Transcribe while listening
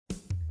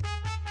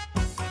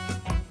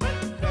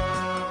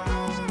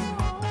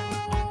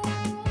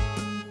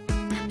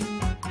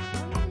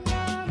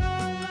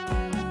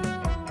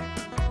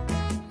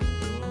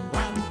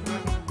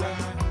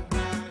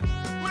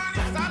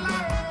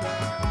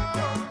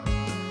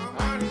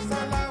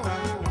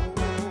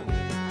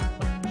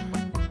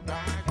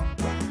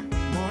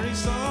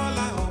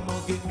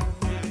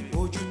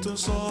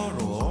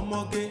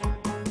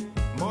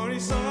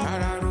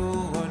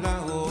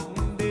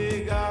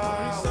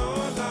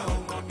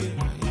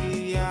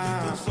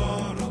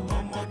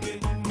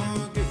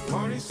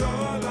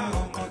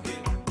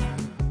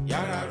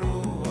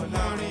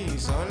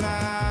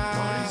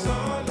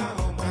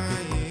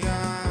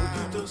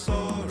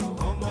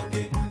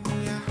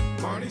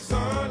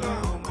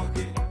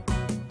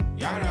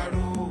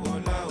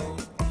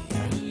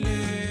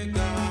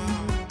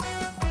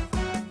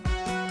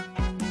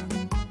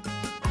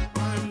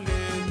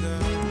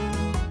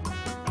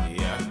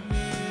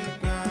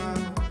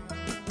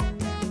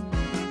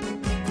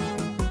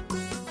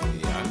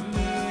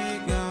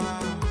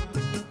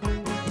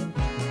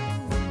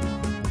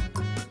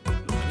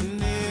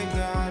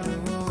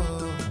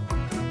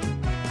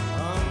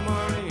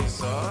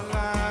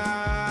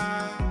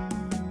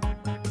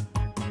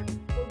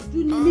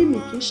ní mímì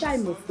kì í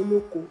ṣàìmọ̀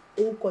fólóko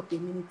orúkọ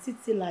tèmi ni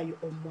Títílayọ̀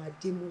ọmọ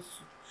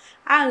Adémọ́sù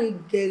àrìn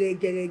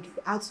gẹ̀rẹ́gẹ̀rẹ́gẹ̀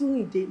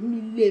àtúrìndé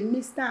nílé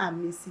Mr and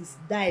Mrs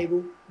Dairo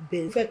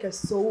bẹ́ẹ̀ fẹ́ kẹ́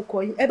sọ orúkọ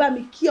yín ẹ bá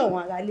mi kí àwọn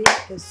aráalé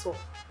kẹ́ sọ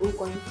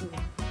orúkọ yín fún mi.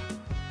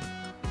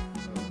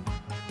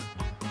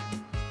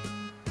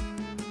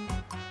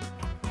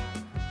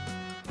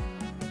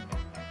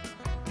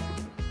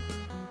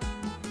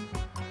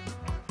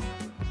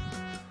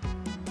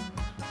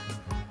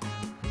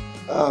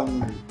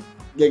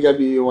 Gẹ́gẹ́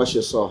bí wọ́n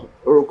ṣe sọ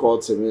orúkọ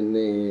tèmi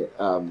ni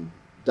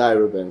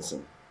Dairo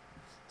Benson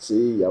tí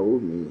ìyàwó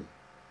mi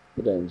ó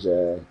dẹ̀ ń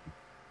jẹ́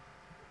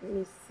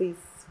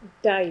Mrs.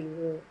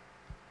 Dairo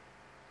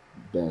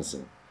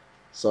Benson.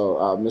 So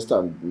Mr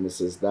and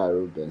Mrs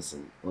Dairo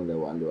Benson wọ́n lè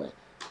wà lóyè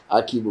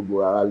a kí gbogbo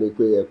ara lé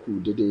pé ẹ kú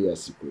dédé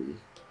àsìkò yìí.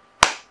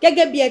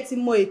 Gẹ́gẹ́ bí ẹ ti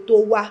mọ ètò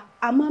wa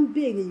a máa ń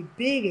béèrè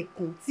ìbéèrè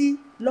kan tí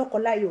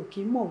lọ́kọláya ò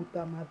kì í mọ̀ wípé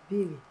a máa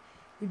béèrè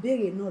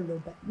ìbéèrè náà lọ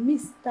bá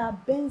Mr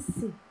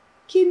Benson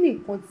kí ni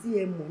nǹkan tí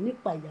ẹ mọ̀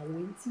nípa ìyàwó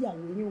yín tí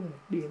ìyàwó yín ò mọ̀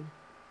pé ẹ mọ̀.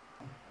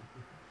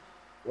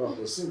 Well,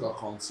 kò sí nǹkan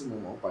kan tí mo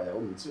mọ̀ nípa ìyàwó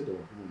mi tí ò dẹ̀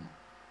wọ̀ fún mi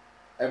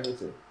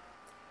everything.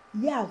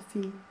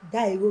 Ìyáàfin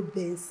Dairo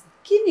Benson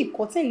kí ni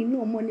nǹkan tẹ́yin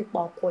náà mọ̀ nípa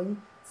ọkọ yín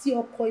tí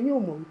ọkọ yín ò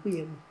mọ̀ wípé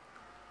ẹ mọ̀.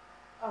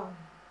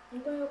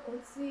 nǹkan ọkọ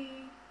tí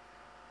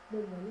mo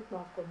mọ̀ nípa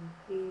ọkọ mi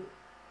pé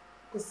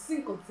kò sí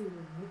nǹkan tí mo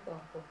mọ̀ nípa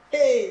ọkọ.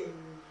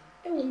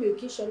 ẹ̀wọ̀n mi ò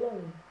kí ń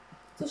ṣọlọ́run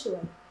tó ṣe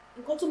wà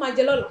nǹkan tó máa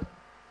jẹ lọ́la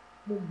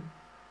mo mọ̀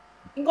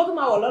nǹkan tó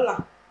máa wọ̀ lọ́la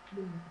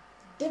mo mọ̀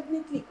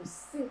definitely kò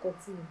sí nǹkan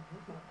tí mo mọ̀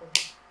nípa ọkọ mi.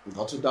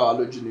 Nǹkan tó dá wa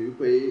lójú ni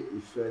wípé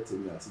ìfẹ́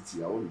tèmi àti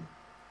tìyàwó mi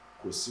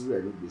kò sí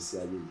rẹ̀ ní gbèsè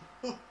ayé yìí.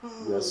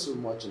 We are so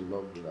much in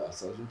love with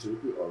ourselves nítorí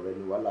pé ọ̀rẹ́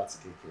ni wá láti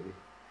kékeré.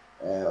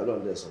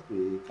 Ọlọ́run dẹ̀ sọ pé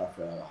ká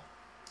fẹ́ ara wa.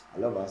 I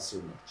love her so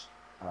much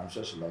and I'm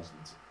sure she loves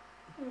me too.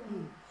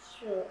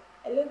 Sure,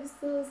 I love you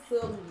so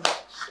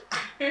much.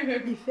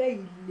 Ìfẹ́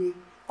ilé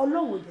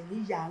Ọlọ́run dẹ̀ ní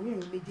yàrá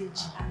ẹ̀yin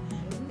méjèèjì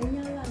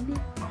ẹ̀yin ará lé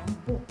à ń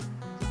bọ̀.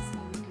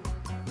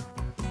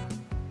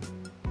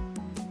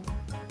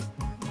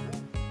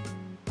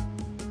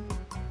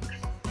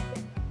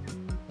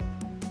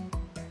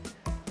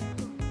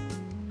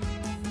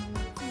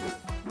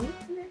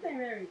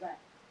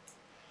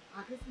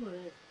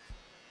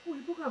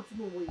 Program tí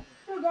mo wò yìí.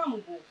 Program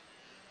bò.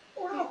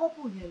 Orí ọkọ̀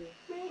pò yẹn ni.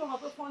 Pé nǹkan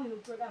tó fọ́ nínú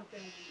program tẹ́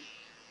ń wò yìí.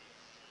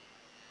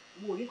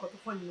 Wo orí nǹkan tó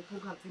fọ́ nínú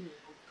program tí mi ò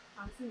wò.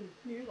 Àǹtí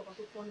mi rí nǹkan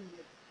tó fọ́ nínú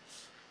rẹ̀.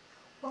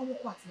 Báwo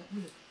kọ́ àti àpò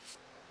yẹn?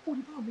 Ó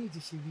ní báwo méjì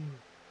ṣe rí ni.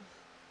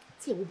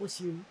 Tí ẹ̀wọ́ bọ́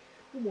ṣe rí,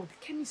 mo mọ̀ the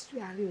chemistry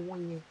àárín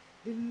wọn yẹn,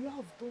 the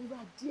love tó ń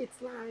radiate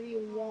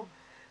láàárín wọn.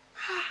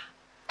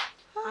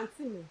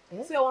 Àǹtí mi,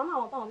 ṣé ọ̀wọ́ náà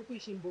àwọn táwọn pípé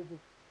ṣe ń bobo?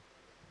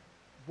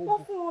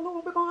 Wọ́n fún wọn lówó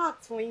pé kán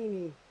act fún yín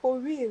ni. For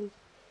real.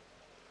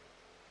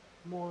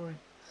 More.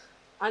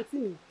 Àǹtí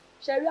mi,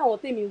 ṣe rí àwọn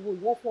tèmi wò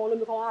yìí wọ́n fún wọn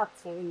lómi kán act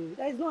fún yín ni.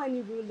 There is no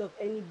any real love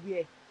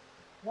anywhere.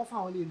 Wọ́n fún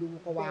àwọn ilé ìlú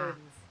wọn kọ́ wá.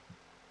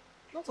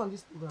 Not on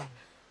this program.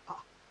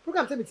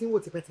 Program tẹ́mi ti ń wò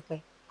tipẹ́tipẹ́.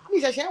 Mi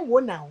ìṣẹ̀ṣẹ̀ ń wò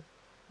náà.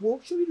 Wo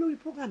ṣórí lórí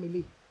program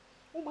ilé.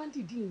 Wọ́n máa ń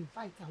dìídì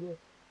invite àwọn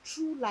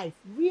true life,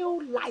 real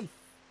life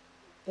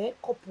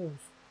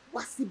couples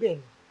wá síbẹ̀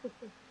ni.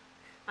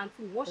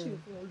 Àǹtí mi, wọ́n ṣì ń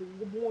fún wọn lówó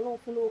gbogbo wọn náà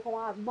fún lówó kán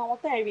wá gbogbo àwọn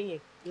tẹ́ẹ̀rí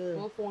yẹn.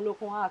 Wọ́n fún wọn lówó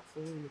kán wá act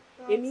fún yín ni.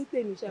 Èmi ń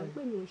tèmi ṣe ń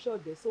pè mí ń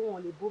ṣọ̀dẹ̀ só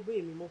wọn lè bóbó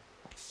èmi mọ́.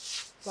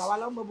 Sọ àwa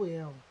ló ń bọ́bọ̀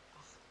yẹn o.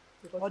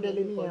 Ọdẹ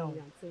lè ní yẹn o.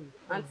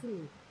 Àǹtí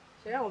mi,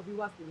 ṣe rí àwọn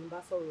viewers mi bá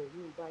sọ̀rọ̀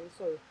yìí ń bá yín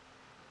sọ̀rọ̀.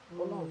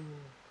 Ọlọ́run.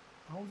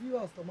 Àwọn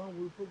viewers tó máa ń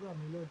wo program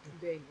yìí lọ́dún.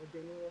 Bẹ́ẹ̀ni, ọdẹ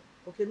ni wọ́n.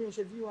 Ok, mi ò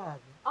ṣe viewer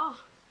àbí.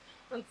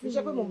 Àǹtí mi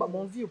ṣe pé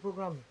mo ń view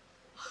program yìí.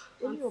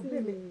 Èmi ò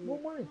blame mo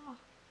mọ́rin.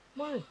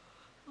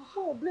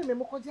 Mo ò blame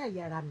mo kọjá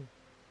ìyá ara mi.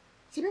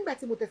 Ṣé nígbà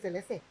tí mo tẹsẹ̀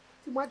lẹ́sẹ̀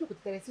tí mo á jókòó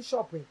ti tẹ̀lé sí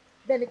ṣọ́ọ̀bù ẹ̀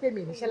bẹ́ẹ̀ ni pé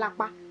mi níṣẹ́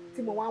lápá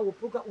tí mo wá ń wo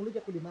program òun ló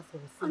jẹ́ kó lè máa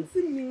sọ̀rọ̀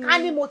sí mi. Ká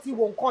ní mo ti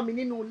wo nǹkan mi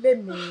nínú ilé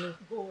mi ni.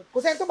 Kò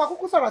sẹ́ni tó máa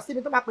kúkú sọ̀rọ̀ sí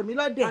mi tó máa pè mí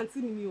lọ́dẹ̀. Àǹtí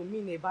mi ò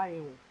mean ẹ̀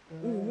báyẹn o.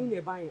 Mi ní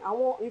ẹ̀ báyẹn.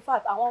 Àwọn in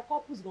fact àwọn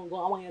couples gangan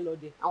àwọn yẹn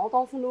lọ́dẹ̀. Àwọn tó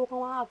ń fún lówó kán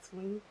wá act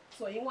fún yín.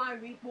 Sọ yín wá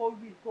rí kó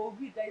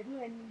rí there is no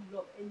any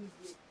love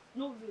anywhere.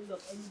 No real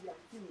love anywhere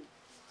àǹtí mi.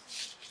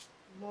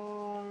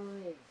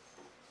 Mọ́rin.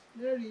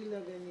 No real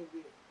love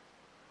anywhere.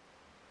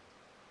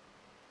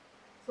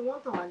 So wọ́n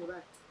tàn wá ní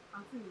báyìí.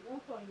 Àǹtí mi, wọ́n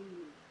tàn yín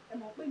ni. Ẹ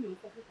mọ̀ pé mi ò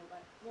kọ́ fún kan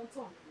báyìí. Wọ́n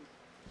tàn mí.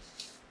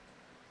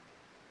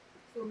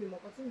 So mi mọ̀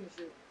kan tí mi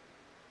ṣe.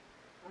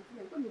 Àǹtí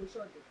mi, pé mi ò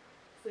ṣọ̀dẹ̀.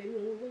 So èmi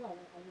òun wọ́n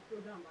àwọn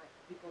program báyìí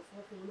because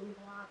wọ́n fún olómi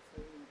kan wá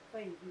àtẹ̀yìn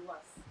fẹ́yìn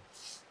viewers.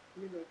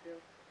 Nínú ìfẹ́.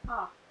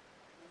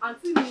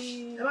 Àǹtí mi.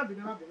 Ẹ má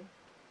bínú, ẹ má bínú.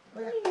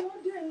 Kí ló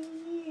dé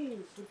yín?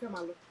 Mo fẹ́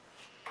máa lọ.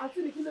 Àǹtí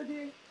mi kí ló dé?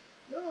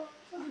 Ó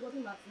ti gbọ́ tí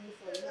màá ti ń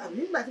sọ yìí.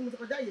 Nígbà tí mo ti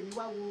kọjá yèmí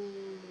wá wo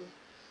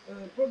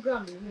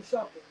program yìí ní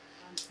ṣọ́ọ̀bù.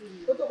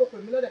 Ó tó kó pè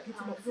mí lọ́dẹ̀ kí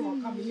tí mo fi wọn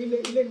ká mi nílé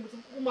ilé ni mo ti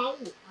kúkú máa ń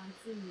wò.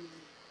 Àǹtí mi,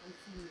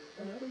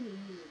 ẹ pé mi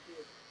ní ìlú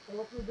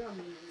ọ̀rọ̀ program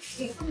yìí.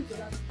 Mo kún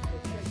ìjọba ti sọ̀rọ̀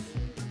sí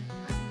ẹ̀jẹ̀.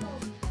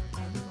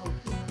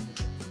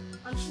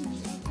 Àǹtí mi,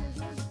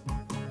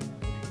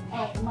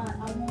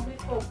 àwọn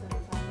records that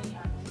are ní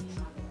àwọn ní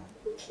màá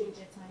tó ṣe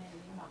jẹ́ táyà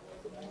ní màá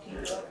tó mú kí n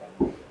lọ ọ̀rẹ́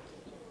náà.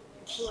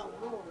 So I'm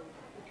not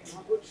okay,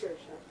 I'll go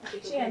church.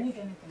 Ṣé ẹ need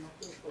anything at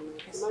all for me?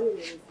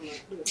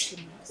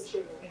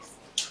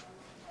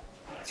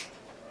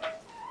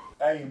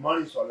 ẹ̀yin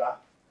Mọ́rìnsọ́lá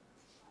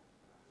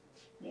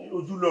ní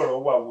ojúlọ̀rọ̀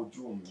wà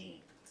wojú mi.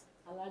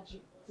 Aláàjì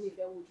mi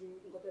ìfẹ́ wojú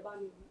nǹkan tẹ́ bá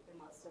ní ẹ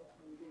máa sọ.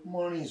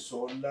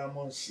 Mọ́rìnsọ́lá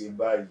mọ̀ ṣe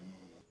báyìí.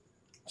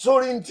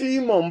 Sórí tí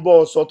mò ń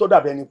bọ̀ sọ tó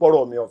dàbí ẹni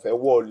pọ́rọ̀ mi ọ̀fẹ́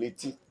wọ̀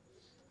létí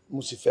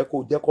mo sì fẹ́ kó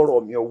jẹ́ kọ́rọ̀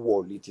mi wọ̀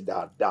létí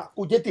dáadáa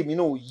kó jẹ́ tèmi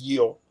náà yé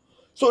ọ.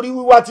 Sórí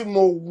wíwá tí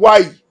mo wá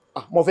yìí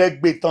mo fẹ́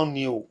gbé tán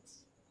ni o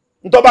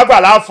ntọ́ bá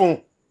gbà láàfún.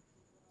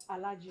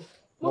 Aláàjì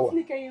mo ti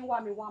ní kẹ́yìn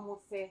wá mi wá mọ́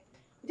fẹ́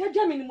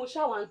jẹ́jẹ́ mi ni mo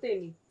ṣàwà ń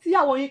tèmi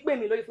tíyàwó yín pè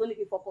mí lórí fún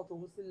oníkì fọkọ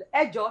tòun sílẹ̀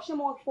ẹ jọ̀ọ́ ṣé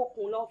mo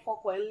fọkùn lọ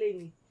fọkọ ẹ lé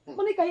ni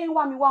mo ní kẹ́yìn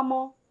wá mi wá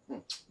mọ́.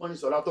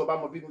 Mọ́rìnsọ́lá tó bá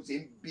mọ bínú ṣe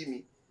ń bí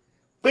mi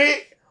pé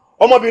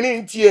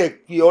ọmọbìnrin ti ẹ̀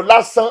pè ọ́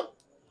lásán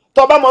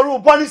tó bá mọ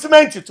irú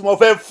punishment tí mo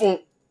fẹ́ fún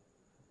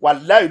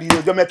wàláhì rí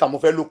ọjọ́ mẹ́ta mo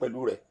fẹ́ lò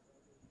pẹ̀lú rẹ̀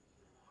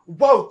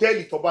gbọ́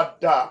hòtẹ́ẹ̀lì tó bá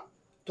dáa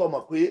tó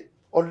mọ̀ pé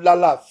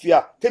ọlálàáfíà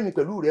tèmi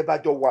pẹ̀lú rẹ̀ bá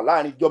jọ wà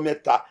láàrin ọjọ́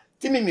mẹ́ta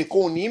tí mímì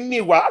kò ní mì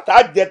wá tá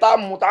a jẹ tá a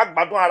mu tá a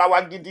gbádùn ara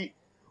wa gidi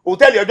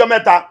hòtẹ́ẹ̀lì ọjọ́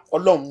mẹ́ta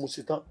ọlọ́run mo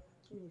ṣe tán.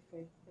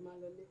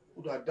 ó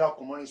dáadáa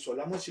ọkọ̀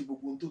Mọ́rìnsọ́lá mo ṣe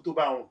gbogbo ohun tó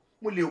bá wọn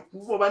mo lè kú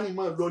bọ́ bá ní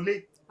ìmọ̀ lọlé.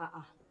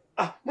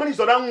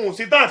 Mọ́rìnsọ́lá ń wò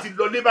sí tá àti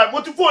lọlé báyìí mo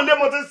ti fún òǹdé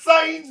mo ti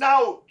sign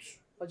out.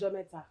 ọjọ́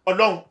mẹ́ta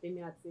ọlọ́run èmi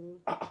àti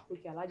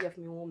òkè alájẹ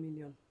fún mi 1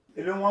 million.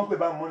 èlé wọn ń pè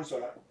bá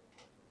Mọ́rìnsọ́lá.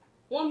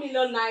 1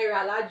 million naira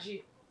alájì.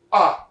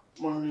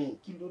 Mọ̀rin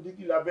kí ló dé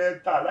kí la bẹ́ẹ̀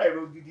tà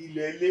láìro gidi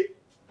ilẹ̀ ilé.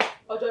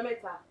 ọjọ́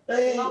mẹ́ta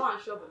ìmọ̀ wà ń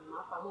ṣọ́ọ̀bù ni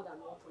máa pa more than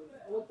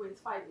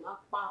 1.5 máa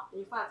pa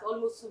in fact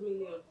almost 2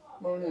 million.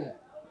 Mọ̀rin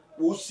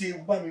ó ṣe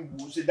bá mi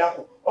wò ó ṣe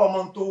dákun ọmọ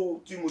tó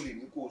tí mo lè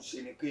ní kó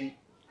ṣe ni pé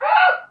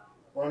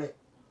Mọ̀rin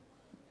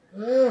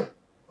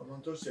ọmọ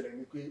tó ṣẹlẹ̀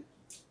ni pé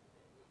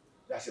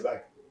yàṣẹ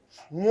báyìí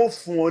wọ́n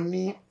fún ọ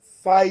ní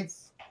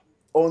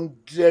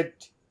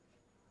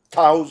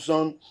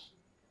 500,000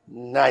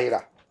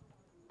 naira.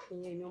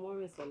 ìyẹn ni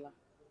Mọ́rìnsọ́lá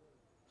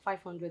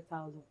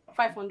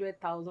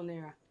 500,000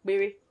 naira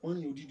péré. wọ́n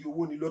ní odidi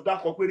owó ni lọ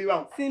dákọ̀ péré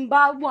báwọn. tí n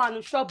bá wà ní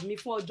ṣọ́ọ̀bù mi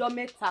fún ọjọ́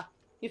mẹ́ta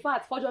in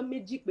fact fọ́jọ́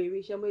méjì péré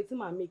iṣẹ́ mo ti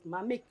máa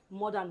make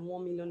more than 1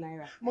 million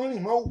naira. Mọ́rin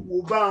mọ́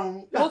wo báwọn.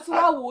 mo tún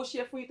wá wo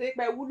ṣe fún ìtọ́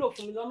ipa ìwúlò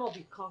fún mi lọ́nà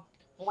ibì kan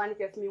mo wá ní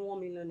kẹ́ fún mi 1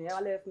 million naira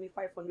wálé fún mi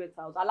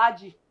 500,000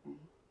 alájì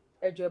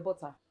ẹjọ́ ẹ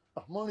bọ́ta.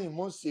 Mọ́rin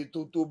mọ́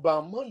ṣètò tó bá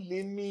mọ́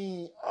lé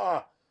ní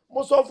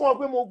mo sọ fún ọ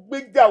pé mo gbé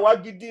jà wá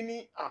gidi ní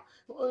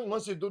Mọ́rin mọ́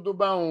ṣètò tó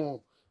bá wọn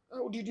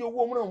odidi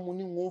owó mìíràn mo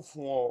ní wọn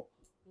fún ọ.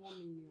 1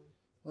 million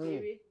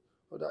péré.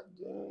 ọ̀dà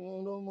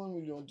 1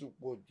 million ti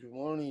pọ̀ jù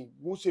Mọ́rin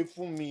bó ṣe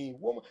fún mi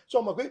sọ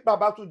mọ̀ pé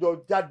bàbá tó jọ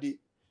jáde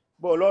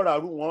bọ́ ọlọ́ra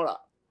rú wọn rà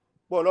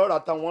bọ́ ọlọ́ra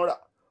ta wọn rà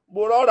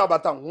bọ́ ọlọ́ra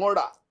bàtà wọn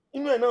rà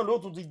inú ẹ̀ náà ló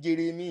tún ti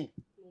jèrè mi.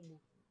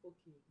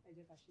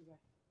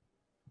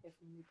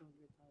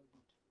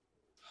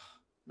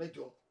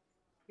 mẹ́jọ.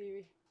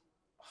 péré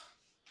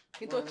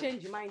kí n tó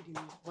change mind mi.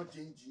 wọ́n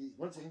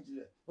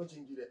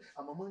change rẹ̀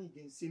àmọ́ Mọ́rin kì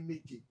í ṣe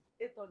méje.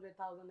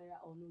 800,000 naira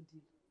or no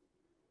deal.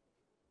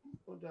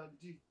 ó dáa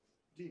díì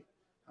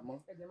àmọ́.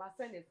 ẹ̀jẹ̀ máa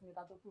sẹ́ndẹ̀ sí mi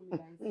ká tó fún mi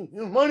láyé.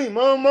 Mọ́rin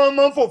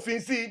mọ́ fòfin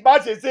sí i bá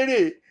ṣe ṣeré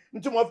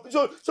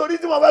sórí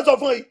tí mo fẹ́ sọ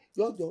fún yìí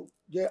yọjọ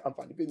jẹ́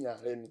àǹfààní pé ní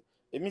ààrẹ ni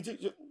èmi tí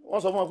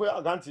wọ́n sọ fún ọ pé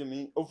àkáǹtì mi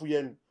ó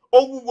fúyẹ́ ni ó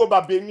wúwo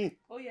bàbá mi.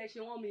 ó yẹ ṣe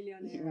 1 million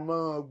naira. ìmọ̀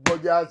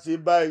gbọ́jà ṣe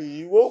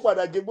báyìí ó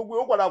padà jẹ gbogbo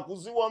ó padà kù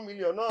sí 1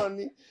 million náà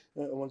ní.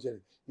 ọmọ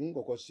ìṣẹ̀lẹ̀ ní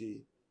kọ̀ọ̀kan ṣe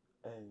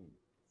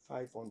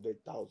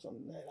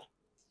 500,000 naira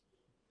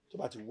tó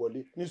bá ti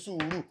wọlé ní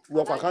sùúrù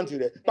wọ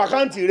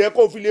pàkáǹtì rẹ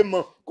kó fi lè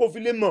mọ̀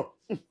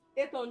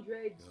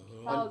 800,000.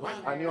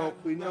 àní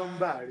ọpẹ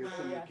nọ́mbà rẹ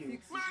fún mi kí n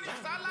fi.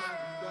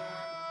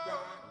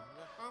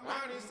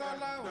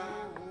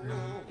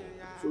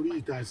 sórí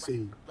ìta ṣe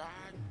yìí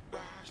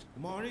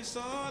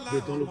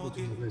gbẹtọ ló kù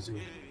tí mo fẹ́ ṣe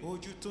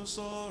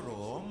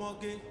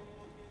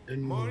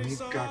ẹnu mi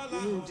kà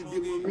kúrò ti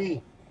bímọ mi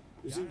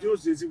kò sí tí ó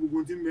ṣe sí gbogbo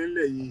tí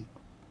mẹ́lẹ̀ yìí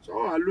sọ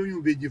wà lóyún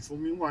ìbejì fún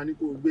mi wà ní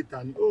kò gbé ta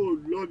ni ó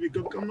lọ́ọ̀bì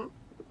kankan mọ́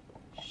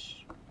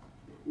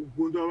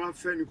gbogbo tó bá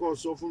fẹ́ ni kò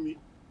sọ fún mi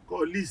kò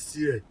líìsì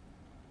rẹ̀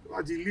tó bá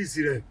ti líìsì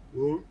rẹ̀ ó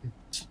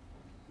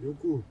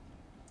yókù.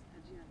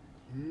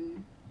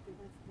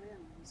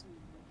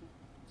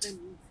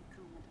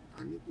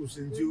 àní kò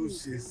sí tí ó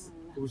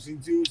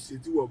ṣe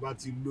tí wọ́n bá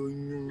ti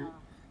lóyún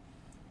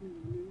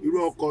irú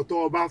ọkọ tó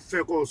o bá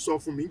fẹ́ kó sọ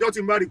fún mi níjọ́ tí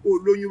n bá rí kó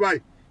o lóyún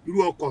báyìí irú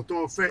ọkọ tó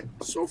o fẹ́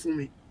sọ fún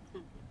mi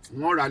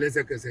wọ́n rà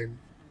lẹ́sẹ̀kẹsẹ̀ ni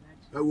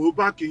ẹ wò ó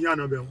bá kì í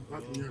yànnà bẹ̀ wọ́n bá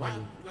kì í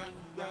yànnà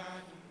bẹ̀.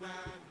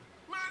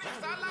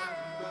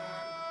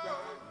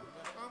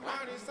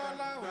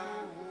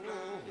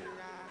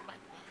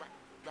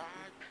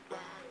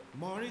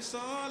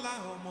 Mọ́rìnsọ́lá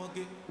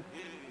ọmọge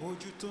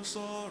ojú tó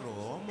sọ̀rọ̀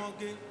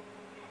ọmọge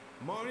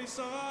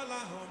Mọ́rìnsọ́lá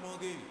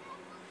ọmọge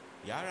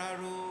yàrá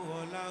ro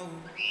ọlá o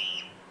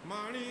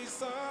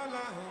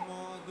Mọ́rìnsọ́lá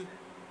ọmọge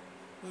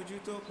ojú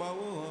tó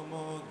pawó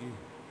ọmọge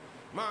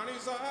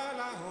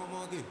Mọ́rìnsọ́lá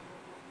ọmọge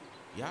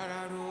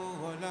yàrá ro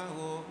ọlá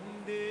o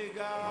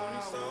ndéga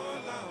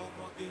Mọ́rìnsọ́lá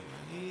ọmọge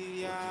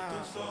ìyá ojú tó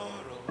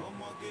sọ̀rọ̀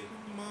ọmọge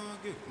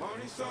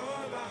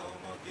Mọ́rìnsọ́lá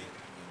ọmọge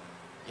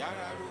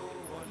yàrá ro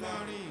ọlá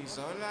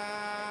Mọ́rìnsọ́lá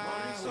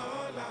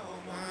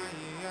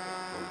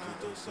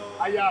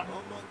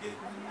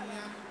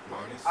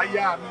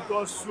aya mi tó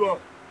sú ọ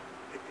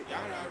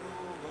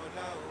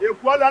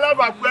èkó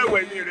alábàápọ̀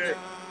ẹ̀wẹ̀ ni rẹ̀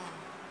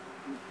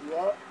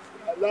èkó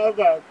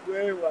alábàápọ̀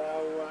ẹ̀wà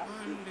wa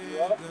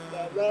èkó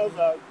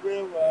alábàápọ̀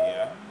ẹ̀wà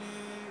wa.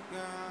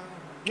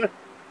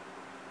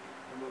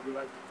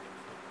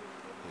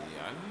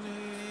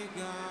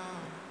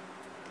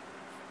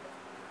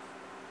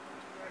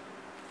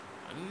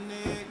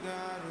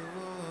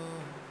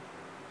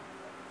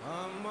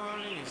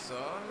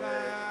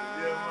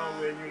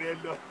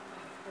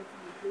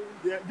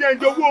 jẹ́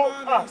ìjọwọ́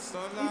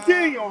tí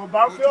èèyàn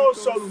bá fẹ́ ó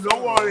sọ̀rọ̀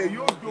lọ́wọ́ rẹ̀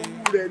yóò jowú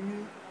rẹ̀ ni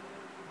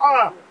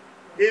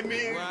èmi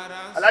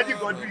Alhaji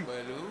Godwin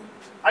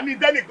a ní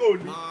dẹ́nìkan ò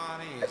ní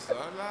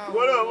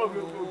ìwọ náà wọ́n fi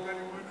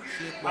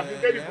kó àti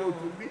dẹ́nìkan ò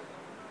tún ní.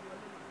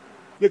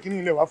 gbé kínní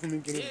ilé wá fún mi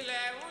kínní.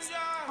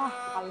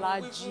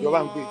 Alhaji. ìjọba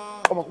ń gbé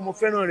ọmọ kó mo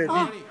fẹ́ràn rẹ̀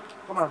bí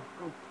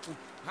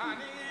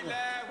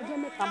ọjọ́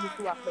mẹ́ta mo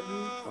ti wà pẹ̀lú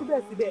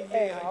síbẹ̀síbẹ̀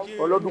ẹ̀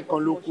ọlọ́dún kan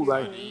ló kù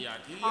báyìí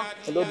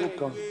ọlọ́dún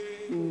kan.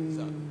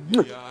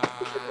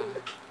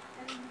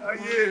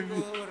 ayé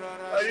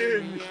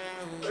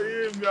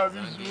mi àbí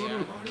sùúrù.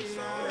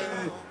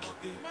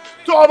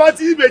 tó o bá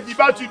tí ìbejì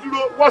bá ti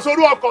dúró wọ́n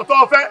sorú ọkọ̀ tó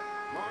o fẹ́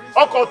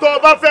ọkọ̀ tó o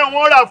bá fẹ́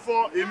wọ́n rà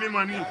fún èmi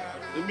mọ̀ ní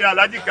èmi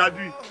Alhaji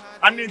Godwin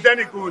a ní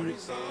tẹ́nìkan ò ní.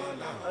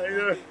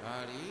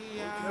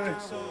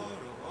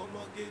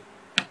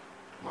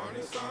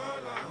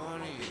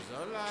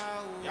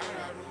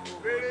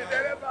 Bèrè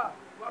dẹ́rẹ́bà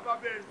wá bá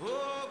bẹ́ẹ̀. Ó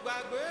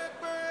gbàgbé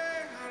pé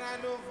ara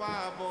ló fa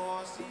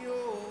àbọ̀ sí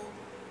o.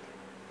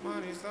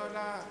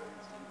 Mọ́rìnsọ́lá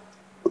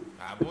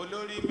àbò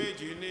lórí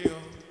méjì ni o.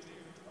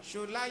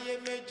 Ṣọláyé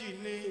méjì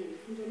ni.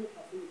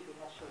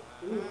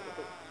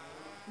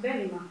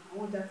 Bẹ́ẹ̀ni ma,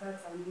 àwọn data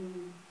ta ni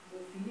mo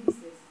fi lè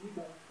ṣẹ̀sì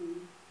nígbà fún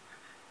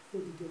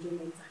òdìdí ọjọ́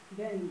mẹ́ta.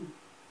 Bẹ́ẹ̀ni,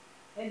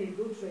 ẹ lè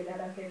gbóòtú ẹ̀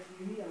dáadáa kẹ́ fi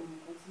rí àwọn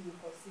nǹkan tí mo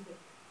kọ síbẹ̀.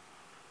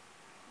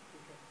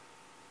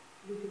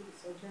 Lójú kò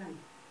sọjá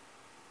àná,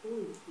 ó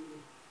rò kiri.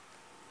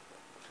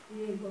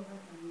 Iye nǹkan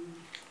bàtà ni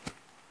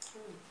sí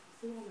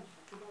wọn máa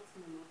ṣàkóbá tí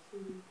mo máa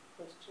tún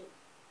cross check.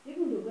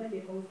 Even though bẹ́ẹ̀ lè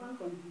confirm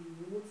kan di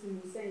owó tí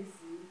mo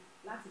sẹ́ǹsì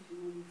láti fi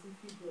mọ ibi tí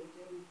fíìdì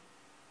ọ̀jẹ́ mi.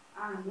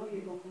 Àná iye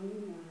kankan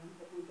nínú àwọn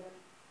ọkọ̀ jáde.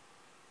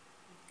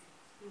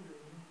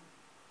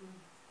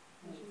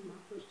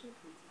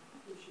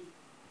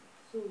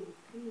 So,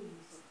 kí ni mo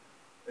sọ?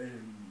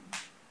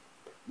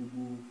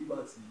 Gbogbo fíbà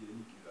tí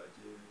ẹni kìlá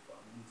jẹ́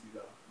fàmú ti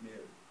ra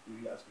mẹ́rin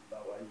torí àsìkò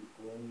táwa yìí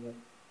kọ́ wọ́n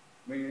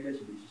mẹ́rin ẹ̀dẹ̀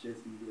lè ṣiṣẹ́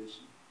sí ilé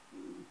ẹ̀ṣin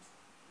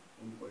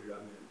tó ń kọ́ ìra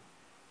mẹ́rin.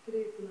 Kí ló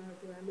ti máa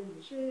tó ra mẹ́rin?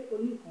 Ṣé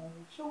oníkan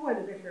ṣé owó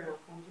ẹ̀dọ̀ fẹ́ fi ra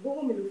nǹkan? Ṣùgbọ́n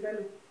owó mi ló fẹ́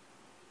lò.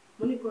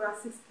 Mo ní kó ra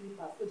 6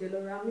 clippers, ó jẹ́ lọ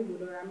ra mélòó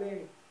lọ ra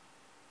mẹ́rin.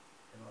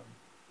 Ẹ máa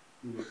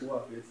bí ìwé tó wà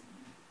fẹ́ sí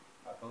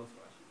àkáǹtì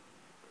wa ṣe.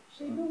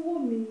 Ṣé owó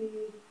mi ni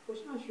kò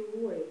ṣàṣe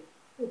owó ẹ̀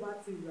tó bá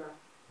ti rà?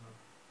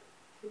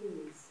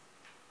 Anyways,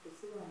 kò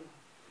sí wàhálà.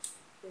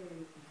 Ẹ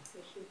ṣe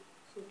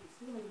so kò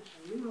sí wàhálà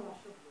ṣàlùmí máa wá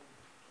ṣọ́ọ̀bù wa.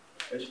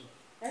 Ẹ ṣe.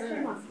 Ẹ ṣe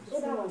mà ó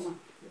dáwọ̀ mà.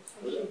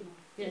 Ẹ ṣe mà.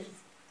 Yes.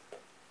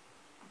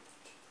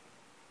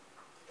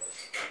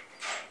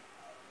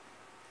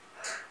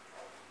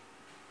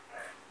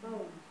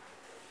 Báwo ni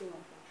ṣé wà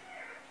pa?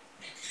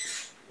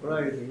 Wọ́n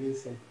ráyè tèmi ń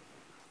sìn.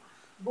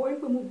 Borí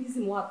pé mo busy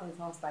mo attend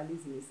some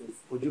stylist meetings.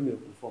 Ojú mi ò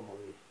kún fọ́mọ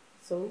rẹ̀.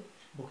 So?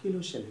 Bọ̀ kí ló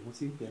ṣẹlẹ̀ mo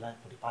ti ń pè láì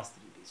for the past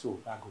 3 days so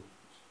bá go.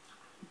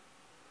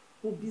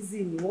 Mo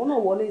busy ni wọ́n náà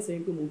wọlé sọ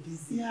pé mo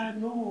busy. Yeah,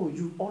 no,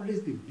 you've always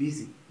been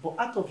busy. But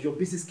out of your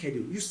busy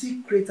schedule, you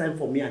still create time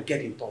for me and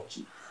get in touch.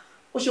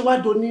 Ó ṣe wá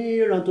do ní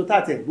rántó tá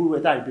àtẹ̀ gbúrú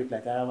ẹ̀ tá àrí break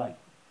like ara wa yìí.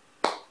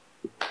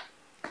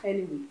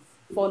 Anyways,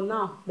 for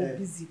now, mo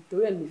busy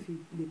torí ẹ̀ mi fi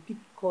lè pick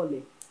call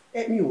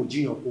ẹ̀. Mi ò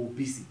jiyàn kó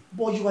busy,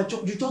 but you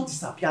just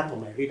disappeared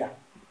from my radar.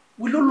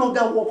 We no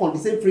longer work on the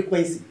same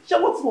frequency. Ṣé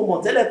wọ́n ti mo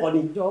mọ̀ tẹ́lẹ̀ kan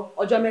ni?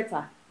 Ọjọ́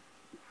mẹ́ta,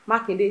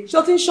 Mákindé, ṣé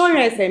o ti ń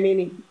ṣọ́rin ẹsẹ̀ mi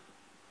ni?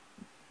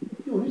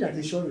 Yóò ní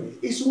ìdàtí ṣọ́rin ẹ̀.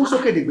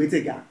 Ìsúnmọ́sókè dègbé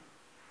tẹ̀gà.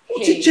 O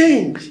ti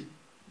change.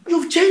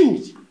 You've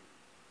changed.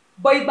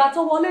 But ìgbà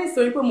tó wọlé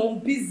ìsọ̀rí pé mo ń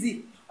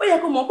busy. Ó yẹ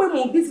kó mọ̀ pé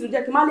mo ń busy ló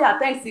jẹ́ kí n má lè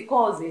attend sí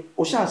calls ẹ̀.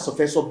 O ṣáà sọ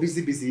fẹ́ sọ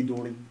busy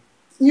ìdúnrin.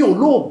 Mi ò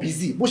lóò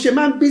busy. Bó ṣe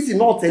máa ń busy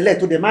náà tẹ́lẹ̀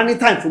tó dẹ̀ máa ní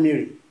time fún mi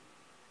rè.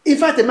 In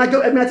fact,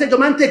 ẹ̀mí àtẹ́jọ́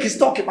máa ń take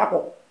stock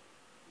papọ̀.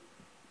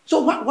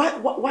 So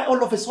why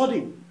all of a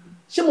sudden?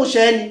 Ṣé mo ṣe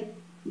ẹ́ ni?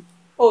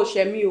 O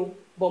ṣe mí o,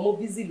 but mo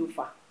busy ló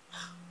fà.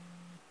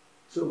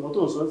 So mo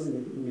tó ń sọ sí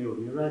mi ò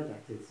ní right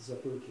àti ti sọ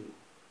pé òkè.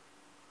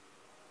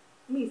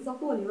 Mi sọ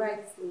pé ò ní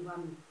right over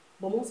me,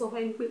 but mo sọ fún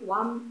ẹni pé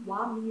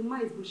wàá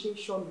minimize bó ṣe ń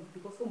ṣọ́ mi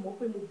because ó mọ̀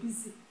pé mo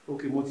busy.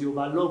 Okay, mo ti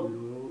overlove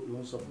ló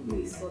ń sọ fún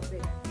mi. Mi sọ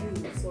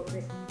bẹ́ẹ̀, mi sọ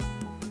bẹ́ẹ̀.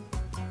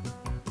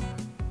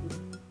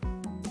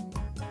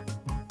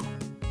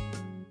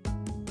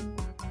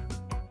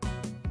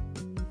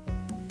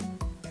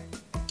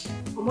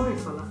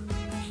 Ọmọrìnsọ́lá,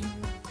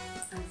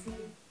 àti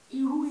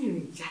irú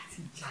ìrìn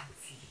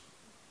jàtijàti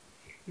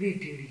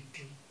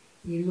rédèrèdè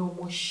ìrìn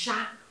ọmọ ṣá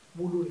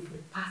mo lórí for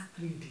the past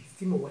 3 days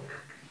tí mo wà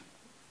káàkiri.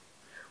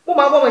 Mo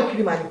máa ń wọ́n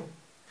kiri màá ní.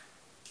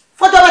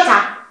 Fọ́jọ́ mẹ́ta,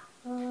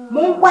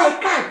 mo ń wá ẹ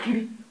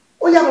káàkiri.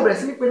 Ó yá mo bẹ̀rẹ̀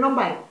sí ní pé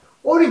nọ́mbà ẹ̀,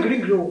 ó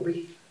ríngìríngìrí ò gbé.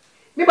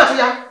 nígbà tó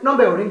yá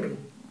nọ́mbà ò ríngì.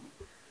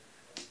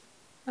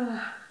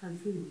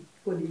 àǹtí mi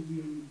kò lè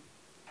yé mi.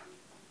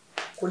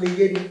 Kò lè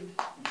yé mi.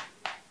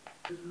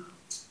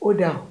 Ó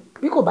dà o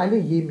bí kò bá lè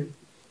yé mi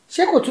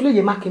ṣé kò tún lè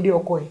yé Mákindé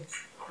ọkọ ẹ̀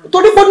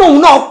torí pé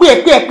òun náà pè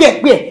ẹ́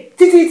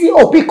títí tí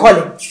òbí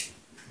kọlẹ̀.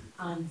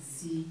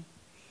 àǹtí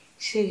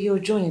ṣé rí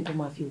ọjọ́ yẹn tó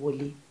máa fi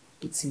wọlé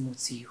tó ti mọ̀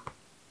tí o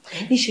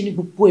níṣẹ́ ni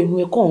gbogbo ẹnu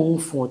ẹ̀ kàn ń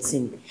fún ọtí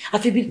ni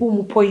àfi bí pé ó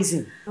mu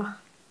poison.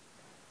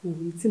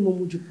 òwe tí mo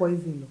mu ju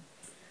poison lọ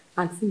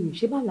àǹtí mi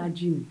ṣé bá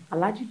aláàjì mi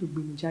aláàjì ló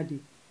gbé mi jáde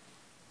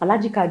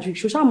aláàjì kájú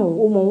ṣoṣàmọ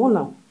ó mọ wọn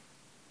náà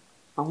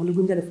àwọn ló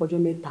gbé mi jáde fọjọ́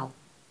mẹ́ta o.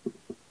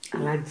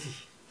 Aláàjì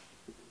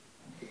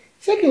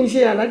ṣé kì í ṣe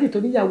aláàjì tó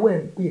níyàwó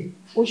ẹ̀ ń pè ẹ́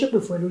ó ń ṣépè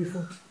fún ẹ lórí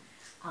fóònù.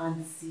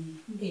 àǹtí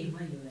ẹ má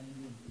yọra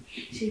ẹni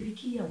ṣe bí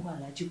kíyàwó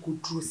aláàjì kò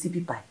dúró síbí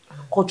báyìí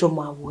kọjọ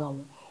máa wúra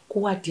wọn kó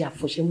wá di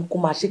àfọ̀ṣẹ́mú kó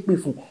máa ṣépè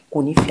fún kò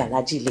ní fi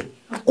aláàjì lẹ̀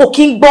kò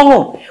kí ń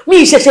gbọ́ràn mi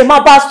ìṣẹ̀ṣẹ̀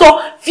máa bá a sọ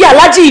fi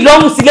aláàjì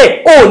ìlọ́rùn sílẹ̀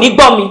ò ní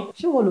gbọ́ mi.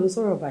 ṣé wọn ló ń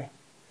sọ̀rọ̀ báyìí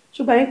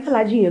ṣùgbọ́n ayé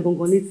kálájì yẹn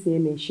gangan létí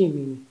ẹ̀ mẹ́ṣẹ́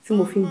mi ni tí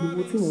mo fi ń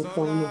gbowó tí mo ń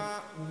pọn inú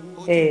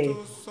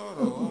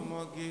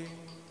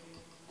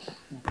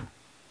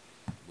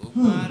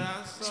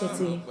ṣe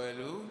ti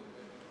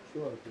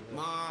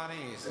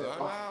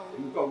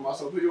nǹkan máa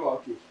sọ pé yóò wá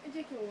òkè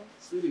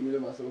sílì mi ló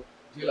máa sọ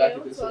kí láti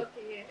tẹ sọ.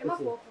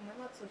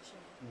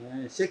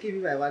 ṣé kí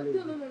bíbá ẹ wá lórí.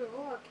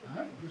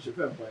 bó ṣe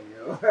fẹ́ fún ẹni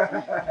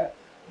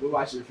bó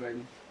bá ṣe fẹ́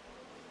ni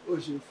ó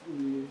ṣe fún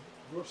mi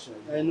rọ́ṣà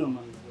ni. ẹ náà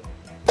máa ń sọ.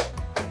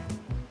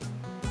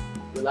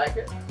 You like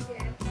it?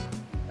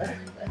 Yeah.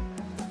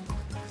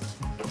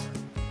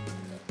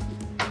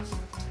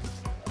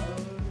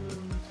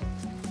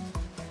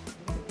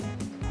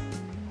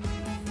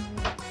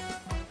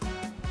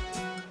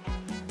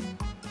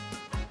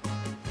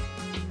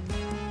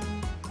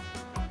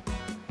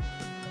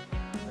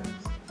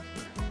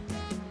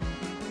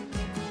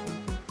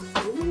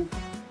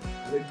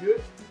 They're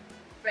good?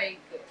 Very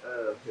good.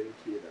 Thank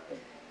you.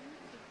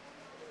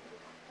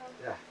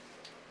 Yeah.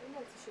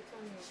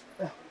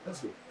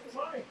 That's good.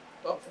 Sorry.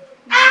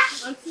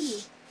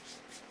 Auntie.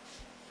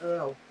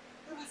 Oh.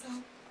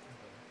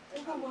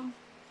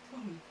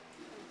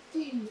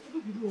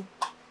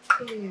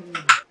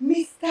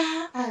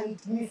 Mr. and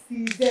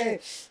Mrs.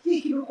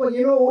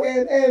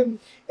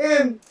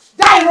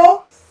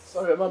 Dairo.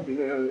 Sorry, I'm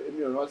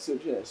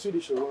being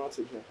Swedish or not.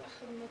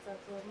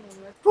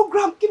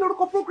 Program, kí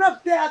lorúkọ program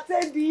tẹ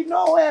attend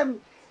no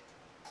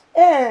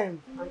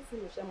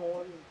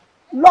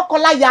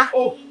lọ́kọláya.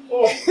 Oh.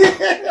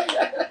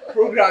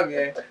 Program,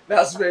 yeah.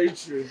 That's very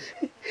true.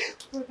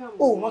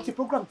 Oh, rántí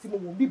program tí mo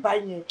wò bí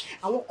báyìí yẹn.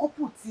 Àwọn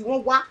couple tí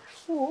wọ́n wá.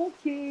 Oh,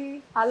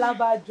 okay.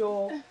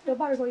 Alábàjọ. Tó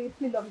bá rí bọ́ yẹn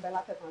play love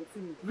bella pep àǹtí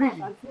mi.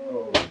 Really? Oh,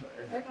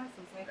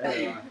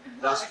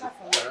 that's true.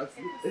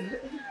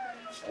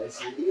 I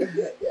see.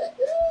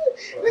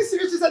 Listen,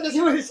 you just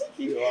understand what it's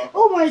shaking.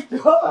 Oh my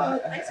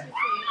God.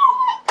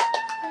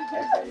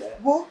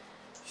 Wo,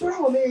 ṣọ́ra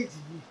wọn méjì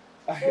yìí.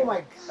 Oh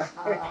my God.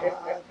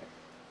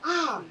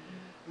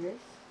 Yes.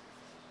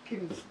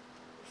 Kini.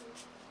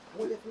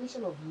 What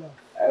definition of love?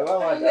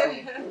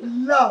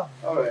 Love.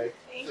 All right.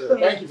 So,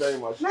 thank you very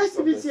much. Nice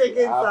to meet you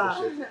again,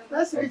 sir.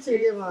 Nice to meet you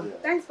again, man.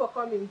 Thanks for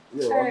coming. I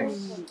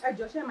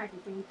just share my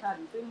cooking card.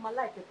 So you might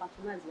like to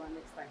patronize one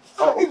next time.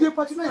 Oh, if you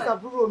patronize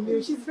Aburo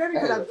Mi, she's very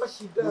good at what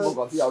she does.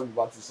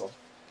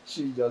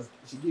 She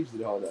gives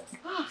the order.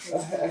 All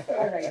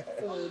right.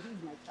 So this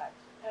is my card.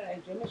 All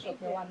right. Make sure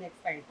you one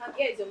next time.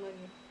 Here is your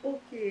money.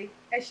 Okay.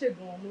 I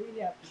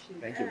really appreciate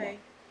it. Thank you, ma'am.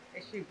 Ẹ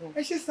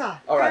ṣé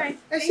sir. All right.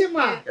 Ẹ ṣé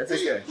ma. Yeah,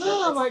 take care.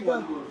 Oh my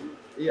God.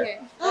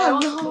 Yeah. No.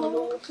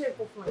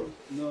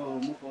 No,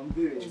 mo kàn ń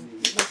béèrè ni.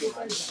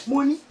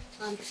 Money.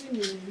 Auntie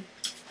mi.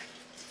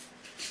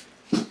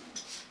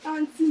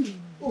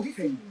 Oh,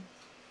 Femi.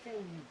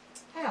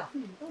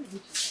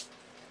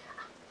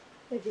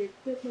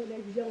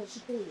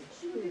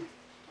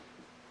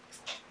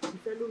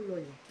 Ìfẹ́ ló lọ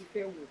yẹn.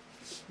 Ìfẹ́ wò.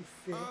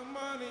 Ìfẹ́.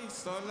 ọmọ ní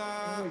sọlá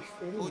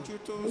ojú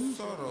tó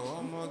sọ̀rọ̀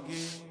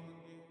ọmọge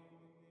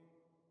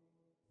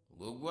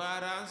gbogbo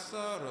ara ń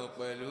sọ̀rọ̀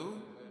pẹ̀lú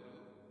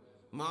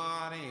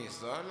mọ́rin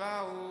sọlá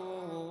o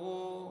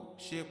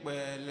ṣe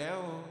pẹ̀lẹ́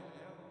o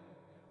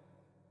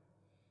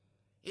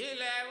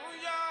ilẹ̀ ń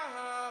yọ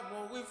mo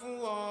wí fún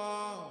ọ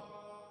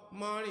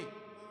mọ́rin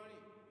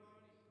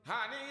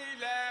àní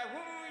ilẹ̀ ń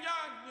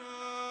yọ̀yàn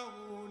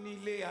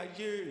onílé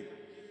ayé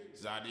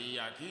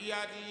zàdíyà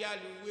kíyádíyà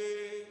lùwé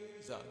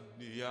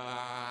zàdíyà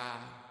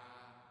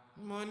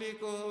mo ní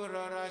kó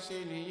rọra ṣe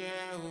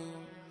nìyẹn o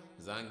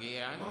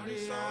zangiya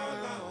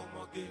mọ́rísọ́lá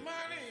ọmọge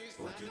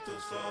ojú tó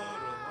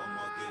sọ̀rọ̀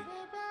ọmọge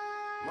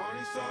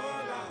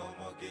mọ́rísọ́lá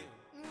ọmọge.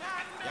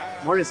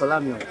 Mọ́rísọ́lá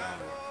mi o.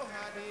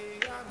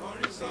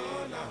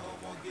 mọ́rísọ́lá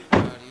ọmọge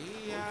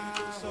ojú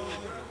tó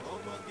sọ̀rọ̀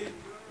ọmọge.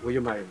 Will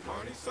you marry me?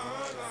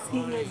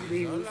 Serious,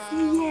 baby.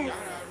 Serious.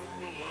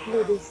 No,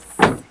 this.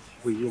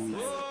 Will you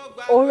marry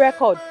me? On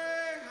record.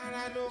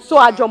 So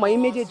àjọmọ̀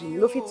yín méjèèjì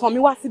ló fi tàn mí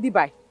wá síbí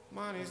báyìí.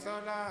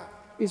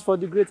 It's for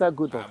the greater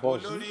good of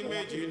us.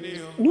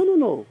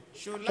 No.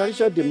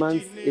 Tradition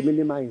demands a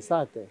minimum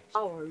insert.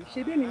 Àwọn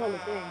ṣe bí èmi náà ló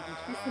fẹ́ engage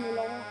fi sí mi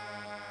lọ́wọ́.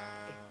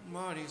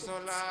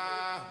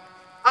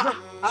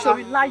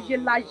 Sori láyé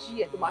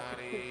ẹ̀ tó máa fi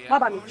kú. Má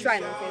bàa mi try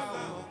nonsense mi.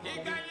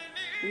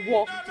 Ìwọ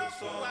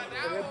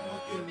ọ̀rẹ́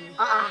burúkú ni.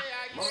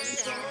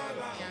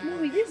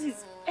 Mommy, this is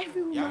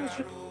every woman's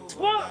dream.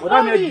 Bọ̀dá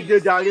mi ẹ dìde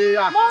jàre,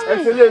 ẹ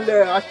ṣe lè lẹ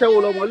aṣẹ́wó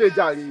lọ́mọ lè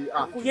jàre.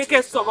 Kò yẹ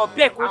kẹ́ sọ̀rọ̀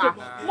bẹ́ẹ̀ kó jẹ́.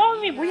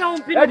 Mommy, bóyá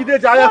ń bínú. Ẹ dìde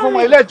jàre fún ọmọ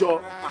ilé ẹjọ́,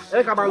 ẹ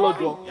ká máa lọ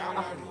jọ.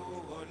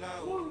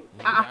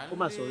 Ó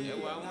máa sọ yìí.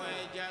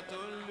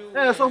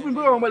 Ẹ sọ fún mi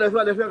bí ọmọ ilẹ̀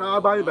fẹ́ ká wá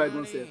bá mi bàá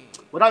ìdùn sẹ̀.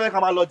 Bọ̀dá mi ká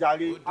máa lọ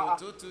jàre.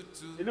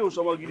 Ilé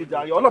òṣùwọ̀n gidi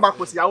jàre, ọlọ́pàá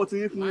kò sí ìyàwó tí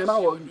ń fún mi, ẹ má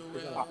wọ̀ rí.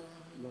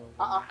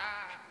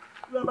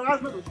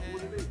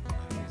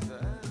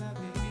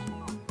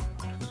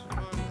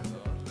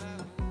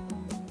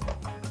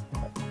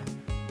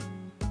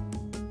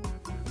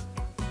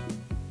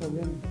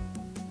 Ọ̀rẹ́ mi,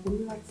 o ní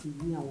láti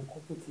rí àwọn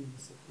kọ́pọ̀ tí mo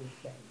sọ fún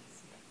ìgbà yìí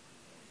sí.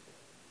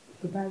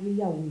 Tó bá rí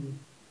ìyàwó mi,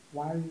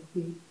 wà á rí i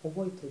pé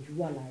ọwọ́ ìtọ́jú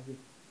wà lára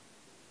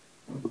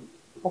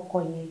ọkọ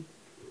yẹn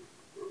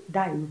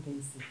dá ìlú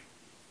bẹ́ǹsì.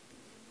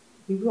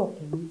 Irú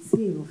ọkùnrin tí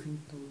èrò fi ń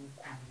tọrọ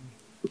ọkọ rẹ̀.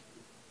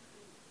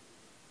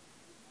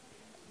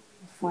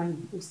 Ó fáyìn,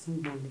 ó sì ń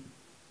gbọ̀nlẹ̀.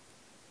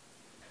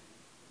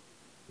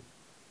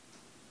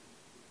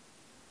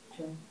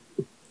 Jọ,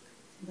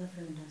 tí bá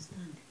fẹ́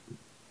understand.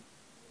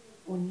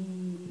 Ó ní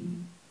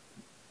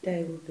dá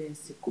irú bẹ́ẹ̀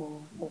sí kọ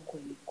ọkọ̀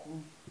ilé kan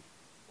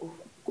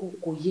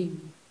kò yé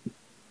mi.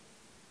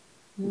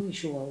 Mú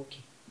ìṣòwò òkè.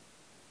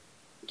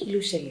 Kí ló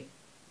ṣẹlẹ̀?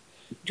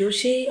 Jọ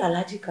ṣé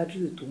Alhaji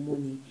Kádírì tó mọ́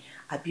ni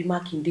àbí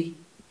Mákindé?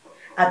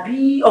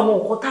 Àbí ọmọ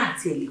nǹkan tá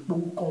àti ẹ̀ lè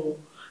powó kan wọn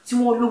tí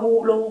wọ́n lówó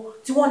lọ́wọ́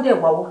tí wọ́n dẹ̀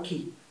wá òkè?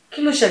 Kí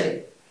ló ṣẹlẹ̀?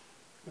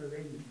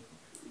 Ọ̀rẹ́ mi,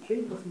 ṣé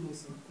ìgbà tí mo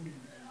sọ fún mi?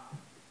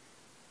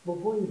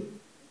 Bọ̀bọ́ yìí,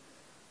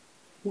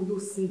 mo ló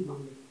sí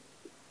ìgbọ̀nlẹ̀.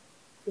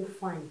 Ó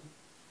fine.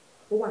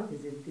 Ó wà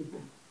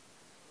presentable.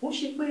 Ó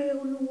ṣe pé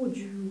ó lówó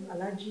ju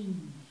Alhaji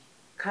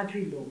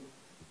Kádírì lọ.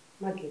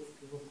 Má get it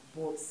wrong,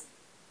 but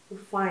ó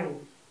fine.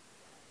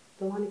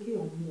 Tó wá ní kí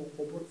èèyàn mú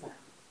ọkọ̀ bọ́tà,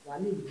 wà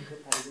lè mú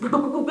bọ́tà yìí.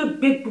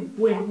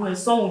 Gbogbo ẹnu ẹ̀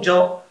sọ́hun jọ.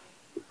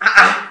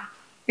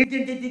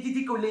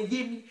 Dídí kò lè yé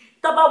mi.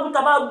 Tábà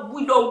wí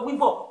lọ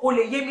wíbọ̀ kò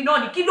lè yé mi náà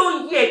ni. Kí ló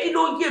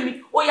yé mi?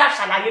 Ó yá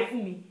ṣàlàyé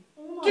fún mi.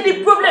 Kí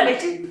ni problem ẹ̀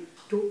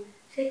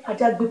ṣé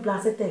ajá gbé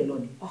placenta ẹ̀ lọ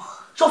ni?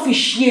 Ṣó fi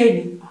ṣí ẹ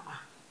ni?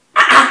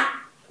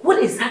 What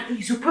exactly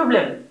is your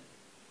problem?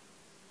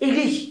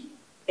 Eléyìí,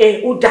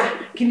 ó dá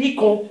kíní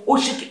kan, ó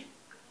ṣe kí.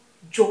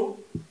 Jọ,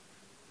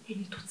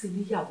 ẹni tó ti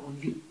níyàwó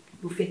lé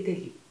ló fẹ́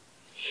tẹ̀lé.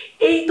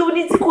 Èyí tó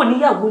ní tí kò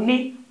níyàwó lé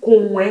kò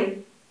wọ́n ẹ́.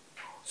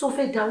 Ṣó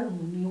fẹ́ da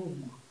òun ní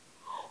òun?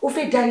 Ó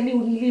fẹ́ da ilé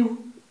onílé rú.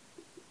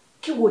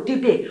 Kí wo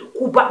débẹ̀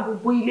kó bá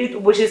gbogbo ilé tó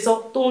bó ṣe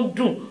sọ tó ń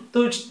dùn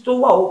tó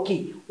wà òkè.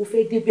 Ó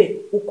fẹ́ débẹ̀,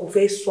 ó kò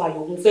fẹ́ sọ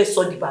ayọ̀, òun fẹ́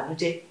sọ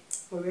dìbànújẹ́.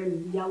 Ọ̀rẹ́ mi,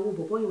 ìyàwó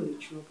bọ̀bọ́ yẹn ò lè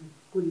trouble.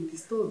 Kò lè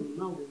disturb mi,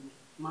 má wọ̀ mi.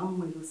 Màá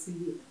mú ẹ lọ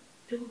sílé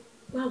ẹ̀.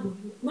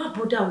 Má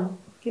bọ́dà wọn.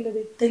 Kí ló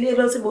dé? Tẹ̀lé ẹ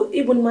lọ síbo,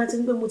 ibo ni màá ti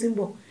ń gbé mo ti ń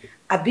bọ̀.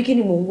 Àbí kí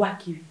ni mò ń wá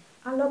kiri?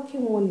 A lọ kí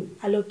wọn ni.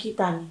 A lọ kí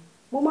ta ni?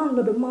 Mo máa ń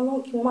lọ bẹ̀, mo máa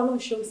lọ kí wọn, máa lọ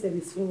show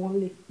service fún wọn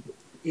lé.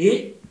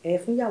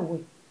 Fún ìyàwó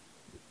ẹ̀.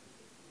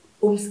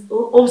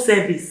 Home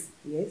service?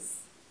 Yes.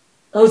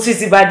 Ó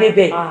ti bá dé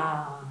bẹ̀.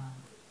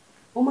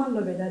 Wọ́n máa ń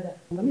lọ bẹ̀ dáadáa.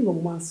 Ọ̀gá mi mo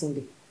máa ń sùn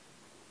bẹ̀.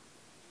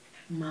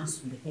 Máa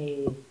sùn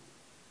bẹ̀.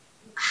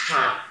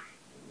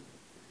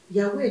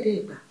 Ìyàwó ẹ̀ dẹ́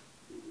ìgbà.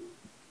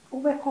 Ó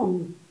wẹ́kàn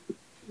mi.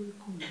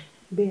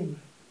 Bẹ́ẹ̀ ni.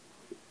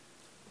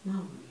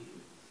 Máa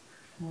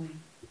wọ̀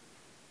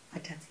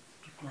ajá ti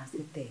fi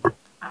placenta ẹ̀.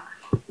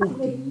 Ó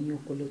dẹ̀ ní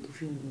ọpọlọ tó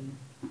fi ń ronú.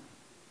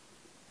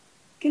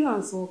 Kí ló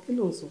ń sọ?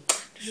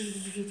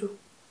 Dúdú.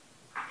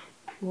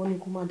 Wọ́n ní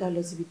kó máa dá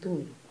lọ síbi tó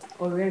ń lọ.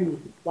 Ọ̀rẹ́ mi,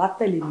 wàá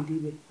tẹ̀lé mi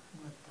débẹ̀.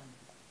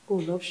 O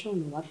lọ́pṣọ̀n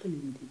mi, wàá tẹ̀lé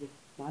mi débẹ̀.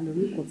 Wàá lọ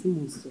ní nǹkan tí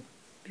mò ń sọ.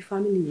 Bí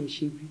fámìlì yẹn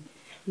ṣe rí.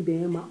 Ibẹ̀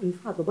yẹn máa in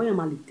fact bàbá yẹn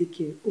máa lè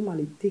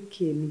take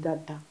care mi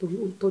dáadáa torí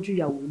ó ń tọ́jú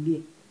ìyàwó ilé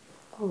ẹ̀.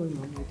 Báwo ni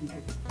àwọn ọmọdé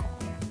bẹ̀?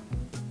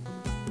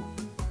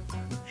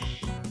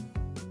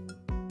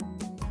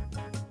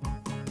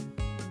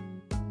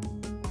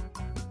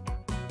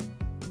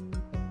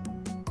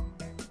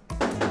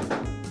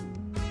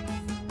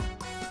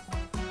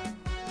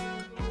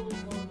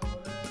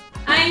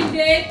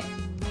 Àyìndé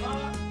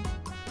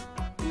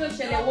kí ló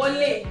ṣẹlẹ̀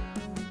wọlé?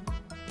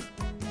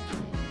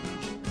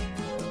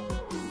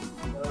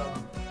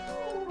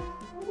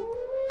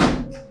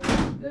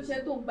 Ló ṣe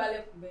tó ń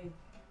gbálẹ̀kùn bẹ́ẹ̀.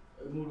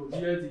 Mo rò bí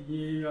ẹ ti yí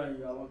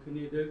àwọn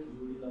kíní dẹ́kì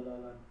lórí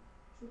lálálá.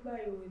 Ṣùgbọ́n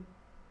ìwé ni.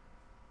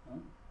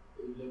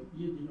 Ilẹ̀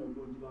yé ìdíyàn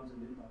gbọ́ ojú bá ń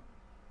ṣẹlẹ̀ nípa.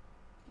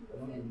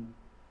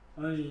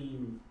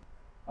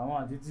 Àwọn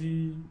àti tí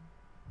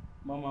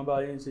mọ́mọ́ bá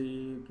yín ṣe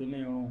kíní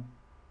irun,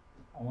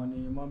 àwọn ni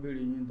mọ́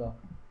béèrè yín ta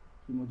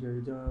kí mo jẹ̀rì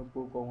tí wọ́n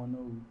pókọ wọn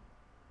náà wò.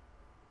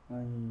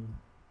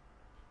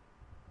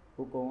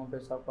 Pókọ wọn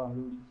fẹ́ sápá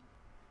lórí.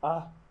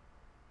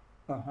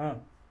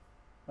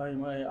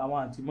 Àwọn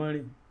àti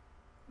mọ́rin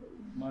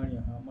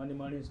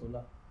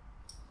Sọlá.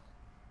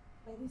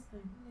 By this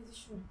time, where is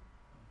she?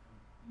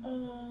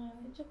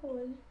 Jẹ́ kó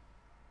wọlé.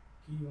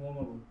 Kí wọ́n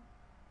mọ̀ wọ́n.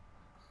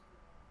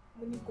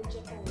 Mo ní kó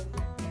jẹ́ kó wọlé.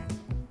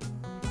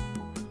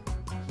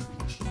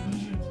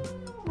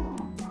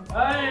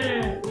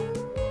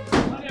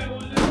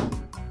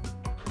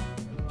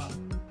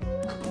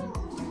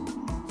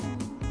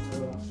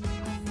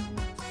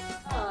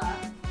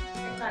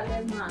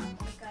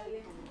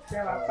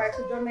 Jẹ́wà pa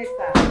ẹ̀kújọ́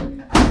mẹ́ta.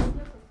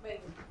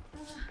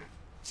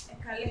 Ẹ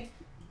kalẹ̀.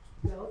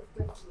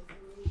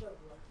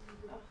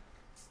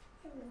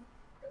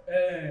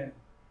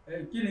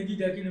 Kí ni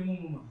jíjẹ kí ni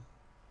múmu mà?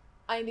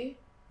 Àyìndé,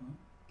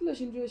 kí ló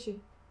ṣe ń dúró ṣe?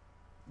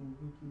 Mo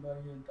gbé kí n bá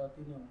yẹ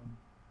entertainer wọn.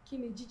 Kí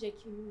ni jíjẹ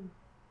kí ni múmu?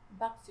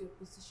 Back to your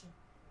position.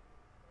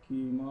 Kí n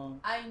má.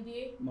 Àyìndé.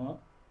 Má.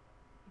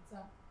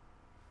 Ìta.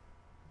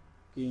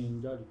 Kí n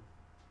jáde.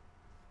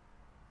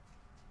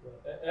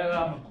 Ẹ ra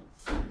mọ̀.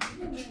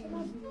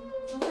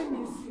 Ọ̀rẹ́ mi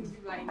sì ń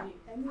bíbá ẹni.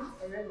 Ẹni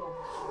ọ̀rẹ́ mi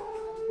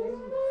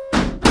àbẹ̀yìn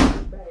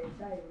ìgbà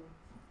ẹ̀dá ẹ̀rọ.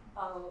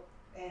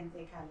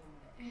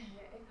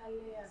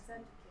 Ẹ̀kalẹ̀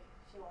àtàdùkẹ́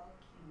ṣe wà ó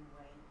kí n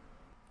wà yìí.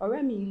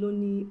 Ọ̀rẹ́ mi ló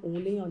ní òun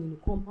léèyàn nínú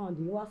compound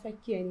yìí wá fẹ́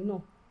kí ẹni náà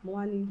mo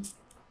wá ní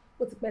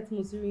ó ti pẹ́ tí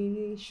mo ti rí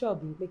ní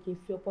ṣọ́ọ̀bù pé kí n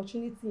fi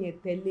opportunity yẹn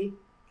tẹ̀lé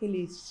kí n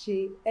lè ṣe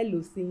hello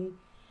sí yín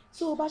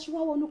so bá ṣe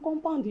wá wọnú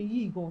compound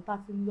yìí gan tá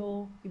ti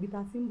lọ ibi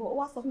tá ti ń bọ̀ ó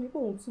wá sọ fún mi pé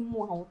òun tún mú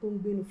àwọn tó ń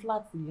gbé ní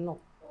flat yìí náà.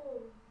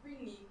 Oh,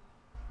 really?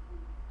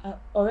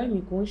 Ọ̀rẹ́ mi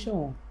kò ń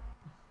ṣọ̀wọ́n.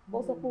 Ó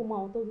sọ pé ó mọ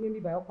àwọn tó ń gbé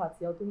bíbá ọkọ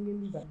àti àwọn tó ń gbé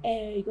bíbá.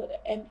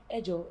 Ẹ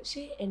jọ̀ọ́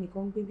ṣé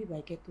ẹnìkan ń gbé bíbá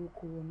kẹ́ tó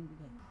kó wọn ní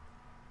bíbá?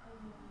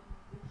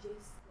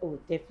 Yes. Oh,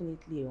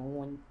 definitely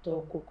àwọn tó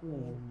kókó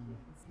yẹn.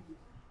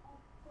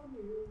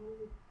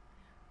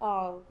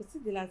 Kò sí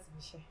dé láti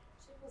fi ṣe.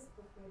 Ṣé kò sí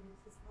tó fẹ́ rí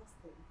sí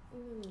pásítọ̀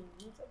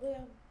yìí?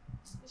 Bóyá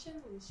iṣẹ́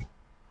náà ní ṣe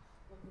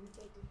ọ̀gbìn ní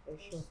kẹ́dẹ́.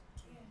 Ẹ̀ṣọ́.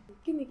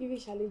 Kí ni kí fi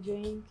ṣàlejò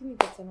yín? Kí ni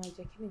nǹkan tẹ́ máa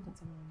jẹ? Kí ni nǹkan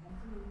tẹ́ máa mú?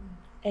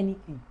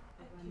 Anything.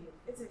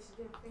 Ẹ ti ṣe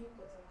jẹ́ pé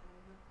nǹkan tẹ́ máa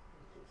mú.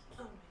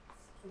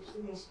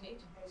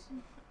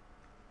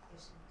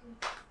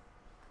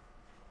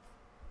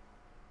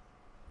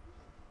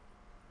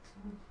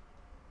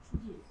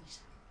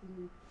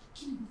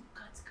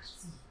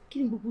 Kí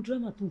ni gbogbo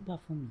drama tó ń pa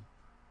fún mi?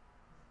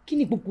 Kí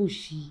ni gbogbo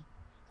òṣì?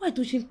 Wáyé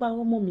tó ṣe ń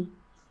parọ́ mọ́ mi?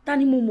 Ta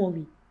ni mo mọ̀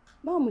rí?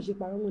 Báwo mo ṣe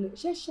parọ́ mọ́ ni?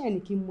 Ṣé ni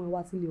kí n mú ẹ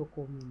wá sílé ọkọ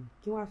mi ni?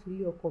 Kí wọ́n á fi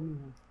ilé ọkọ mi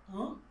hàn?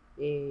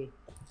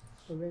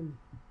 Ọ̀rẹ́ mi,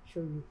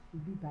 ṣòro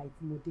ibi ìbàyí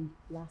tí mo dé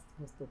last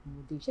bus stop mo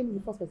dé. Ṣé mi ní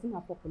first person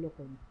máa fọ́pọ̀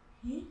lọ́kọ mi?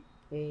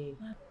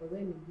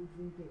 Ọ̀rẹ́ mi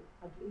gbogbo ń bẹ̀.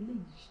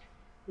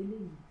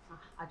 Eléyìí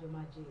àjọ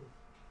máa jẹ ẹ̀.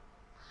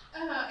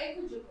 Ẹ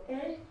kú jókòó.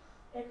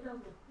 Ẹ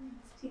káàbọ̀.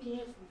 Ṣé kí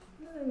ẹ fún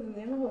mi?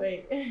 Ẹ má wẹ̀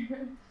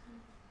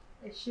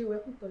ẹ ṣe o ẹ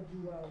kú tọ́jú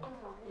wa o.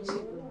 Ẹ ṣe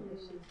gan.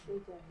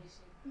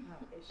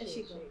 Ẹ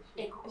ṣe gan. Ẹ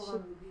kọ́kọ́ wá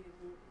mi bí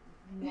ewu.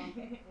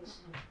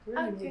 Torí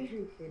mi mo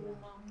drink ẹ̀ náà.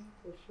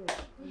 For sure.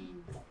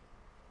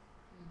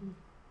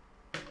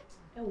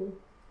 Ẹ wo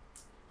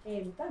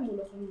táìmù mo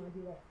lọ fún mi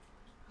adé wa.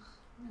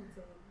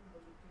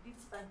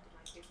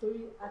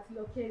 Torí àti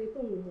lọ kí ẹni tó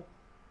ń mọ̀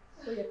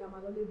ó yẹ ká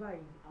máa lọlé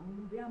báyìí àmọ́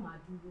bí a máa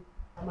dúró.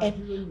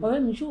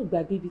 Ọ̀rẹ́ mi ṣó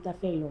gbàgbé ibi tá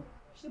fẹ́ lọ?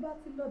 Ṣé bá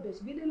ti lọ bẹ̀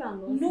ṣùgbọ́n ilé là ń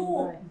lọ sí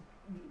báyìí?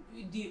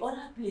 The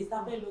other place tá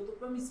fẹ́ lọ tó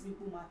promise mi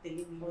kó máa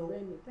tẹ̀lé mi lọ.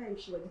 Ọ̀rẹ́ mi time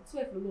ṣe wà di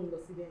 12 ló ń lọ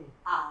síbẹ̀ yẹn.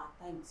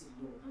 Time ti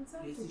lọ.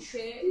 It's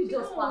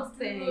just past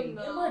 10. Ẹ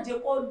má jẹ́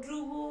kó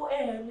dúró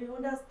lè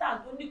understand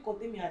tó ní kan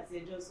tèmi àti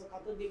ẹjọ́ sọ ká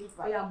tó dé bí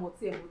báyìí. Bóyá mo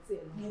tiẹ̀ lọ.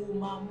 Mo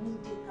máa mú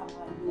pé ká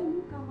máa lọ.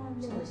 Ṣé wọ́n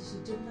ti ṣe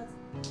jẹun láti?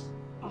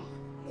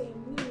 Ní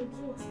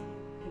ojú ọ̀sán.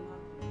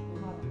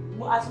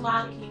 A tún máa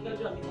ń kí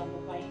lọ́jọ́ mi ká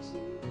mọ̀ bá yín ṣe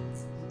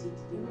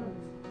dìde náà.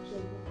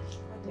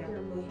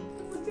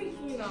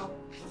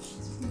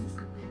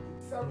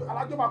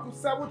 Alájọ máa kú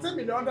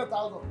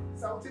 17,100,000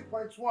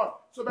 17.1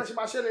 so bẹ́ẹ̀ ṣe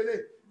máa ṣe lélẹ̀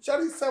ṣe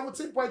rí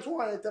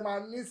 17.1 yẹn tẹ máa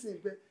ní sí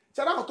pé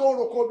ṣe dákọ̀ tó ń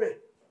roko bẹ̀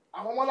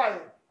àwọn ọmọlá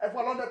yẹn ẹ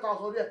fún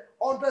 100,000 orí ẹ̀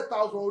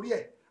 100,000 orí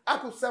ẹ̀ á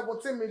kú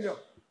 17 million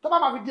tó bá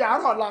máa fi di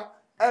àárọ̀ ọ̀la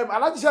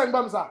alájíṣẹ́ ń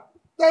gbọ́ mi sà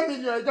 10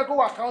 million ẹ jẹ́ kó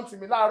wà àkáǹtì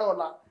mi láàárọ̀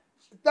ọ̀la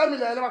 10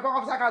 million ẹ lè máa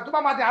kọ́kọ́ fi ṣàkáǹtì tó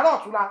bá máa di àárọ̀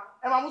ọ̀túnla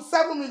ẹ máa mú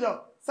 7 million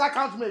sí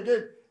àkáǹtì mi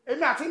again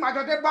èmi àti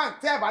ìmájọ dé bank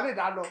tẹ́ ẹ̀ bá lè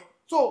dá lọ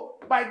so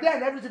by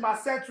then everything ma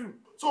settle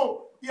so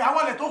ìyàwó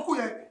ẹ̀ tó kù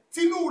yẹn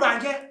tinúra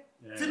yẹn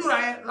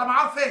la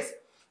máa face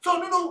so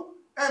nínú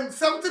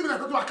 70 million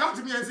tó tó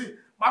àkáǹtì mi yẹn sí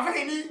màá fẹ́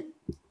yìí ní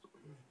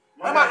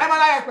ẹ má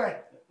láyé pẹ̀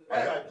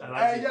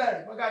yẹ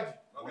mọ́gàjì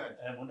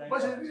bó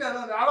ṣe ní ìyẹn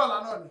náà ni àárọ̀ ọ̀la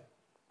náà ni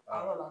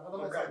àárọ̀ ọ̀la kọ́tọ́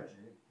bẹ́ẹ̀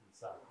sẹ́yìn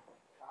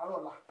àárọ̀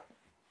ọ̀la.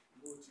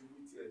 mo ti wí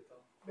tiẹ̀ tán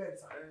bẹ́ẹ̀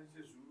sà ẹ ń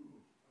ṣe sùúrù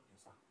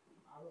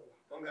àárọ̀ ọ̀la.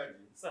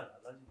 mọ́gàjì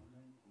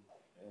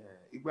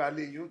ìgbà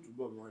alẹ́ yóò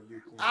túbọ̀ mọ́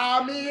lékún.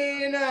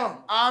 Amina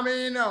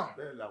Amina.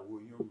 bẹ́ẹ̀ làwọn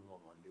yóò mọ̀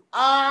mọ́ lékún.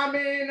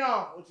 Amina.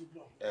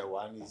 ẹ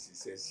wà ní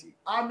ìṣiṣẹ́ ṣe.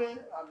 Àmín.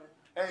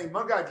 ẹ̀yin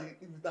mọ́gàjì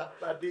ibi tá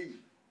a dé yìí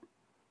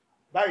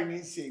báyìí ní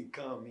í ṣe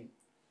nǹkan mi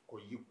kò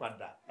yí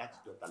padà láti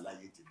dọ̀tà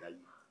láyé ti dáyé.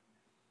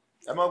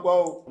 ẹ mọ́ gbọ́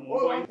o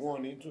wọn ò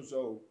ní tún sọ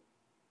o.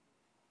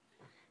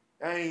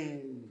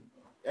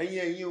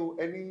 ẹ̀yin o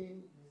ẹni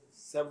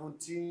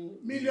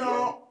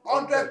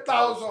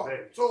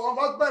 17,100,000 so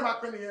ọmọ gbẹ́ máa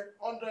pín nìyẹn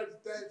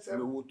 110 7.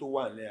 lówó tó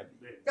wà ní àbí.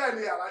 bẹ́ẹ̀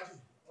ni aláàjì.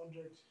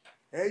 100.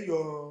 ẹ yọ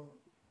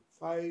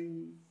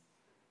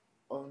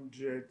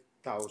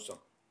 500,000.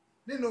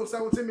 Nínú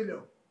 17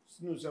 million.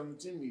 Nínú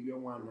 17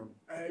 million wà náà.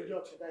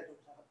 Ẹjọ́ ṣẹ̀dá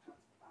ìjọba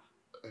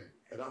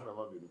ẹ dáhùn ẹ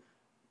má bínú.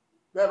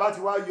 Bẹ́ẹ̀ bá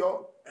ti wá yọ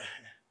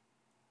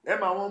ẹ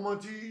máa wọn ọmọ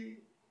tí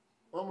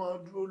wọ́n máa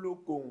dúró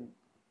lóko òun.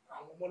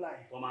 Àwọn ọmọ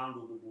láyé. Wọ́n máa ń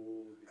ro gbogbo.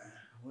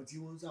 Àwọn tí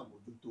wọ́n ń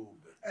ṣàmójútó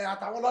ọbẹ̀.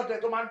 Àtàwọn ọlọ́dẹ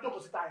tó máa ń jókòó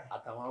síta yẹn.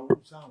 Àtàwọn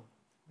Haúsá wọn.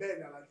 Bẹ́ẹ̀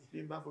ni Alájì. Bí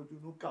n bá fojú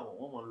inú kà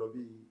wọ́n máa lọ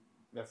bí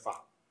 6.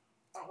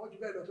 Àwọn jù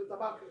bẹ́ẹ̀ lọ tó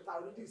tábà ta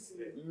orídìí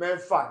sílẹ̀. 6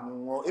 ni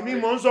wọ́n. Èmi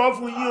mò ń sọ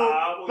fún yín o.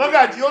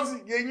 Mọ́gàjí ó sì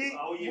yé yín.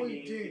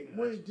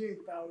 Muyideen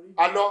ta orídìí.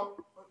 Àlọ́.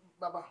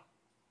 Bàbá.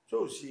 Tó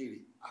o ṣe èrè.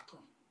 Àtọ̀.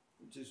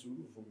 O ṣe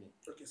sùúrù fún mi.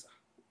 Okay sir.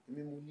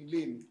 Èmi mo ní ilé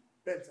mi.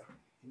 Bẹ́ẹ̀ sà.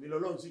 Èmi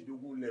lọ́lọ́run sì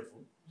jogún ilẹ̀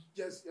fún.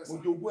 Yes, yes, mo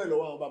sir. jogún ẹ̀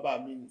lọ́wọ́ àwọn bàbá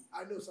mi ni. I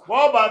know, sir.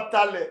 Wọ́n bá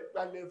talẹ̀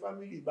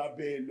fámìlì bá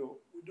bẹ́ẹ̀ lọ.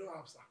 We don't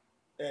have, sir.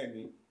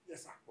 Ẹni.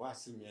 Yes, sir. Wá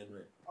sí mi ẹnu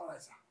ẹ̀. All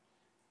right, sir.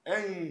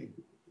 Ẹ̀yin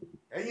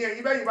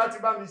bẹ́yìn bá ti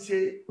bá mi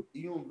ṣe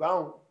ìyún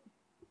báhùn.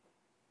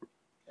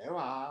 Ẹ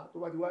wà tó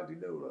bá ti wá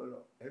dílé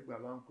òrọ̀lọ̀ ẹ gbà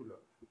máa ń kú lọ.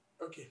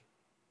 Okay.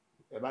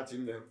 Ẹ bá ti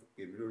ń lẹ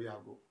èmi lórí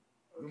aago.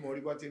 Bí mo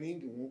rí bọ́ ti ní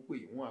ìdí wọn pè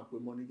wọ́n àpé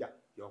mọ́níjà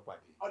yọ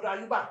pàdé. Ọ̀dọ̀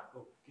Àyùbá.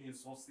 Kí n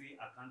sọ sí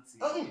àkáǹtì.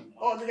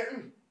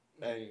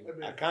 Ẹ̀yin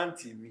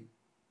àkáǹtì mi.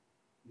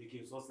 Ní kí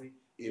n sọ sí.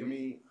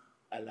 Èmi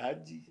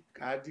Alhaji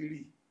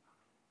Kadiri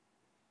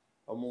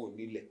ọmọ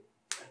onílẹ̀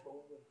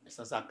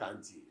ẹ̀sán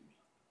sàkáǹtì mi.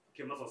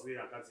 Kí n má sọ sí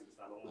àkáǹtì mi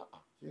sálọ́wọ́.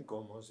 Ṣé nǹkan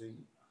ọmọ ṣe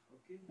yìí?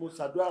 Mo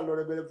ṣàdúrà lọ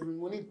rẹ̀bẹ̀rẹ̀ fún mi,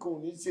 mo ní nǹkan ò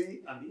ní ṣe yìí,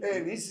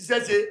 ẹ̀ ní ṣiṣẹ́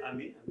ṣe.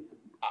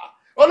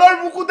 Olórí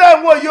burúkú tẹ̀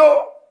ń wò yìí o.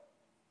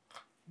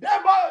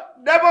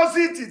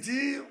 Dẹ́bọ́sìtì tí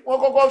wọ́n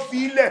kọ́kọ́ fi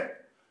ilẹ̀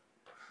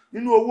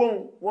nínú owó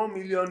 $1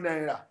 million.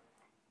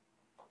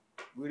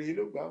 Wèrè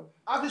ló gbà ó.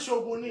 A fi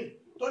ṣoògùn ni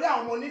torí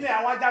àwọn ọmọ onílẹ̀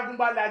àwọn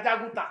ajagunbalẹ̀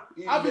ajagunta.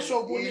 A fi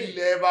ṣoògùn ni.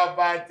 Ilẹ̀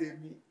bàbá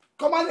tèmi.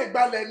 Kọ́ má lè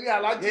gbalẹ̀ ní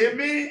Alájì.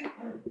 Èmi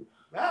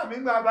báà mi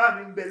gbà bá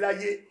mi ń bẹ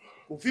láyé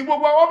kò fi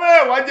gbogbo ọwọ́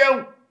mẹ́wàá jẹun.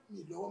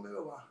 Ìlọ́wọ́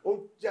mẹ́wàá. Ó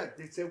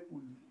jáde sẹ́kù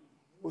ni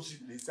ó sì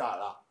lè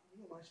sàárà.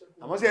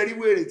 Àmọ́ sí ẹrí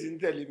wèrè tí ń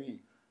tẹ̀lé mi.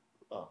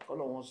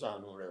 Kọ́lọ̀ wọn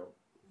ṣàánú rẹ̀ o.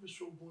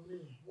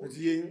 Ó ti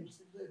yé yín.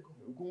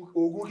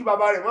 Ògùn kí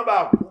bàbá rẹ̀ má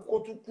bàa kó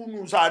tún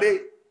kúnnù sáré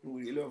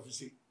ìwèrè lọ́ọ́ fi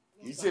ṣe.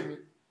 Kì í ṣe mi.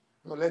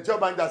 Ọ̀lẹ́ tí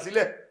ọba ń jà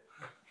sílẹ̀.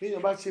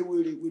 Téèyàn bá ṣe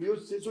wèrè ó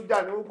ṣe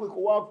sójà ni ó pè kó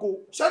wá kó.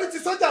 Ṣẹ́ni ti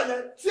sójà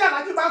yẹn tí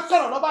Alájì bá ń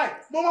sọ̀rọ̀ lọ́ba ẹ̀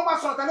mo máa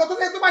sọ̀rọ̀ tẹ̀lé tó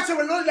tó bá ṣe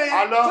wèrè lórí yẹn.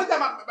 Sójà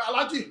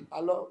Alájì.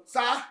 Alọ́.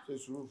 Sá. Ṣe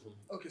sùúrù fún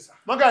mi. Okay sir.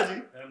 Mọ́gàjí.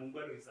 Mo ń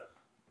gbẹ́rù ìsà.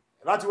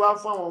 Láti wá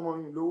fún àwọn ọmọ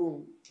yìí lówó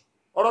òun.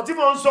 Ọ̀rọ̀ tí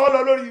mo ń sọ lọ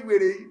lórí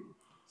wèrè yìí.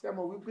 Ṣé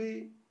mo wí pé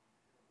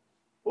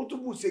ó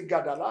túbù ṣe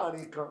gàdà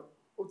láàrin kan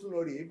ó tún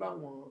lọ rèé bá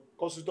wọn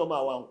kọ́sítọ́mà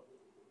wa wọn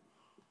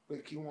pé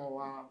kí wọ́n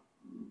wá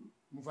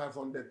mú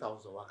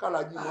 500,000 wá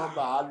kálàjì wọn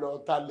bá a lọ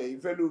talẹ̀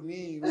ìfẹ́ lómi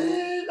ìwé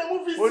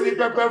ó ní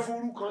pẹ́pẹ́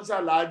fúrú kan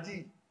ṣàlàjì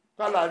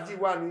kálàjì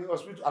wà ní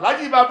hospital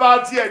Alájì bàbá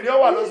tiẹ̀ ní ó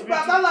wà lọ́sibítù.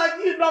 Ìgbà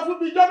Tálájì lọ fún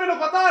bíi ijọ́ mélòó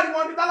kan táwọn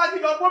ìwọ̀n ní Tálájì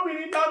lọ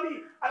gbóbìnrin lọ ní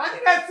Alájì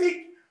rẹ̀ sick.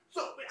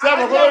 Ṣé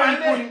mo kọ́ lórí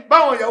ikú ni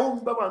báwọn ìyàwó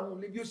mi bá wà nù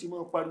ní bí ó sì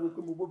máa pariwo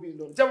pé mo gbóbìnrin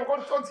lọ ṣé mo kọ́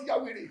tó ti yá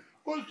wèrè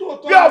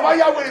bí ọba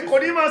yá wèrè kò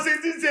ní máa ṣe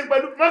tí ń ṣe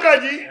pẹ̀lú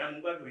Mọ́gàjí.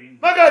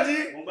 Mọ́gàjí.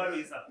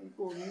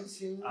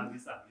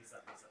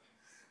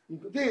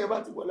 Tí èèyàn bá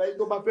ti wọ̀ láyé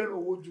tó bá fẹ́ràn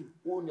owó jù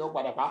owó ni ó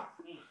padà pa.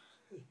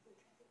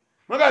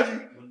 Mọ́gàjí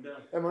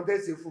ẹ mọ̀ tẹ́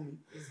ṣe fún mi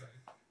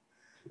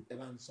ẹ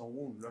bá ń san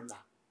owó lọ́la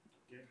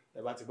ẹ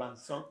bá ti bá ń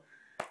san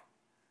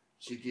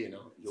ṣé kí ẹ náà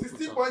yóò fún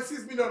san.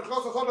 16.6 million kan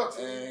sọ sọ́dọ̀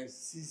tí.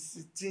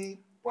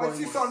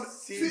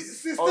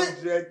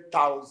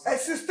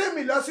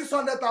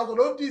 16,600,000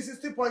 ló di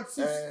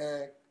 16.6.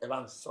 Ẹ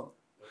bá ń san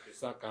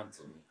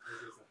sákàǹtì mi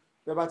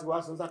bẹ́ẹ̀ bá ti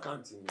wá san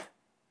sákàǹtì mi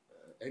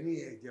ẹni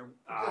ẹ̀ jẹun.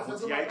 Àwọn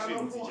ti yá ìtìrì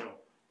mo ti jẹun.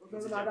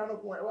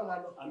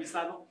 Àmì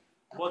sálọ.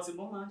 Bọ́tí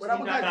mo máa ń ṣe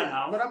dáadáa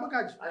náà. Bọ̀dá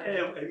Mọ́gàjí.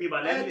 Ẹ̀mí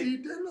ìbàlẹ̀ lè. Ẹ ti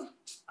dé lọ.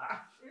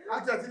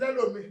 Àti àti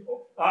lẹ́lò mi.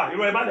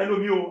 Irọ́ ẹ bá lẹ́lò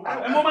mi o.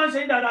 Mo máa ń ṣe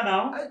dáadáa náà.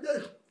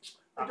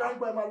 Ẹjọ́ ń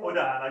gbọ́ ẹ máa lọ. Ó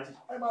dà Alájì.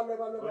 Ẹ máa lọ.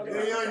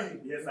 Èèyàn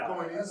yìí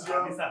kọ́mọ ní sí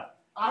Àmì sá.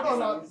 Àárọ̀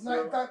la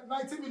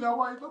 90 million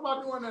wọ́n tó bá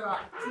dín wọn náírà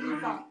tí ń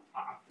fà.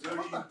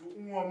 Lórí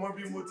wọn mọ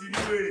bí mo ti rí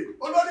wèrè.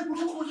 Olórí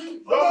burúkú yìí.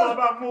 Lọ́wọ́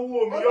bá mówó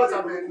mi yóò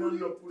sàbẹ̀ iná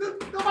lọ kúrò.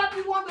 Tó bá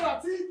dín wọn náírà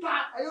tí ń ta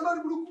ẹ̀yọ́ olórí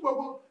burúkú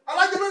gbogbo.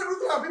 Alájẹ olórí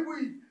burúkú yà bíbu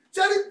yìí.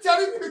 Tíẹ́rí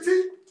níbi tí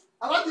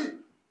Alájì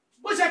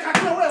bó ṣe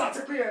kàkí owó ẹ̀ láti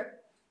pín yẹn.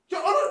 Kí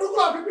olórí burúkú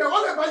yà bíbu yẹn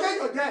wọ́n lè bá yẹ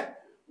èèyàn jẹ́.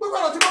 Gbogbo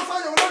ọ̀rọ̀ tí mo sọ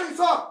yẹn olórí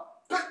sọ.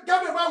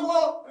 Gẹ́gẹ́ bá wo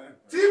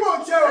tí mò ń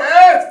ṣe o.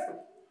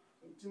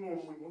 Tí mo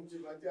mú ìmú ti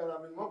bàjẹ́ ara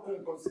mi mọ́ kó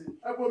nǹkan sí.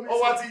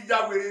 Ọwọ́ ti ya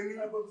wèrè ní.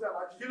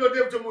 Kí ló dé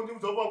tí mo ti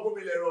sọ fún ọkọ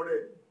mi lẹ́rọ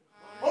rẹ̀?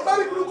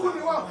 Olórí burúkú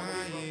ni wọ́n.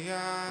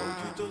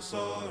 Ojú tó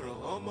sọ̀rọ̀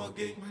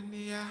ọmọge,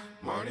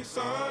 mọ̀rin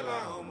sọ́la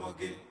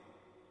ọmọge,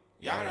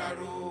 yàrá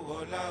ro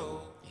ọ̀la o,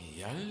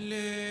 ìyá ń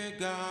lé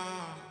ga.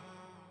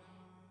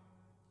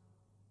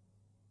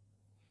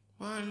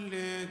 Wọ́n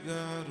lé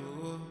ga ro,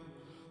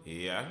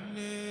 ìyá ń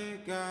lé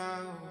ga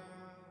o.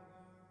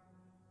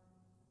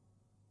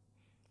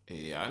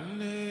 Ìyá ń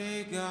lé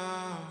ga.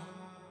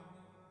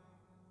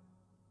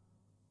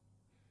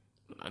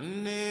 Wọ́n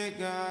lé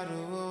ga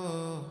ro.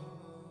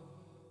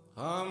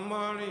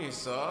 Ọmọrin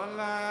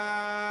Ọmọrìnsọ́lá.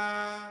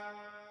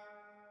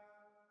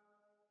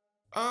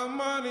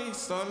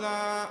 Ọmọrìnsọ́lá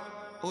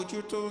ojú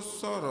tó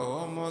sọ̀rọ̀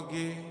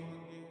ọmọge.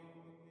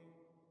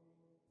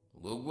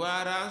 Gbogbo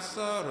ara ń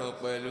sọ̀rọ̀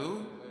pẹ̀lú.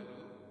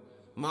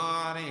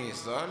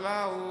 Mọ̀rìnsọ́lá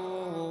o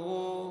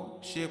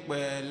ṣe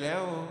pẹ̀lẹ́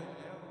o.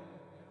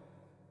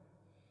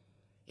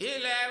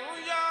 Ilẹ̀ ń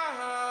yọ̀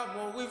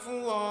mo wí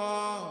fún ọ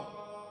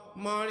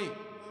mọ́rìn.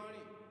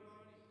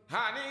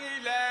 Àní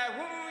ilẹ̀ ń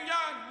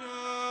yọ̀yàn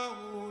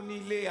ò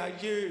nílé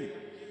ayé.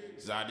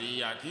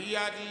 Zàdíyà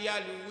kíyádíyá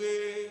lùwé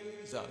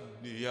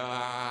zàdíyà.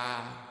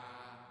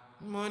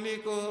 Mo ní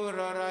kó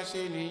rọra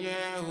ṣe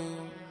nìyẹn o.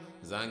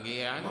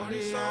 Zangiya ní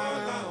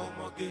Mọ̀rìnsọ́lá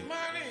ọmọge.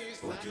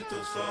 Ojú tó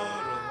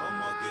sọ̀rọ̀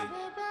ọmọge.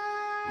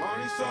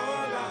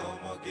 Mọ̀rìnsọ́lá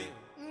ọmọge.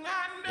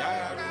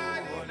 Yàrá ro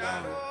ọ̀la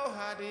o.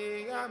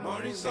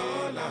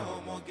 Mọ̀rìnsọ́lá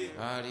ọmọge.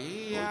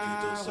 Ojú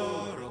tó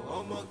sọ̀rọ̀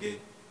ọmọge.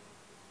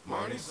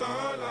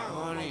 Mọ̀rìnsọ́lá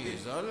ọmọge.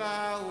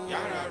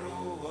 Yàrá ro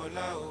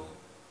ọ̀la o.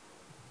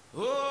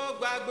 Ó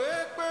gbàgbé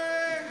pé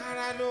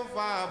ara ló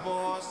fa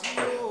àbọ̀ sí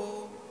o.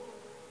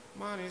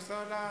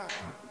 Mọ̀rìnsọ́lá.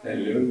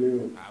 Hello.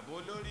 Àbò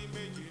lórí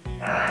méjì ni.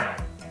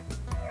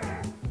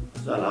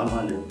 Salaam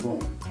alaikum.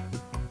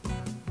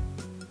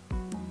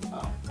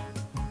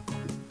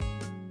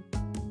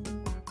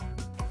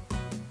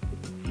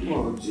 Mo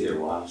jẹ́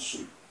wá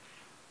sùn.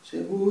 Ṣé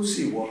bó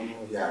sì wọnú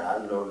yàrá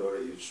lọ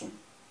lọ́rẹ̀ sùn?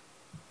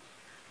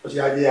 Ó ṣe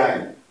ajé àyè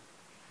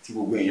tí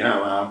gbogbo èèyàn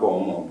àwọn abọ́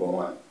ọmọ ọ̀bọ̀n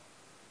wà.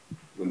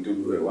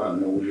 Gbogbo ẹ̀ wà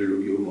náwó lé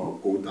lórí ọmọ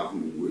kó ta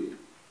fún gbogbo èèyàn.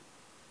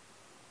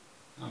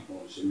 Àpọ̀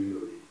ṣe mí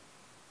lórí.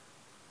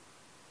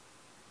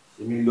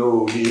 Ṣe mí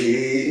lórí.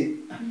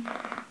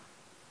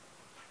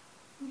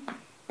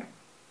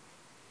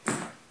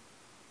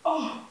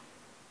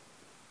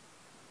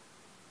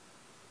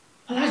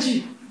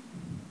 Aláàjì.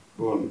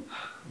 Bọ́ọ̀lù.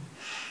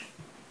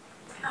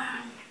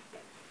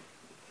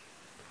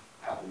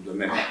 Àkùjọ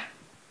mẹ́ta.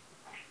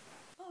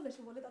 Báwo lẹ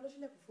ṣe wọlé ta ló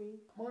ṣílẹ̀kùn fún yín?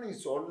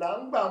 Mọ̀rìnsọ́lá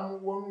ń gbà mú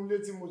wọnú ilé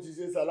tí mo ti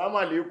ṣe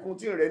sàlámà lẹ́kún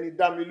tí ìrẹ́ni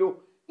dá mi ló.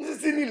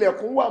 Títí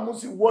nílẹ̀kùn wà mú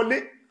sí wọlé.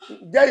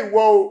 Jẹ́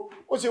ìwọ o.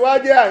 Ó ṣe wá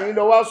jẹ́ àyín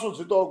lọ wá sùn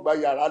títọ́ gba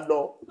yàrá lọ.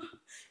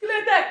 Kí ló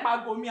tẹ̀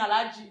pàgọ́ mi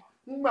Aláàjì?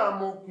 Nígbà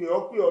mo pè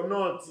ọ́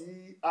náà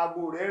tí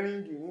aago rẹ̀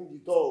ríngì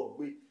tó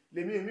gbé.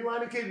 Lèmi wá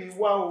ní kéde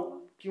wá o.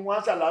 Kí wọ́n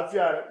á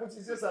ṣàlàáfíà rẹ̀. Mo ti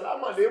ṣe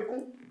sàlámà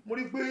lẹ́kún. Mo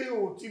rí pé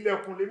ò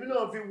tilẹ̀kùn lèmi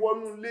náà fi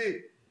wọnú ilé.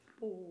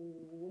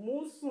 Mo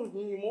ń sùn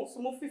ni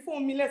mo fi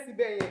fóònù mi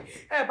lẹ́sibẹ̀ yẹn.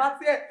 Ẹ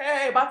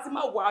bá ti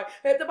máa wà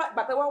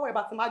bàtẹ́ wá wà ẹ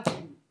bá ti máa jì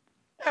mí.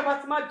 Ẹ bá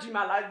ti máa jì mí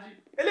Aláàjì.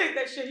 Eléyìí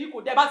tẹ ṣe yìí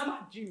kò dé ẹ bá ti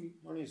máa jì mí.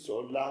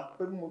 Mọ̀rìnsọ́lá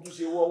pé mo tún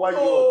ṣe wọ́ wáyé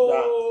ọ̀dà.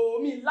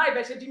 Mi láì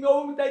bẹ ṣe jí mi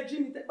ohun tẹ jí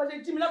mi tẹ bá ṣe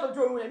jí mi látọjú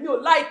oorun yẹn mi ò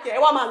láìkẹ́ ẹ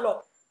wá máa lọ.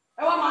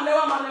 Ẹ wá máa lọ.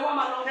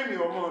 Kémi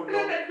ọmọ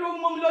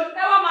lọ.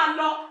 Ẹ wá máa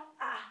lọ.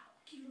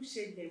 Kí ló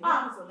ṣẹlẹ̀?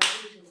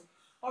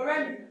 Ọ̀rẹ́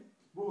mi.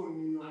 Bó o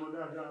ní ọmọ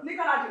dáadáa? Ní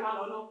kálàjì máa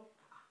lọ náà.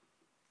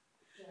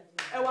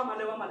 Ẹ wá máa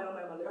lọ.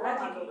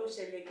 Aláàjì kí ló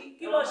ṣẹlẹ̀?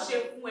 Kí ló ṣe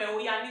fún ẹ? Ó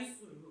yá ní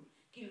sùúrù.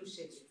 Kí ló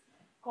ṣẹlẹ̀?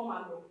 Kọ́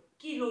máa lọ.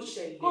 Kí ló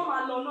ṣẹlẹ̀? Kọ́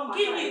máa lọ náà.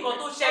 Kí ni nǹkan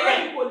tó ṣẹlẹ̀?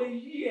 Ọ̀rẹ́ mi kò lè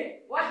yí ẹ̀.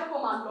 Wá ṣe kó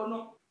máa lọ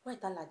náà. Wá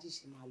ìtàlájì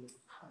ṣe máa lọ.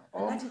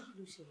 Aláàjì kí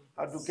ló ṣẹlẹ̀?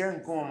 Àdùkẹ́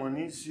nǹkan ọmọ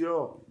ní sí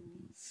ọ.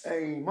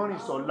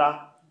 Mọ̀rìnsọ́lá.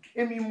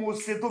 Èmi mo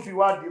ṣe tó fi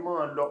wá di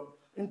mọ́ lọ.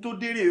 N tó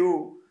dérè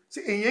o.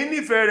 Ṣé èyàn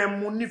nífẹ̀ẹ́ rẹ̀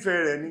mo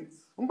nífẹ̀ẹ́ rẹ̀ ni?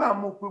 Nígbà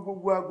mo pe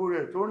gbogbo aago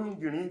rẹ̀ tó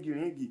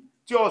ríngì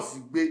tí ó sì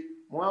gbé.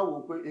 Mo á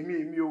wò pé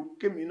èmi o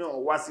kémi náà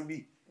wá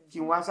síbí kí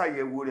n wá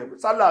ṣàyẹ̀wò rẹ̀ pé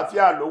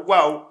sálàáfíà ló wà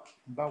o.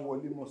 N bá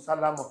wọlé mọ́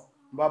sálámọ̀.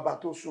 Bàbá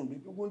tó sùn bí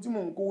gbogbo tí mò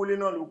ń kówólé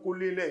náà ló kó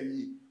lélẹ̀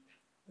yìí.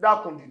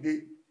 Dákun dìde.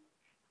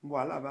 Mo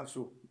wà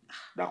lábàṣọ.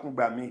 Dákun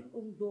gbà mí. Ó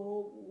ń gbọ́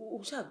ó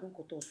ṣàgbọ́n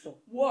kò tó sọ.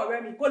 Wo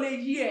ọ̀rẹ́ mi kó lè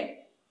yí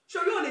ẹ. Ṣé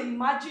yóò lè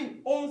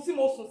imagine ohun tí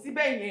mo sùn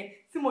síbẹ̀ yẹn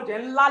tí mo jẹ́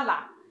ń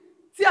lálàá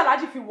tí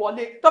Aláàjì fi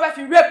wọlé tó fẹ́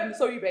fi rape mi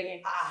sórí ibẹ̀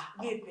yẹn.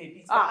 Rape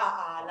bí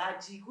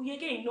Aláàjì kò yẹ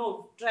kéyìn náà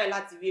try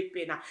láti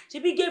rape náà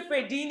ṣebí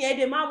girlfriend yìí ni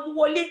ẹ̀dẹ̀ máa mú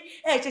wọlé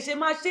ẹ̀ ṣẹ̀ṣẹ̀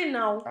máa ṣe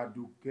náà.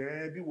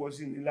 Àdùkẹ́ bí wọ́n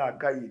sì ní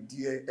làákàyè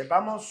díẹ̀ ẹ̀ bá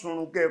mọ̀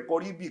sunrun kẹ́ ẹ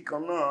kọrí ibì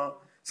kan náà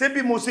ṣé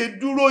bí mo ṣe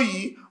dúró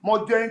yìí mo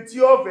jọ ẹni tí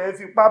ọ̀fẹ́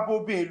fipá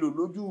bóbìn lò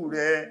lójú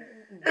rẹ̀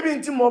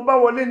ebi tí mo bá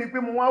wọlé ni pé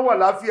mo wá wà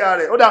láfíà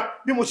rẹ̀ ó dà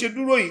bí mo ṣe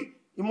dúró yìí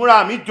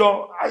ìmúra mi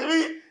jọ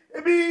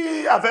ebi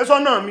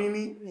àfẹ́sọ́nà mi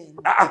ni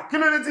kí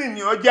ló dé tí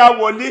ìyẹn ọjà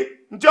wọlé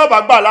ntí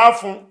ọba gbà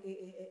láàfún.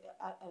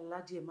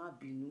 Aláàjì ẹ má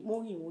bínú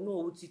mo rìn òun náà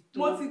ó ti tó.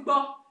 Mo ti gbọ́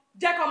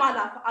jẹ́ kó máa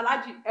là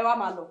Aláàjì ẹ wá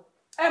máa lọ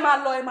ẹ máa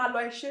lọ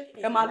ẹ ṣe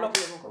ẹ máa lọ.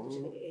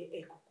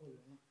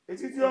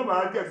 Etí tí ọba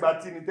àjẹgbà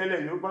tí ni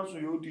tẹ́lẹ̀ yóò bá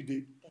sùn yóò dìde.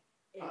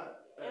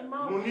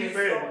 Mo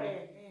nífẹ̀ẹ́ rẹ̀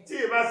tí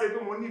ì bá ṣe pé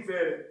mo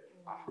nífẹ̀ẹ́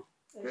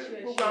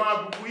rẹ̀ gbogbo àwọn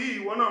àbùkù yìí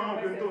ìwọ náà mọ̀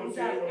pé tó ń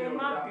ṣe. Ẹ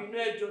má bínú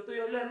ẹjọ́ tó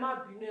yọ lọ ẹ má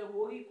bínú ẹ wo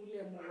orí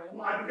ìkúlẹ̀ mọ̀ wá ẹ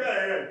má bínú. Àdúgbò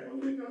ẹ̀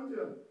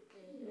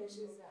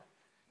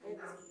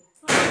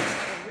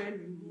ọ̀rẹ́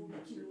mi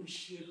kí ló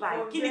ṣe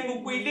báyìí kí ni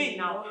gbogbo ilé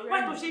ìnáwó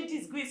wáyé tó ṣe ń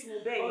disgrace mo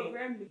bẹ́ẹ̀ yẹn.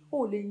 Ọ̀rẹ́ mi ò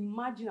lè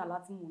imagine àlá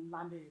tí mo ń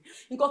lá mẹ́rin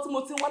nǹkan tí mo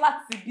ti ń wá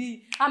láti bí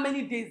how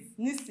many days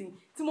nísìn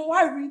tí mo wá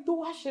rí tó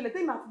wá ṣẹlẹ̀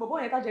tẹ́yìn àti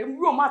bọ̀bọ̀ yẹn tajẹ̀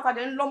irú òun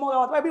àtàjẹ̀ ńlọ́mọ́ rẹ̀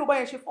wá tó bá bí bọ̀bọ̀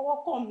yẹn ṣe fọwọ́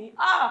kàn mí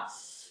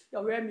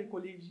ọ̀rẹ́ mi kò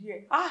lè yí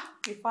ẹ̀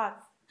in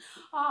fact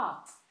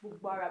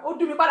Gbogbo ara ó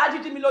dùn mí bálájí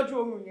jí mi lójú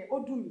oorun yẹn ó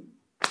dùn mí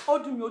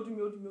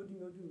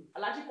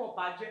alájí kan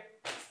bàjẹ́.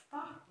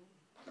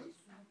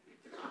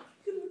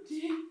 Kí ló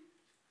dé?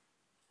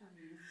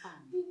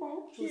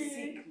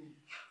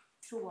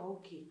 Ṣó wà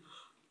òkè?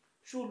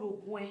 Ṣó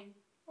lògùn ẹ?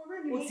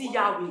 Ó ti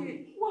yà wèrè.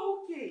 Wà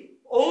òkè.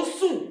 Ó ń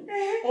sùn.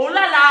 Ó ń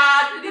lálàá.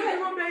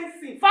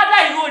 Fádà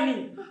ìró ni.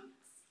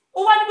 Ó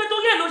wá ní pé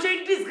torí ẹ̀ ló ṣe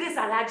ń disgrace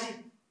alájí.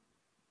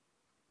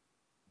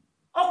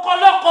 Ọkọ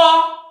lọ́kọ.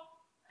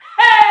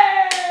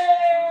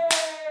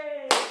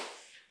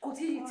 Kò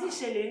tí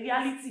ìṣẹ̀lẹ̀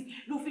reality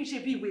ló fi ń ṣe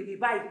bí ìwèrè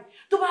báyìí.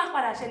 Tó bá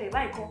padà ṣẹlẹ̀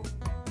báyìí kan.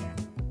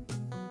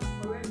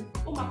 Ọ̀rẹ́ mi,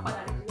 ó máa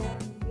padà di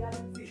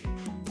reality.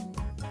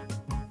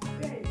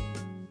 Bẹ́ẹ̀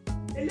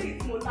eléyìí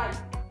tí mo láì,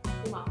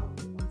 ó máa kọ́.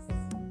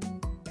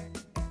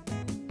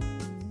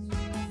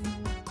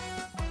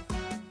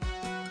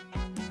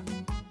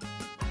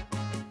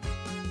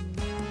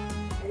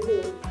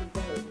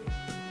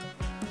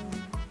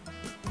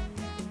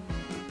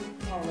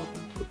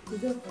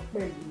 Ìjọ kan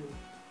pẹ̀lú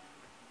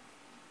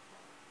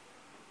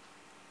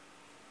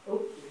o.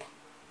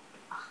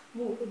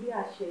 Mo ò fi bí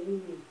àṣẹ yín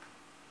ni.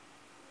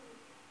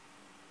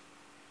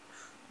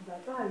 Ìgbà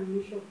tá a rí ní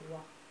ṣọ́ọ̀bù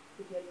wa,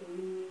 ó jẹ́ pé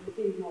ní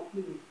kéèmí náà pè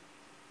mí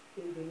kí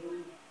n bẹ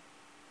lórí.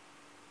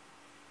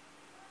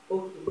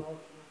 Okay,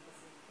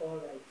 all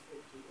right,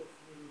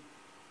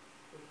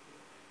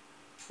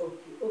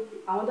 okay.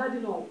 Àwọn dádì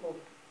náà ń kọ́.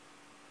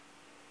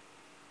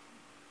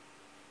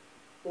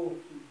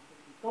 Okay.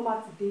 Wọ́n bá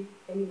ti dé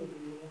ẹni mo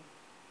bèrè wọn.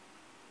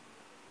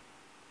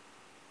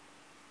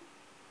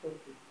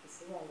 Okay, kò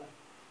sí wàhálà.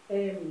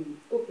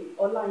 Okay,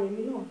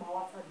 Ọláyẹmí náà máa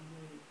wá tàbí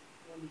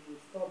wọn lè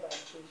stop by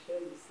ṣe iṣẹ́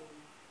ìlú sí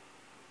mi.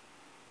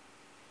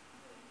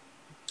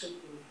 Okay,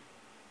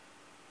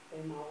 ẹ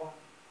máa wá.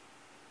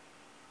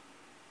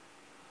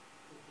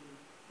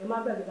 Ẹ má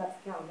bẹ̀rẹ̀ láti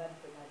kí àwọn dáàbò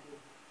pẹ̀lú àjọ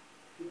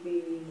wípé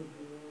mo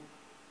bèrè wọn.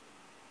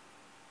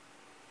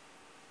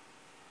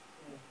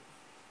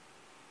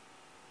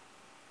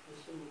 Ẹ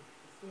ṣe mi.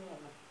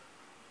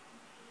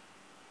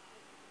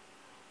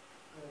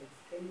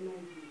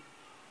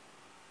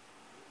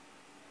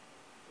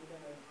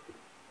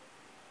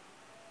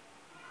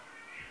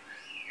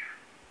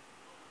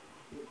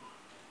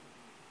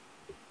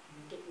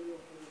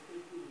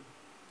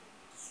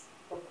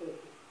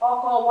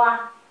 Ọkọ wa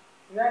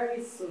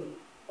very soon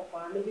ọkọ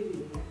àwọn méjèèjì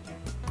ló ń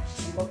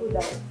nǹkan tó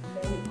dáa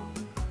lẹ́yìn kan.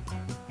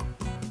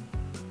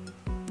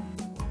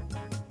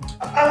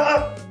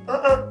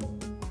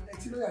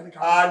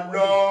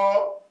 Àlọ́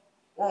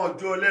wọn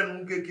jọ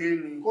lẹ́nu kékeré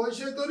ni. Kò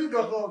ṣe torí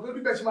kankan tó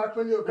bí bẹ́ẹ̀ ṣe máa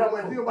pín ní òkè ọmọ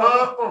ìdí òmà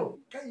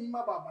kẹ́yìn má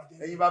bàa bàjẹ́.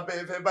 Ẹ̀yin bá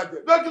bẹ́ẹ̀ fẹ́ bàjẹ́.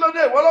 Bí kí ló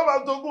dé ìwọ lọ́ba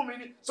tó gùn mí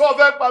ni sọ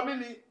fẹ́ pa mí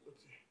ni.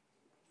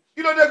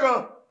 Kí ló dé gan?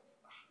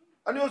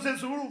 A ní o ṣe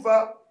sùúrù fa.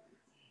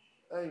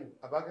 Ẹ̀yin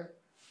Àbákẹ́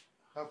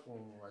kákun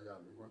àyà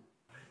mi wá.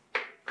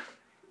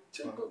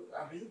 Ṣé kò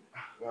àbí?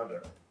 Wá dà.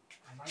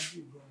 Àlájì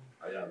gan.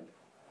 Àyà mi.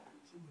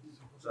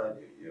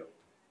 Sáàdì yìí ọ̀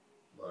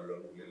máa lọ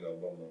nílé lọ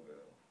bọ́ ọmọ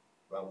bẹ̀rẹ̀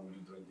bá wúlú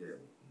tó jẹ ẹ̀.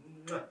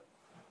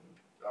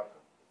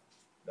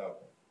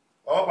 Dàpọ̀.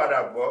 Ọ padà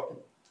gbọ́.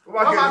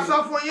 Wọ́n máa sọ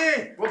fún yín.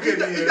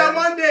 Ìjọ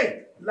Monday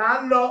là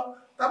ń lọ.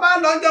 Tàbá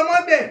lọ ìjọ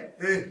Monday.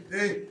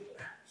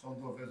 Sọ́n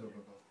tó fẹ́ sọ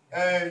kankan.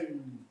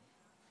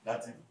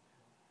 Láti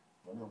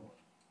ọ̀nà mọ̀.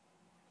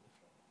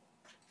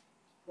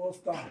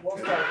 Pọ́stà.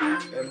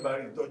 Ẹ bá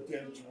rí tọ́jú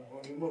ẹ̀ tún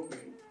ọ̀nà mọ̀ pé.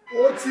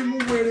 Ó ti mú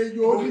wèrè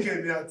yóò rí. Ó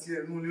kèmí àti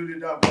ẹ̀nu ní ó lè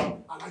dáàbò.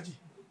 Alájì.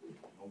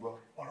 Ọgbọ́.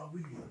 Ọ̀rọ̀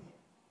wíìlì yìí.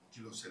 Kí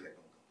ló ṣẹlẹ̀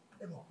kankan?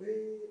 Ẹ mọ̀ pé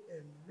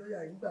lọ́ọ̀yà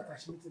yìí nígbà tá a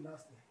ṣe ní ti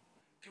last year.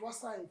 Kí wọ́n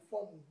sáìn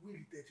fọ́ọ̀mù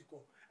wíìlì tẹ̀tí kọ.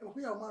 Ẹ mọ̀ pé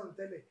ìyàwó márùn-ún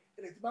tẹ́lẹ̀.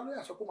 Ẹ̀rẹ̀ tí bá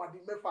lọ́ọ̀yà sọ pé máa di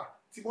 6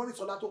 tí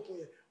Mọ́nìsọ́lá tó kún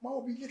yẹn. Máa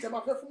wọ́n bí ilé tẹ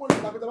máa fẹ́ fún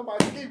Mọ́nìsọ́lá pé tẹ máa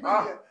gé ìwé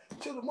yẹn.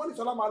 Ṣé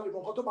Mọ́nìsọ́lá máa lè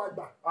mọ̀ nǹkan tó máa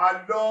gbà?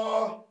 Àlọ́.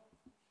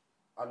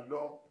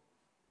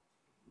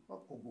 Wọ́n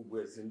kò gbogbo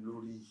ẹ̀sìn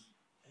lórí.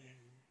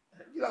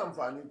 Kí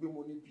láǹfààní pé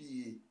mo ní PA?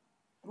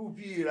 Irú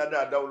PA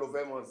rádáadáa ló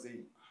fẹ́ mọ̀ sí.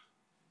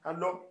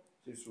 Àlọ́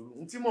ṣe sùúrù.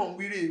 N tí mò ń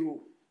wíre o.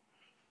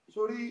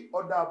 Sórí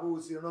ọ̀dà bó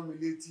ṣe rán mi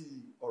létí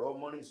ọ̀rọ̀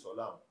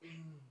Mọ́nìsọ́lá.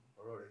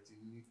 Ọ̀rọ̀ rẹ̀ ti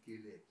ní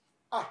kélẹ̀.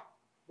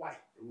 Why?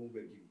 Ewu ń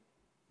bẹ gidi.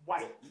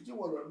 Why? Ìjí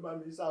wọ̀ lọ́dún bá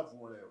mi sáà fún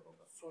wọn lẹ́yìn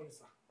ọ̀kan. Sorry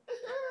sir.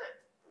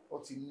 Ó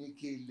ti ní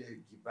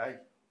kélẹ̀ gì báyìí.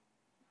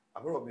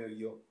 Àbúrò mi ò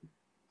yọ.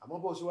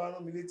 Àmọ́ bó ṣe wá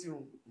rán mi létí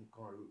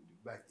nǹkan rẹ̀ ò ní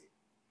gbàjẹ́.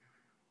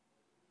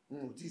 N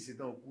ò tí ì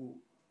ṣetán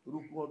kú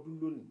orúkú ọdún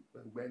lónìí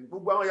gbẹ̀ngbẹ̀ ni.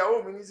 Gbogbo àwọn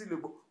ìyàwó mi ní sílẹ̀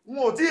gbọ́. N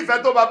ò tí ì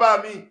fẹ́ tó bàbá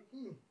mi.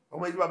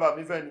 Ọmọ ìdí bàbá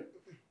mi fẹ́ ni.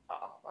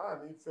 Bàbá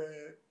mi fẹ́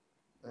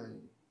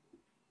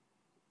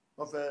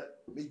wọ́n fẹ́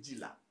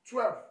 12.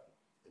 12.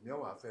 Èmi ò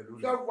wá fẹ́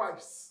lórí 12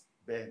 wives.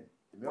 Bẹ́ẹ̀ni,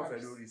 èmi ò fẹ́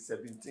lórí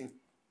 17.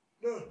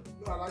 No,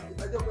 Alájì,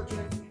 ẹjọ́ pé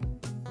 20.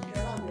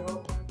 Kẹ́rà mi ọ́,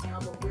 ká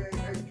mọ̀ pé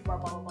ẹ̀yìn ju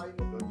bàbá ọmọ ayé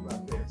lọ́jọ́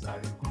abẹ́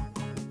sáré kù.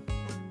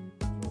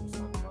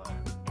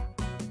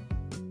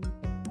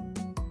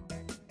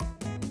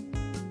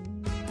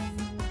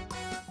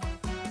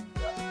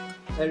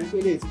 Ẹ̀rí pé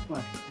lè ti fún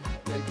ẹ̀.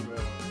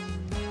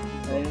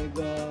 Ẹ̀yin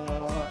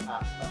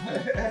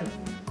gan-an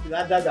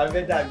ìlàdàgbà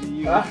fẹ́ dàbí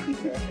yìí.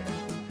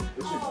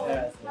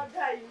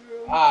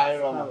 Ẹ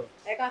rọrùn.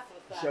 Ẹ Ẹ káàsán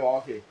sá. Ṣé wàá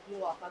okay? Mo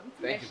wà pàdé.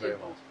 Thank you very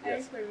much.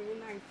 Yes. Ẹ pẹ̀lú ní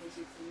náà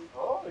ìfọ̀ṣẹ̀ sí mi.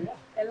 Oh, yeah.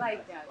 I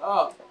like that.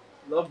 Oh,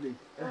 lovely.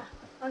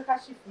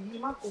 Handkerchief yìí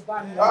má kó bá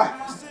mi.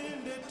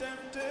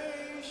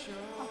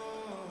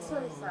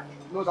 Sorry, sir.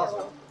 No, that's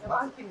fine. Ẹ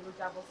máa ń kí mi ló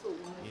jábọ́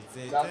sóòwò ní.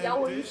 That's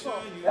Ìyàwó yín sọ.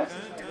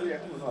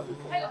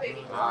 Hello,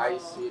 baby. Hi,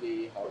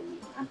 sweetie. How are you?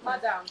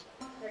 Madam,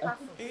 ẹ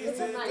káàsán. It's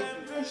so nice.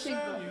 Ẹ ṣe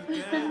gan.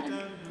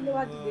 Kí ló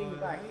wá dìde yín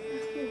báyìí?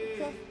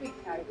 Just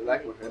speak out. You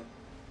like my hair?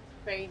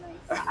 Very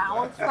nice.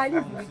 Àwọn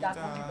stylist mi dá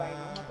fún mi báyìí.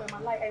 Ọmọ pẹ́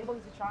máa láì ẹ̀ ń bọ́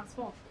ti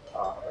transform.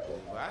 Okay.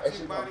 Ẹ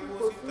ṣe gan.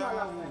 Kò sí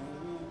wàhálà wọn.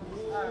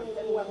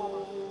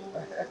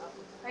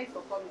 Thanks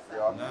for coming, sir.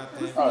 Yeah.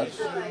 All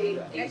right.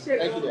 Ẹ ṣe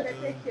gan.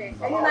 Take care.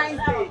 Any nice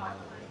day.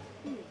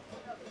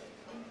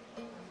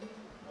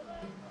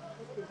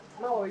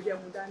 Má wọ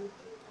ìjẹun dání.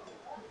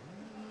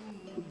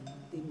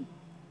 Tèmi,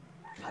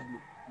 Pablo,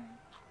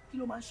 kí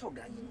ló máa ń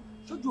ṣọ̀gá yìí?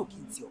 Ṣojú òkè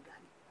ń ti ọ̀gá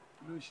ni.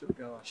 Kí ló ń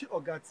ṣọ̀gá wa? Ṣé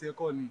ọ̀gá tiẹ̀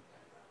kọ́ ni?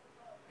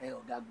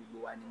 Ọ̀gá gbogbo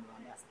wa ni mo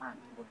understand,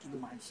 but kí ló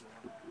máa ń ṣe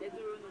wọn? Ẹ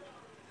dúró náà.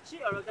 Ṣé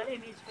ọ̀rọ̀ gálẹ̀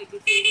méjì fẹ́ gbé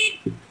sí i?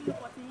 Kí ló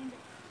kọ́ sí yín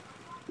bẹ̀?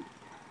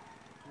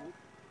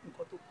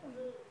 Nǹkan tó kàn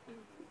yín.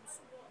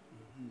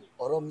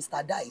 Ọ̀rọ̀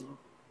Mr. Dairu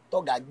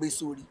tọ́gà gbé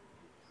sórí.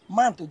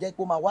 Man tó jẹ́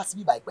pé ó máa wá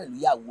síbí báyìí pẹ̀lú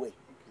ìyàwó ẹ̀.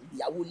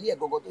 Ìyàwó ilé ẹ̀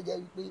gọ́gọ́ tó jẹ́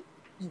wípé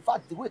in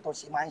fact the way tó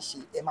ṣe máa ń ṣe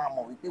ẹ máa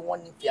mọ̀ wípé wọ́n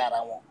nífẹ̀ẹ́ ara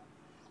wọn.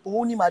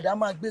 Òun ni madam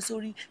máa gbé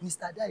sórí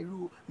Mr.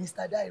 Dairu,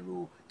 Mr.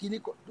 Dairu, kíní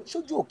kan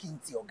ṣojú òkè ń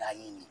ti ọ̀gá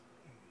yín ni.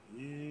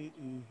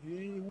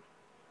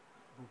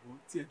 Bọ̀bọ̀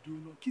tiẹ̀ dúró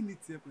náà, kí ni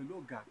tiẹ̀ pẹ̀lú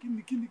ọ̀gá? Kí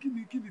ni tiẹ̀?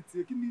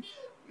 Kí ni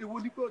èwo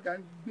ni pé ọ̀gá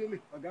ń gbélé?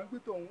 Ọ̀gá ń gbé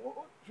tọ̀hún,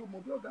 ṣo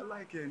mọ̀ bí ọ̀gá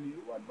láìkẹ́ ni,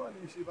 ó wà ní báwo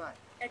lè ṣe báyìí?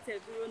 Ẹ tẹ̀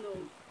dúró náà.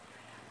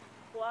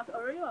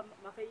 Ọ̀rọ̀ yóò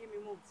máa fẹ́ yé mi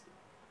mọ́.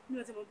 Mi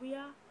ò ti mọ̀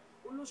bóyá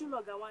olóṣù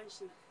lọ̀gá wa ń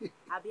ṣe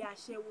àbí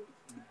aṣẹ́wó.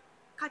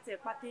 Kàtẹ̀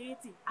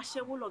pàtẹ́rẹ́tì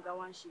aṣẹ́wó lọ̀gá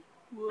wa ń ṣe.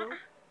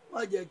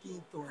 Wọ́n jẹ́ kí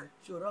n tàn ẹ́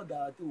ṣòro ọ̀gá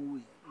tó wò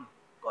yẹn.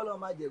 Kọ́lọ́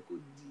má jẹ́ kó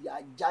di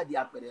ajáde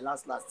apẹ̀rẹ̀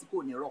last tí kò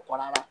ní rọ́kọ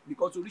rárá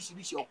because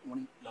oríṣiríṣi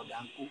ọkùnrin lọ̀gá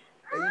ń kó.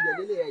 Ẹ̀yin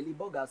ìdẹ̀lélẹ̀ ẹ̀ lè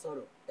bọ́gà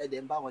sọ̀rọ̀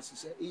ẹ̀dẹ̀ ń bá wọn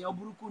ṣiṣẹ́. Èèyàn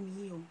burúkú ni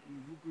yín o.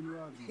 Burúkú ni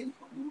wà bí. Ẹ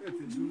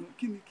tẹ̀ dúró.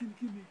 Kí ni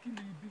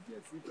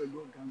bíjẹ́sì pẹ̀lú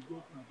ọ̀gá ń gbọ́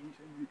ọkùnrin àbí ń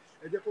ṣe ń bí?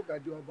 Ẹ jẹ́ kó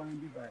gàdé ọba ń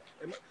bí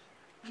báyìí.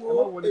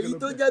 Wo èyí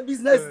tó jẹ́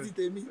business ti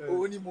tèmi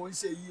òun ni mò ń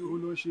ṣe yìí o.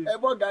 Ẹ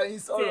bọ́gà yín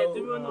sọ̀rọ̀ o. Tiẹ̀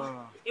dúró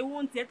náà. Ewu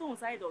ń tiẹ̀ tó ń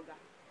sáyẹ̀dọ̀ ọ̀gá.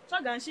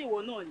 Ṣọ́gà ń ṣe ìwọ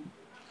náà ni.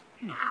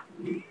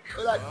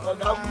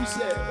 Ọ̀gá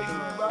múṣẹ́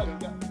ẹ̀yìn bá rí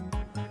ga.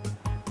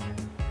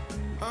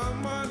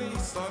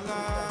 Ọmọlẹ́sọ̀lá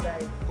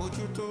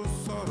ojú tó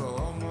sọ̀rọ̀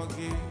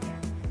ọmọge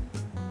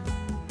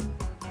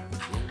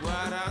gbogbo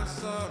ara ń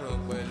sọ̀rọ̀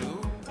pẹ̀lú.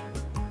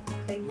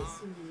 Ẹyin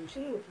sùn ṣé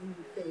yóò fi ń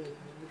fẹ́ ẹ̀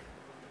ní?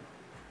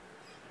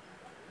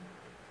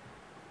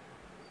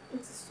 Ó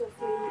ti sọ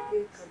fún yín pé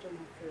kájọ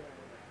máa fẹ́ ra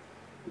rẹ̀.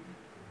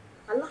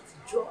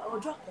 Alátijọ́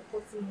ọjọ́ àkọ́kọ́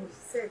tí mo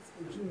set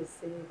ojú mi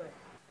sẹ́yìn báyìí.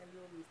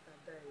 Hello, Mr.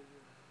 Dairu.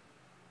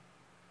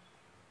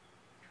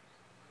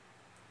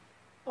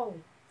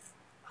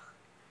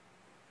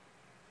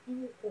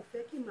 Mo kò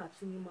fẹ́ kí màá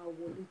tún máa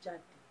wọlé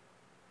jáde.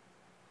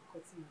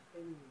 Nǹkan tí mo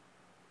fẹ́ nìyẹn.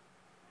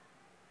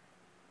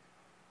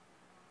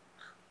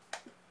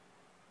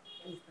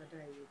 Mr.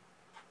 Dairu,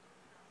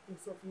 mo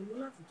sọ fún yín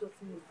látijọ́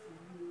tí mo ti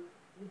rí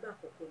nígbà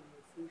àkọ́kọ́ ni mo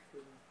ti ń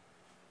fẹ́ wọn.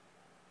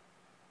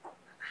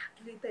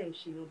 Kí ló tẹ̀ ń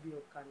ṣe yan bí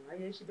ọkàn náà?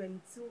 Ayé ń ṣe bẹ́ni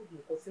tí ò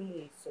nǹkan tí mò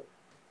ń sọ.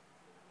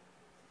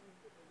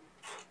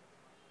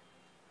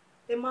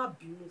 Ẹ má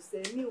bínú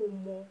sẹ́, mi ò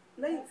mọ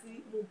lẹ́yìn tí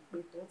mo pè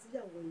tán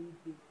tíyàwó yín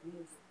gbé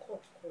mo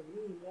kọ̀ọ̀kọ̀ ní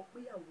ìmọ̀ pé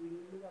ìyàwó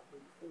yín ló wà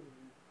pẹ̀lú fóònù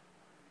mi.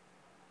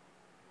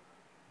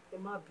 Ẹ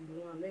má bínú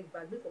àná ẹ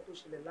gbàgbé kan tó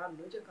ṣẹlẹ̀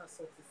lánàá, ẹ jẹ́ ká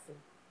sọ ti sìn.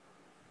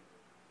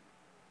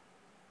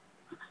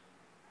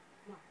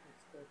 Má kò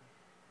tọ́ mi,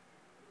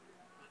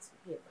 àti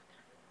bí ẹ padà.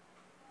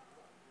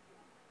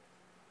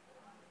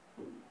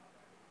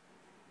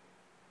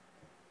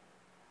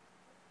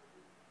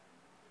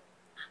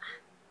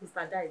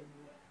 Mr. Dairu.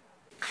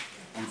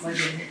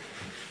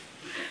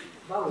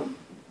 Báwo ni?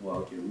 Wà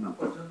ókè ní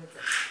àpá.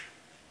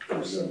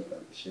 Ọjọ́ ìta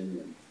iṣẹ́ ní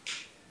ẹ̀mí.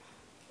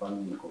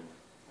 Fáwọn nǹkan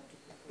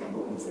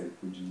wọ́n fẹ́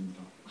kojú ní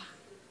tán.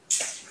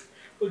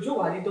 Ojú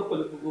wa ní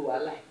dọ́pọ̀lọ́ gbogbo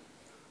wàhálà.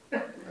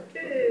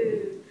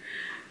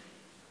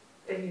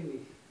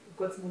 Anyway,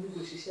 nǹkan tí mo ní kò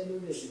ṣiṣẹ́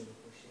lórí ẹ̀mí mi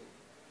kò ṣe.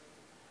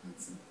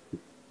 Àǹtí,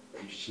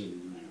 ó ṣe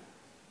lórí rẹ̀.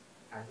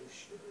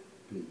 Àlóṣù.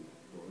 Bẹ́ẹ̀ni,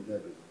 ọ̀rọ̀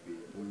dàbẹ̀ pé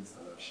wọ́n ń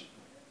sára ṣe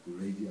kò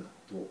rẹ́dí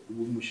àtọ̀.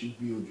 Owó mo ṣe ń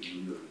gbìyànjú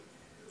lórí ọ̀rẹ́.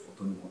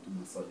 Ọ̀tọ̀ nìkan tó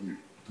máa sọ lé,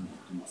 ọ̀tọ̀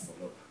nìkan tó máa sọ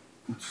lọ́la.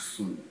 Ó ti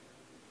sùn ni.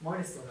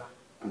 Mọ́rin sọ̀rọ̀.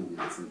 Bẹ́ẹ̀ni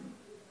àti mi.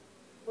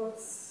 But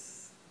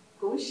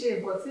kò ń ṣe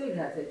nǹkan tí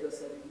èmi àtẹ̀jọ́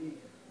sọ nílé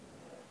yìí.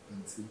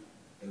 Àǹtí,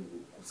 ẹ wò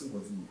kò sí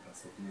nǹkan tí mo kà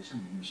sọ pé ṣé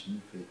mo ṣe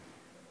nífẹ̀ẹ́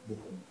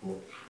gbọ́.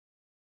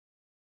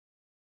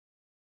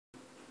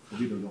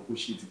 Orí dandan kó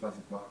ṣe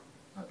tipátipá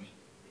àbí.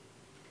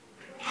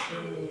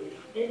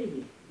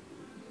 Anyway,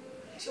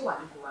 ṣé wà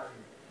ní kó wá rí?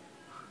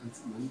 Àǹtí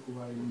màá ní kó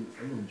wá rí ní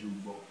ìfẹ́ náà ju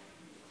gbọ́.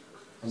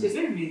 Ṣé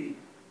bẹ́ẹ̀ mi rè?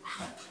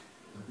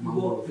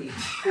 Ìwọ pé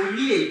kò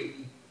ní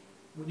èyí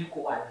mo ní kó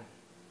wá rí.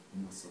 Mo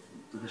máa sọ fún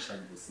mi tó fẹ́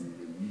ṣàgbọ̀ sí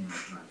ilé mi ní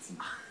ìlú àǹtí.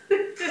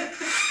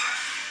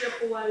 Ṣé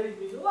kó wá rí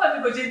mi? Wọ́n ní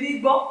kò ṣe ní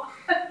gbọ́.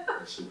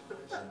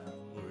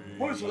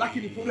 Mọ́rìnsọ́lá kí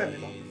ni problem ẹ̀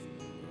náà?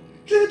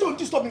 Kí ni tó ń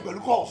disturb mi pẹ̀lú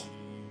calls?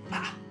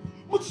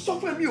 Mo ti sọ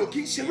fún ẹ mi ò kí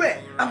ń ṣe rẹ̀.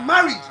 I'm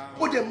married.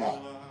 Ó dẹ̀ mọ̀.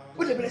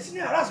 Ó dẹ̀ bẹ̀rẹ̀ sí ní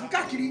harass mi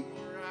káàkiri.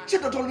 Ṣé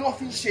dandan ni wọ́n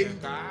fi ń ṣe ni?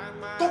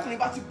 Tọkùnrin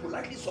bá ti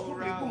politely sọ fún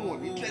obìnrin pé òun ò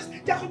ní interest.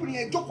 Jákòbìnrin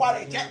yẹn jókòó ara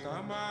ẹ̀ jẹ́.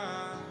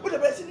 Ó dẹ̀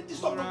bẹ̀rẹ̀ sí ní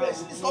disturb mi, bẹ̀rẹ̀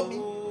sí ní disturb mi.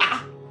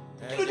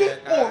 Kí ló dé?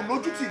 O ò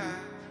lójú tì mí.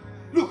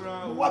 Look,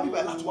 mo wá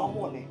bíbẹ̀ láti wá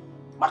wọ̀ ni.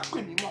 Má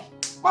pè mí mọ́.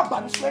 Má bá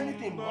mi sọ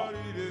anything mọ́.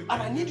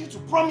 And I need you to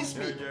promise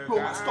me pé o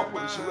máa stop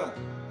when ìṣe rẹ̀.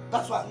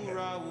 That's why I'm here.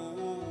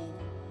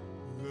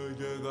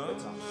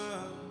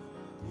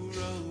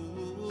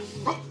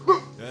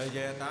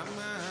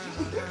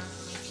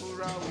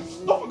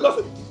 Don't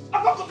gossip.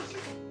 I'm not gossiping.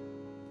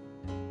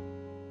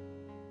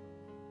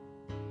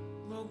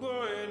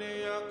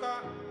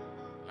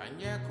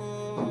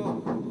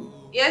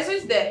 Yes,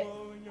 who's there?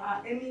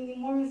 Èmi ni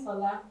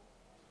Mọ́rìnsọ́lá.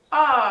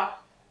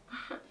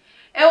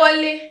 Ẹ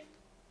wọlé.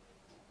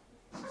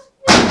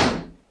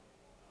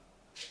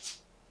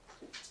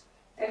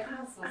 Ẹ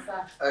káàsán sá.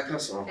 Ẹ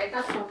káàsán. Ẹ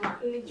káàsán ma.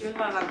 Ilé-ìjọ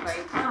náà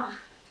lágbàáyé.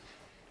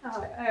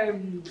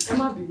 Ẹ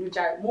má bínú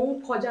jàre, mo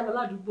ń kọjá lọ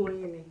ládùúgbò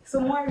yín ni. So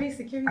mo wá rí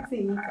security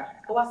yín kà.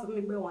 Ó wá sọ fún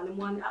mi pé wọ́n ní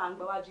mo ní à ń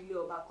gbáwájú ilé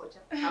ọba kọjá.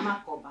 A má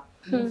kọ̀ bá.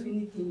 Mo fi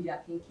ní kí n yà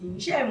kí n kí n.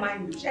 Ṣé ẹ máa ń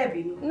lò? Ṣé ẹ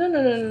bínú? No,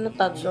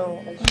 not at all.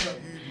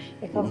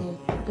 Ẹ káàbọ̀.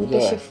 Bó dé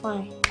ṣe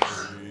fine.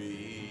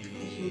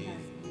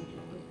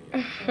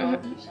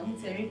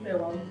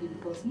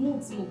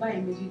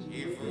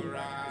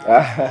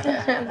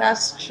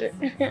 That's true.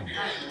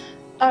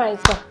 All right,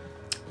 so.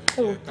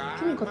 Ẹ wò,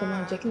 kí ni nǹkan tó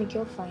máa jẹ? Kí ni kí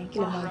ó fà yín? Kí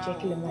lè máa jẹ?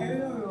 Kí lè máa lò?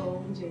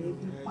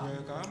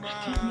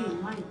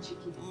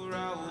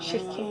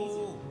 Chicken,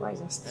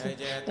 rice and stew.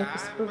 Ẹ kò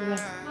sí problem.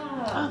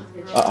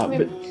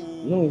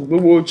 No,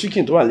 gbogbo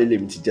chicken tó wà lélẹ̀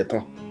mi ti jẹ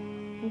tán.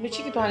 Gbogbo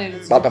chicken tó wà lélẹ̀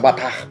ti jẹ tán.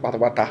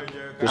 Pátápátá.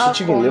 Kò sí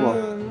chicken lé mọ́.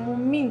 Mo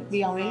mean pé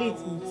àwọn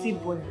eléyìí tí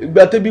bọ̀ ni.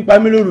 Ìgbà tẹ́bí pa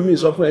mí lóru mi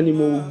sọ fún ẹni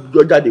mo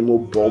yọ jáde mo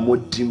bọ̀ mo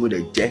dín mo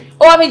dẹ̀ jẹ.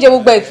 Ó wá mi jẹ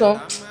gbogbo ìtàn.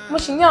 Mo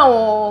sì ní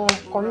àwọn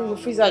kan nínú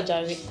freezer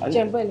jàre.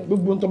 Jẹ́ n bẹ́ẹ̀ lọ.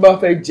 Gbogbo tó bá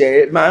fẹ́ jẹ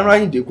máa ń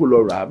ráyìn dé kó lọ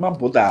rà á má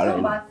bọ́ dà rẹ̀.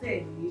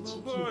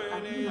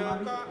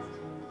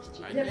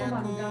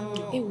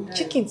 Ewu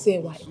chicken ti ẹ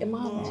wà ẹ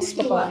máa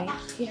stop àwọn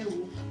yẹn.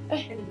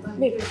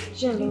 Babe,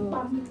 jẹ́ n lọ.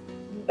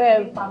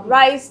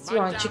 Rice, stew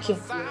and chicken.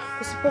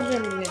 Kò sí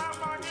problem rẹ̀.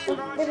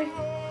 Baby.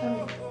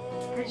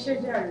 Ẹ ṣé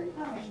jàre.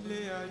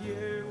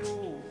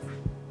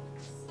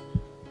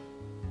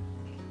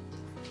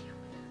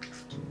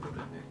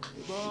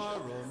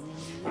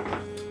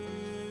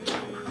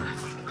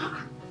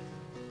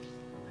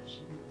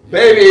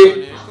 Baby.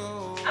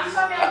 I'm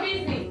sorry, I'm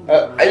busy.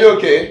 Are you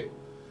okay?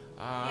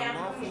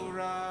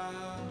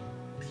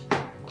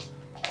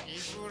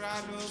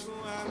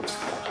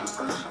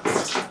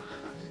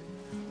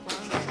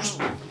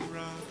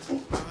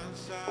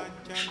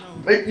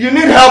 You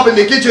need help in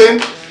the kitchen?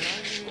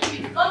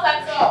 Not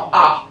at all.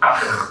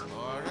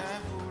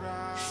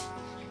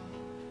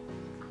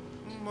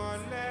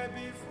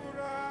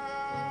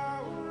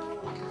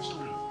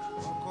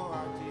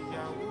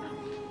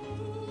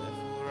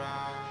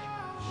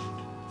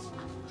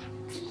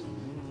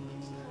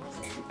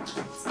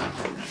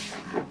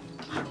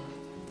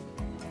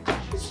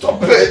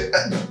 Stop it!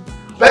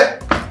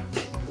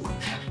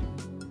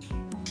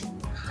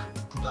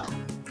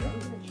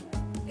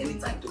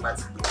 Anytime to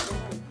match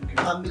you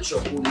can make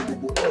sure you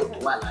go all to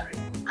wà lára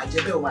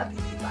àjẹbẹ́ o máa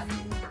tètè bàjẹ́.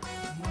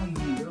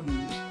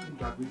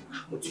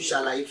 Mo ti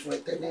ṣàlàyé fún ẹ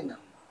tẹ́lẹ̀ náà.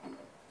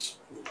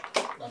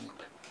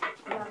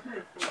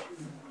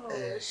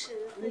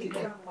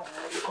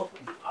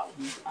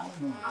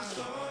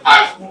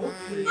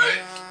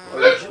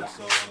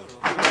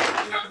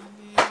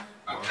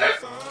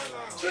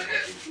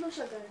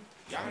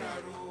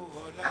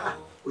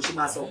 O ṣe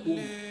máa sọ pé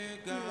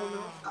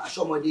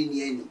aṣọ́mọdé ni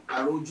ẹni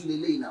àrùn ojú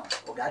lélẹ́yìn náà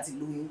ọ̀gá ti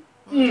lóyún.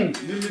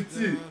 Níbi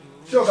tí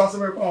ṣé ọ̀gá sọ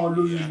pé àwọn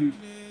lóyún ni.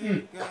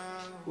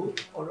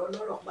 Ọ̀rọ̀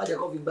lọ́rọ̀ má jẹ́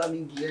kó fi gbá mi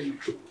ń gi lẹ́nu.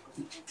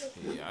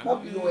 Má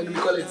bínú ẹni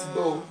kọ́lẹ̀ ti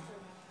gbọ́ o.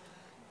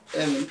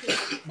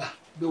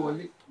 Gbé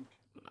wọlé.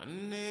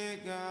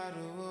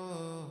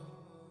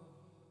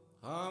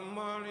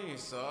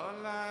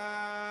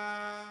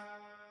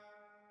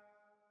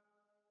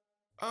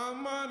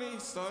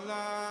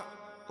 Ọmọrìnsọ́lá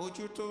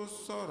ojú tó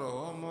sọ̀rọ̀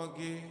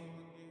ọmọge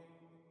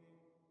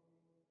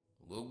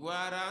gbogbo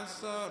ara ń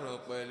sọ̀rọ̀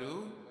pẹ̀lú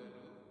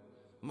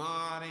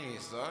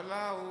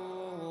Mọ́rìnsọ́lá o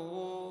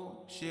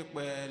ṣe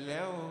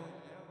pẹ̀lẹ́ o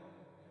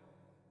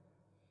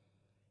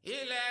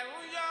ilẹ̀ ń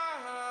yọ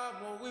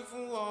mo wí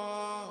fún ọ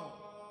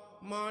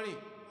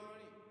mọ́rìn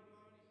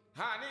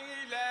àní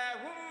ilẹ̀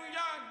ń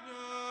yọ̀yàn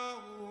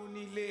o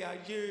nílé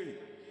ayé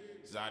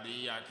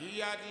zàdíyà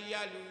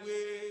kíyádíyà lùwé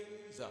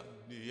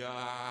zàdíyà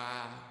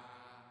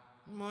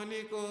mo ní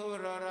kó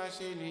rọra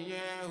ṣe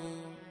nìyẹn o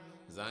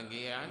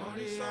zangiya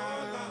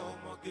Mọ́rìnsọ́lá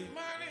ọmọge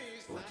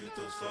ojú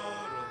tó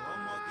sọ̀rọ̀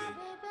ọmọge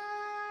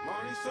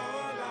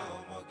Mọ́rìnsọ́lá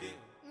ọmọge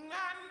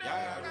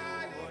yàrá ro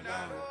ọ̀la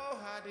o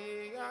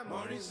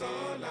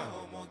Mọ́rìnsọ́lá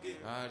ọmọge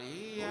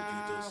ojú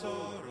tó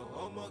sọ̀rọ̀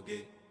ọmọge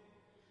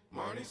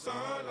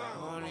Mọ́rìnsọ́lá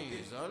ọmọge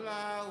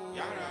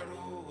yàrá ro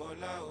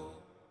ọ̀la o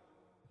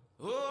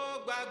ó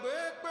gbàgbé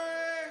pé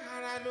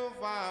ara ló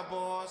fa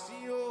bọ̀ sí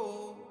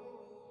o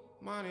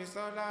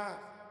Mọ́rìnsọ́lá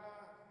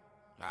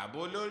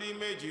àbò lórí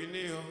méjì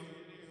ni o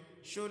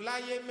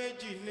ṣọláyé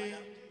méjì ni.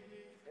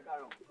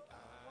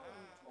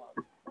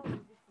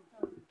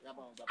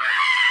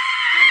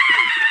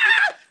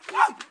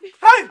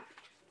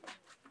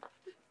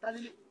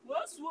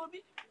 wọ́n sùn omi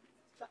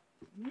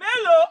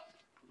mélòó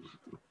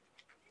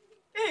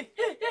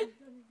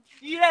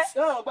ìrẹ.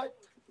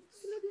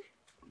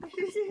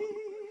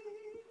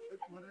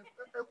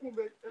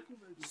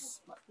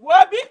 wo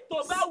bí tó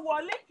bá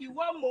wọlé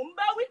ìwọ mò ń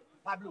bá wí.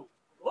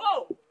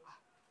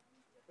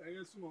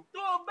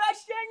 tó bá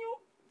ṣẹ́yún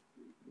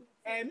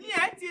ẹ̀mí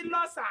ẹ ti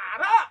lọ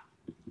sàárà.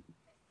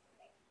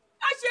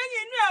 a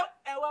ṣẹ́yìn inú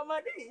ẹ̀wọ̀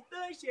ọmọdé yìí tó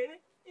ń ṣeré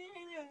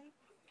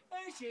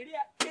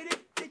eré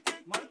tètè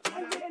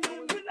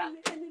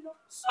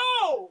so.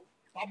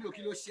 Pablo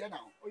kí ló ṣe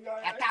náà?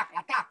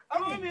 Attack.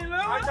 Mú mi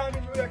lọ́wọ́.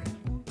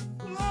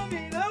 Mú mi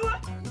lọ́wọ́.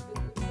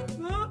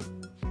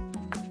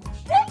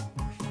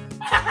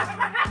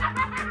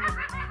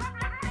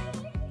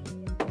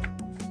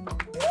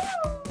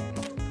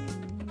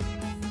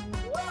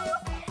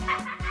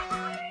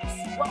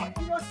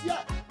 Kí ló ṣe?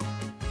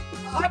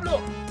 Pablo!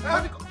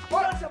 Kí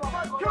ló ṣe bàbá?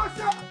 Kí ló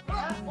ṣe?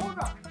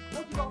 Ọ̀nà! Ó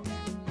ti lọ.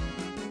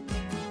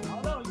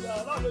 Ọlọ́run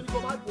ló ní kó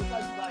má gbé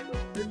sáyé báyìí lọ.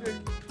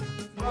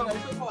 Ọmọ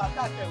yìí tó kọ́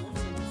attack ẹ̀ ń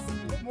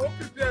sè. Mo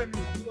fi bẹ́ẹ̀ mi.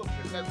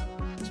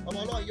 Ọmọ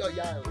náà yọ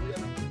ìyá ẹ̀ orí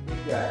ẹ̀.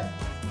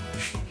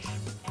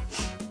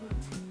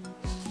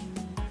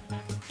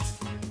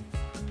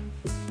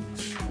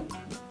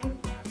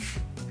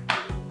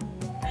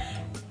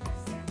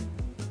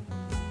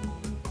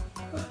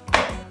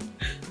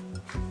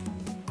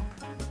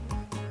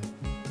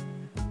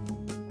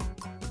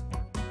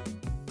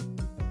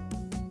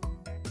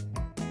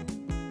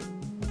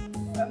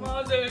 Ẹ má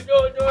ṣe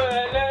jójó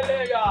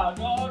ẹlẹ́lẹ́yà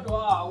lọ́dọ̀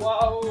àwa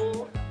o.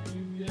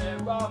 Ìbí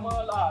ẹ̀gbá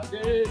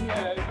mọ́ládé ní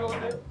ẹ̀jọ́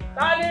dé.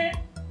 Tani?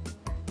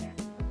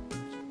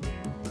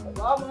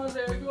 Ẹ̀gbá má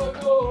ṣe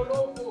jójó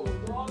olóko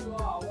lọ́dọ̀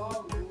àwa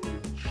o.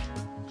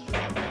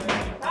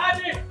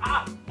 Tani?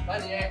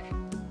 Tani ẹ?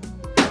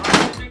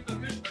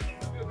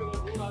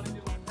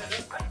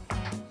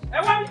 Ẹ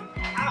wá mi.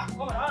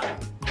 Ọmọ náà rẹ̀.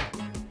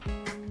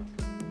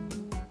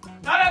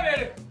 Tani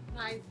bèrè.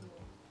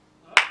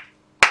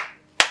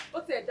 Ó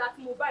ti ẹ̀dá tí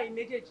mo bá yín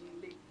méjèèjì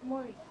nílé.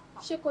 Mọ́rin,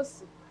 ṣé kò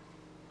sí?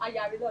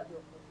 Ayárí lọ́dọ̀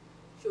ọkọ.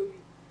 Ṣorí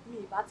mi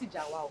ìbá ti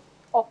jà wá o.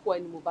 Ọkọ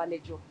ẹni mo bá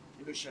lẹ́jọ́.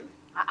 Kí ló ṣẹlẹ̀?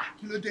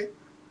 Kí ló dé?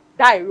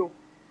 Dáìró,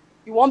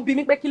 ìwọ ń bi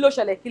mí pé kí ló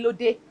ṣẹlẹ̀ kí ló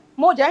dé.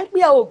 Mo jẹ́ ń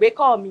pín ẹ̀ ògbé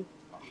kọ́ mi.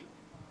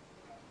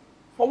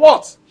 For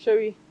what?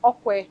 Ṣorí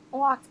ọkọ ẹ,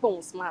 wọ́n á pé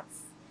òun smart.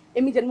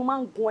 Èmi jẹ́ ni mo máa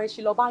ń gun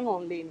ẹṣin lọ báyọ̀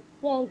ń lé ni.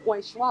 Wọ́n ń gun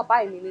ẹṣin wá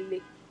báyìí mi nílé.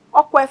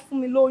 Ọkọ ẹ fún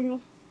mi lóyún.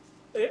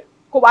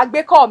 Kò wá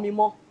gbé kọ́ mi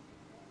mọ́.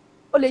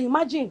 O lè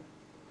imagine.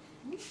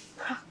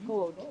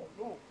 God.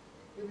 No.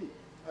 Baby.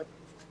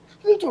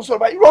 Kí ló tún sọ̀rọ̀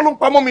báyìí? Irọ́ ló ń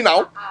pamọ́ mi náà.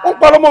 Ó ń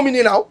parọ́ mọ́ mi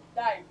ni náà.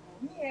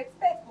 Mi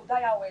expect kò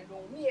dáyàwó ẹ̀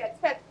lóhùn. Mi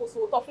expect kò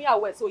sòótọ́ fún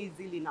ìyàwó ẹ̀ so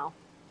easily now.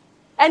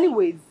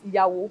 Anyways,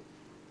 ìyàwó,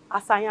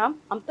 as I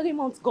am, I'm 3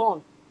 months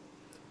gone.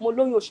 Mo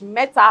lóyún oṣù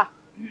 3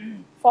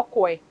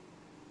 fọ́kọ ẹ̀.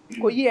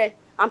 Kò yé ẹ,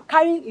 I'm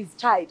carrying his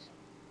child.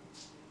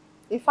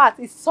 In fact,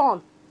 his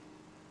son.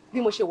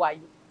 Bí mo ṣe wà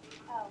yìí.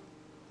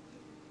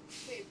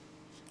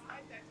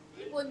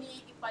 Ibo ni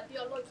ìpàdé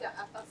ọlọ́jà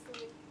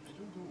àtàsílẹ̀?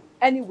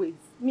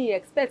 Anyways, me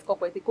expect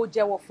kọ̀pọ̀ ẹ̀ tí kò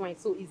jẹ́wọ́ fún ẹ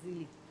so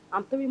easily.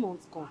 I'm 3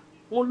 months gone.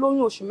 Mo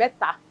lóyún oṣù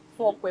 3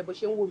 fún ọkọ ẹ̀ bó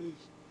ṣe ń wò mí.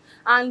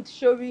 And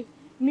ṣorí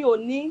mi ò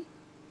ní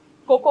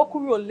kókó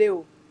kúrò lé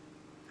o.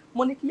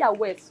 Mo ní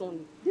kíyàwó ẹ̀ sùn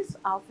ni. This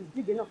house is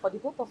big enough for the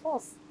both of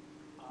us.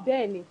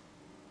 Bẹ́ẹ̀ ni.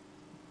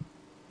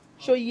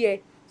 Ṣó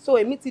yẹ. So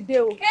èmi ti dé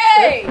o.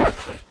 Hey!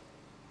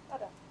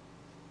 Padà.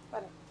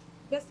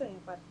 Gbẹ́sẹ̀ yẹn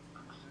padà.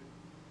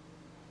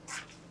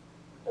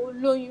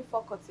 Olóyún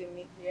fọkọ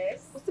tèmi.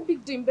 Yes. Kò sí big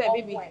deal bẹ́ẹ̀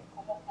baby.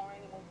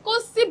 Kò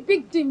sí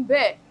big deal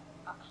bẹ́ẹ̀.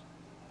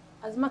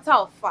 As a matter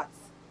of fact,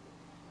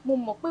 mo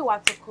mọ̀ pé ìwà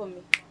àtọkọ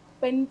mi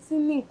pẹ̀lú tí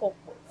ní nǹkan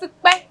pọ̀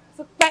tipẹ́.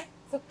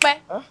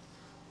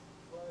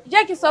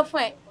 Jẹ́ kí n sọ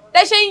fún ẹ,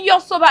 tẹ́ ṣe ń yọ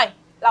sóbà yìí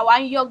làwa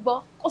ń yọ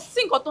gbọ́. Kò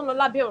sí nǹkan tó ń lọ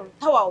lábẹ́ ọ̀run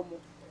táwa ò mọ̀.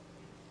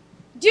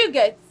 Do you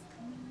get?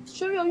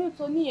 Ṣorí oyún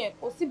tó níyẹn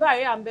kò sí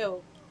barrier ń bẹ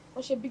o. Ó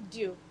ṣe big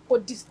deal. Kò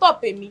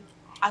disturb èmi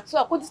at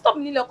all. Kò disturb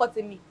nílé ọkọ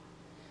tèmi.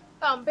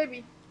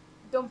 Baby,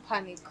 don't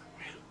panic.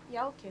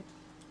 Yeah, okay.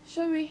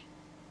 Ṣorí,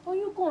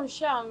 oyún kò ń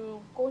ṣe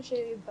àrùn, kò ń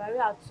ṣe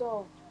barrier at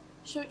all.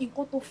 Ṣé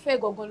nǹkan tó fẹ́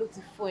gangan ló ti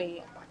fọ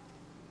ẹ̀yẹn?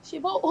 Ṣé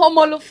bó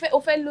ọmọ ló fẹ́, ó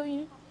fẹ́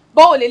lóyún?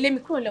 Bó o lè lé mi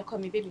kúrò lọ́kọ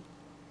mi, baby.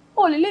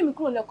 O lè lé mi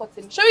kúrò lọ́kọ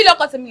tèmi. Ṣorí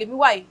lọ́kọ tèmi lèmi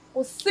wà yìí.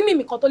 Kò sí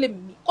mímì kan tó lè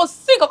mímì. Kò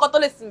sí nǹkan kan tó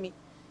lè sinmi.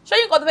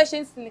 Ṣorí nǹkan tó fẹ́ ṣe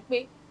ń sin ni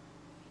pé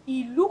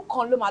ìlú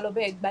kan ló máa lọ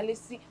bẹ́ẹ̀ gbalé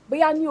sí.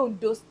 Bóyá ní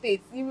Ondo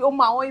State, ó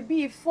mọ àwọn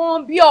ibi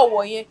ìfọ́n bí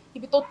Ọ̀wọ̀ yẹn,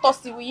 ibi tó tọ́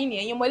sí wí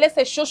nìyẹn. Ẹ̀yin ọmọ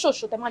ẹlẹ́sẹ̀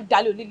ṣóṣòṣò tẹ máa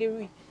dalẹ̀ olílé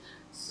rí.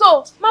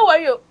 So, má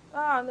worry o.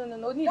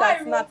 No. O need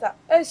antenatal.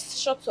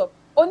 Shut up.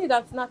 O need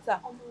antenatal.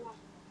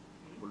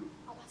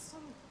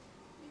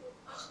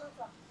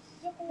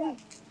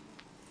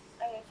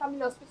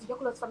 Family hospital, jẹ́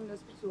kó lọ sí family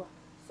hospital wa.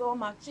 So,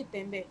 ọmọ treat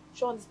them there.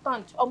 She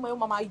understand. Ọmọ ẹ̀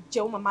ó máa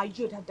jẹun, máa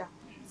yó dáadáa.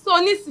 so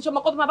nísìnyí ṣọmọ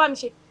kó tó máa bá mi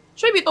ṣe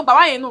ṣé ibi tó gbà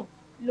wá yẹn náà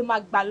ló máa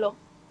gbà lọ.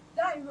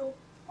 Dáìró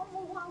ọmọ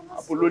wa wá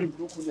àbò lórí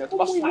burúkú ni ẹ tó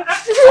bá sún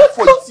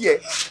fọ ìtì ẹ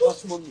bá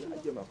súnmọ́ mi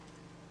ajẹ́ màá.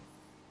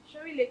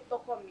 Ṣorí ilé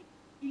tọkọ mi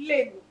ilé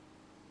mi.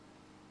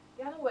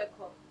 You are not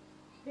welcome.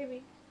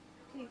 Baby,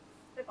 please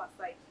step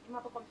aside. You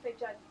máa tọkọ mi fẹ́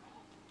jáde.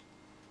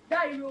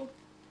 Dáìró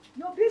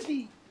your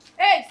baby.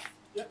 Hey.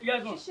 Yes,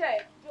 ma'am.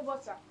 Ṣiṣẹ́ your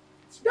butter.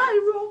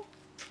 Dáìró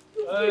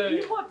your Hey.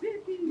 baby your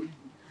baby.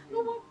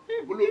 No more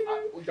baby.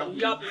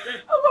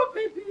 Our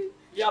baby.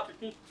 Yeah,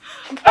 baby.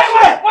 Hey,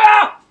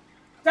 wait!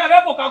 Tell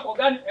them to come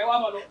again. Ẹ wá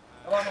máa lọ.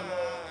 Ẹ wá máa lọ.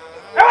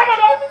 Ẹ wá máa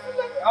lọ.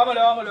 Ẹ wá máa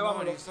lọ. Ẹ wá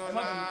máa lọ.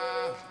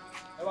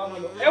 Ẹ wá máa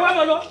lọ. Ẹ wá máa lọ. Ẹ wá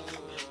máa lọ.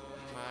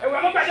 Ẹ wá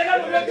máa gbàdé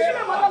lẹ́nu lókè. Ẹ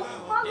wá máa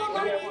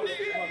lọ.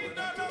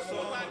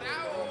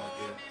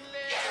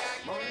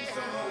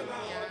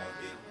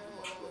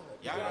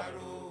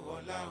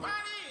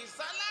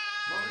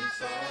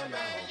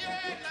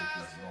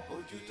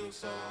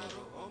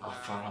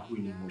 Àfarawé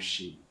ni mo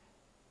ṣe.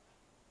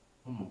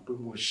 Mo mọ̀ pé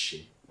mo ṣe.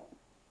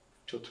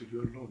 Jọ̀ọ́ torí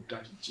Ọlọ́run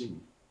dáríjì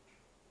mí.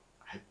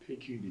 I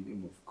beg you in the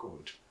name of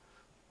God.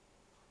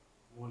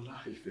 Wọ́n lá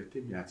ìfẹ́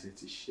tèmi àti ẹ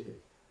ti ṣe ẹ̀.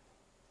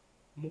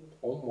 Mo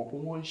mọ̀ pé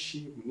wọ́n ń ṣe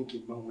mo ní kí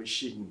n bá wọn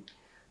ṣe ni.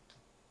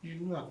 You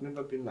know I've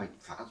never been like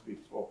that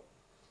before.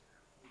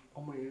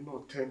 Ọmọ yẹn náà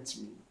tempt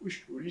me.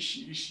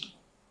 Oríṣiríṣi.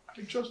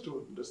 I just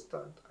don't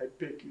understand. I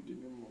beg you in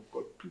the name of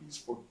God. Please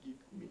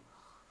forgive me.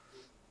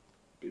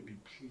 Baby,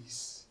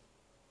 please.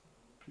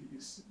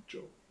 Please,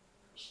 Joe.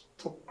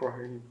 Stop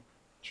crying.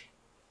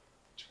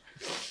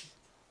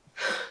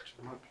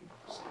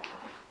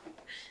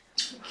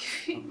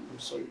 I'm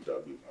sorry,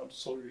 darling. I'm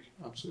sorry.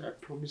 I'm sorry. I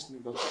promise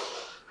never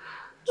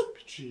to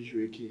betray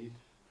you again.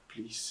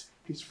 Please.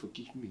 Please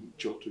forgive me.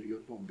 Joe, to your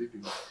mom, baby.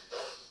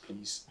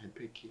 Please, I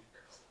beg you.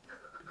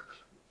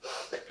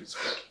 Please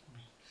forgive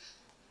me.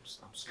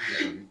 I'm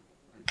sorry, darling.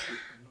 I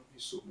love you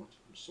so much.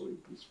 I'm sorry.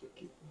 Please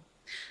forgive me.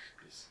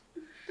 Please.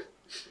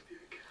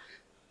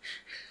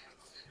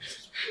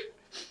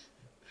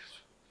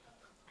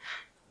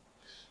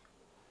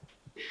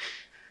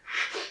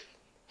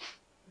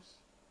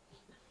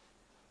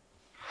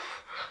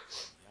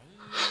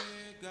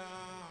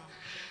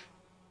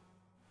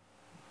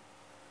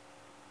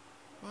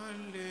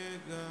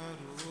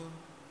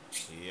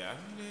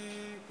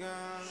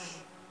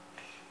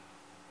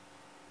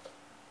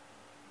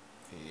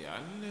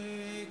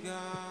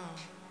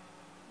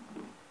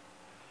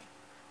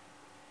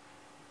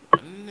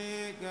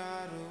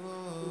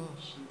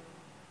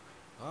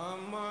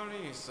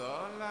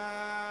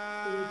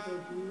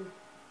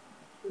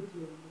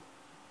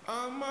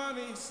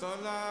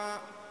 Ọmọrìnsọ́lá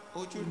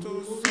ojú tó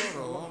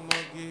sọ̀rọ̀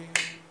ọmọge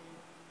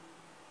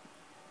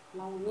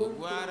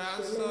gbogbo ara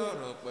ń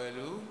sọ̀rọ̀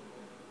pẹ̀lú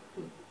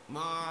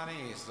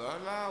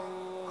Mọ́rìnsọ́lá o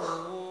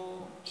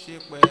ṣe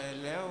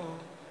pẹ̀lẹ́ o.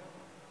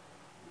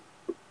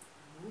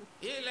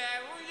 Ilẹ̀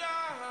ń yọ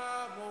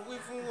mo wí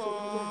fún ọ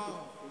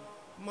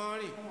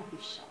mọ́rì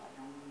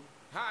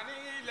àní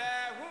ilẹ̀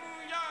ń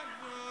yọ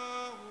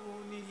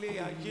nílé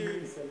ayé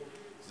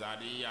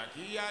zàdíyà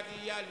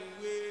kíyádíyá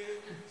lùwé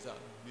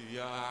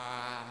zàdíyà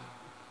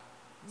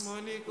mo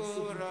ní kó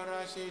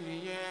rọra ṣe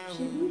nìyẹn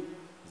o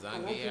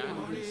zàdíyà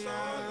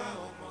Mọ́rìnsọ́lá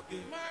ọmọge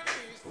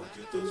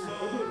ojú tó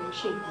sọ̀rọ̀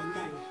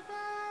ọmọge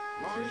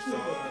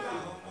Mọ́rìnsọ́lá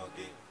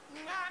ọmọge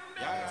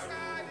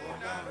yàrá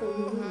ọ̀la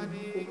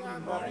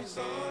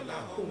Mọ́rìnsọ́lá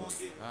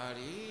ọmọge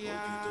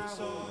ojú tó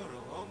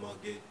sọ̀rọ̀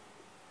ọmọge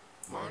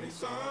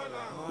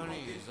Mọ́rìnsọ́lá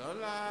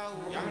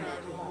yàrá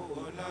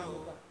ọ̀la o.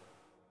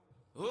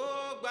 Ó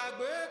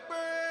gbàgbé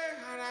pé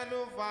ara ló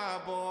fa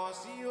àbọ̀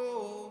sí o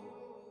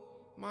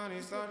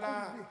Mọ́rìnsọ́lá.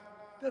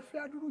 Tẹ fẹ́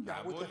adúrú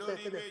ìyàwó tẹ fẹ́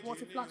tẹ́lẹ̀ fún wọn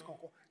sí flat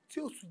kankan tí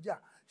ó sùn jà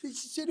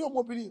ṣe ní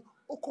ọmọbìnrin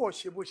ó kọ̀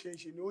ṣe bó ṣe ń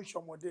ṣe ni ó ń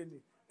ṣọmọdé ni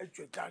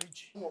ẹjọ́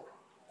ìdáríjì.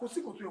 Kò sí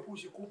kò tó yẹ kó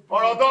ṣe kó.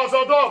 Ọ̀rọ̀ tó sọ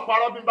tó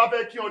parọ́ bí n bá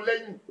fẹ́ kí ọ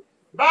lẹ́yìn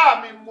bá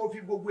mi mo fi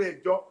gbogbo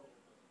ẹ̀ jọ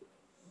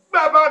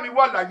gbá bá mi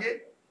wà láyé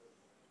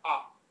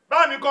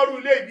bá mi kọ́rù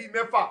ilé ibi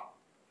mẹ́fà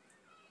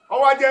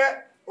ọwọ́ jẹ́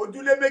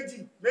ojúlé méjì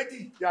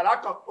yàrá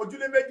kan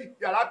ojúlé méjì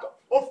yàrá kan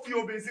ó fi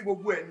obìnrin sí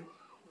gbogbo ẹ̀ ni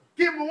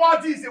kí mo wá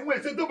tí ìṣèwọ̀n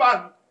èso tó bá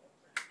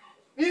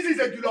mi ní sì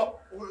ṣe jùlọ.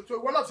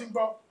 Ìwọ náà ti ń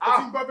gbọ́ ó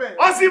ti ń gbọ́ bẹ́ẹ̀.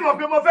 Ó sì mọ̀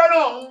pé mo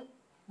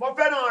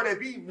fẹ́ràn rẹ̀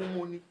bí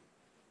ìmúmu ni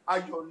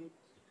ayọ̀ ni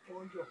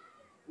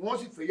wọ́n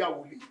sì fẹ́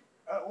yàwó lé.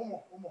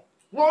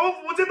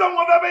 Mo ti tọ́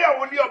wọn fẹ́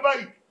yàwó lé ọ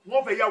báyìí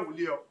wọ́n fẹ́ yàwó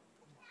lé ọ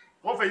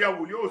wọ́n fẹ́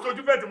yàwó lé ọ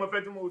sójú fẹ́ tí mo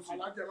fẹ́ tí mo sì.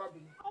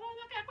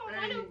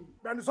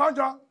 Bẹ̀ni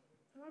sọ́njọ́.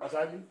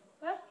 Àṣálí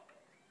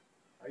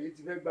ayé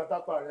ti fẹ́ gba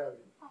tápà rẹ̀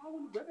àbí.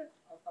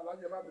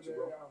 Alájẹ má bẹ̀rẹ̀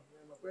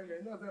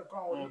ẹ̀yìn náà fẹ́ kọ́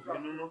àwọn olùkọ́.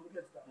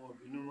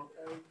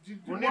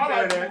 Mo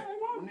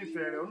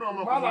nífẹ̀ẹ́ rẹ̀ ó náà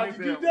mọ̀ pé mo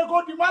nífẹ̀ẹ́ rẹ̀. Dídé kó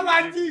di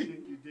Málájì.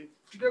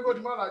 Dídé kó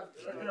di Málájì.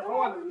 Ẹ̀yẹ̀kọ́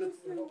wà lórí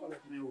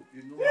mi ò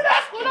bínú mọ́.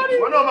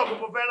 Wọ́n náà mọ̀ pé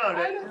mo fẹ́ràn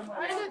rẹ̀.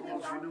 Mi ò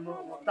bínú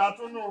mọ́. Ta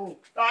tún nù.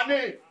 Tani.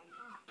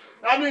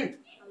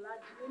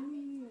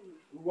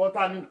 Ìwọ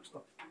tani.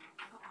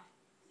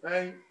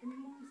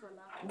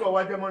 Nígbà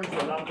wá jẹ́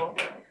Mọ́rìnsọ́lá ńkọ́.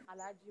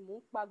 Aláàjì mò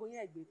ń pago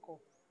yẹn ẹ̀gbẹ́ kan.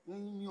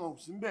 Yíyan ò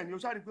sí bẹ́ẹ̀ ni ó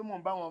ṣáà rí pé mò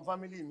ń bá wọn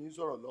fámílì mi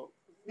sọ̀rọ̀ lọ.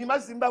 bí má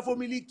sì ń bá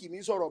fómílìkì mi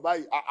sọ̀rọ̀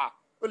báyìí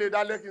ó lè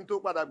dá lẹ́kìn tó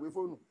padà gbé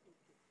fóònù.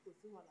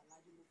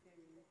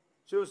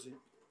 ṣé o sí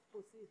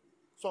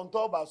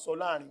sọ̀ǹtọ́ ọba sọ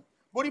láàrin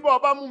borí bá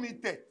ọba mú mi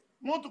tẹ̀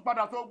wọ́n tún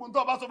padà sọ ogun tó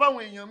ọba sọ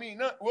fáwọn èèyàn mi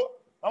náà wo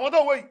àwọn tó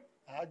wọ yìí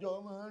àjọ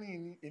ọmọ rìn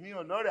ni èmi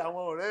ọ̀nọ́rẹ̀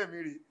àwọn ọ̀rẹ́ mi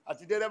rè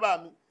àti dẹ́rẹ́bà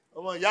mi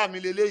ọmọ ìyá mi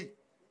lélẹ́yìí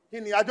kí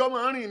ni àjọ ọmọ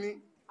rìn ni.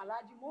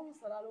 Alhaji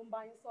Mọ́rùnsọ́lá ló ń bá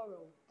yín sọ̀rọ̀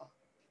o.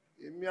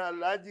 èmi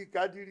Alhaji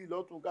Kádírì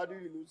lọ́tún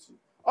Kádírì lósì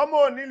ọmọ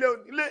onílé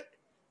onílé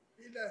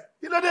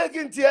kí ló dé kí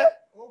n tiẹ̀.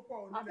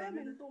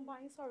 Abẹ́mi tó ń bá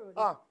yín sọ̀rọ̀ ni.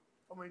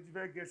 ọmọ yìí ti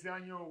fẹ́ gẹ̀ẹ́sì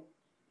áyán o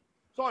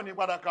sọ́ọ̀ ní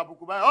padà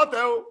kàbùkù báyìí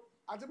ọ̀tẹ̀ o.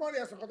 àti mọ́ni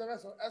ẹ̀sùn kan tó fẹ́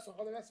sọ ẹ̀sùn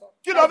kan tó fẹ́ sọ.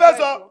 kí ló fẹ́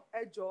sọ.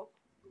 ẹ jọ̀ọ́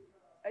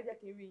ẹ jẹ́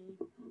kí n rí yín.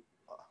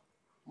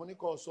 mo ní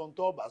kó sọ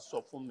tó bá sọ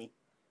fún mi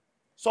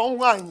sọ ń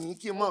wá yín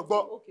kí n mọ̀ gbọ́.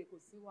 òkè kò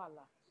sí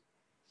wàhálà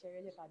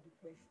ṣẹrẹ ká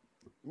dúpẹ́.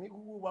 mi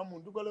kúkú wa mú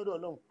un dúpẹ́ lọ́dọ̀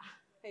Ọlọ́run.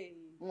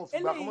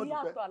 eléyìí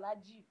yàtọ̀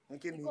Alhaji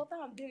nǹkan tá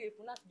à ń béèrè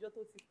fún látijọ́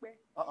tó ti pẹ́.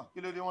 kí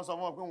ló dé wọ́n sọ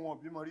fún ọ pé wọn ò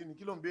bímọ rí ni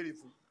kí ló ń béèrè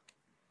fún.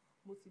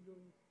 mo ti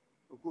lóyún.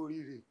 òkú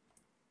oríire.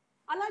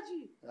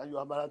 Alhaji. ayọ̀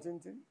abara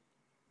tíntín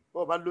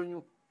bọ́ọ̀ bá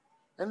lóyún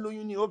ẹ̀ ń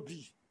lóyún ní òbí.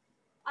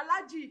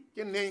 Alhaji.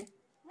 kí ni.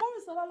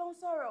 Mọ́rùnsọ́lá ló ń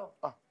sọ̀rọ̀.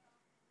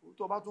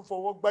 tó bá tún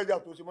fọwọ́ gbájà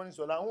tó ṣe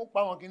Mọ́rùnsọ́lá ń pa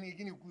wọn kíní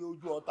kíní kú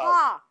ojú ọ̀tá.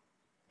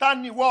 ta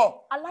ni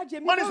wọ́. Alhaji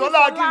mi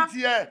Mọ́rùnsọ́lá kí n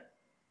tiẹ̀.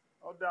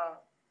 ọ̀dà.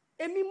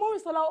 èmi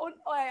Mọ́rùnsọ́lá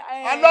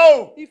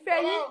alo. ìfẹ́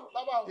yín.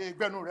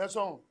 ìgbẹ́nu rẹ̀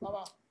sọ̀hún.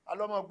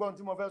 alọ́mọ gbọ́n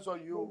tí mo fẹ́ sọ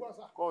yìí o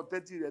kọ́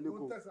tẹ́tí rẹ̀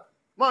lẹ́kọ̀ọ́.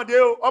 mọ̀dé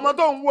o ọmọ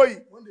tó ń wò yìí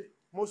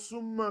mo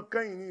súnmọ́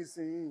kẹ́yìn ní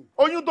ìsinyìí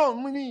oyún tó ń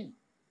mú ní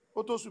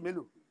ó tó oṣù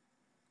mélòó.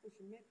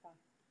 oṣù mẹ́ta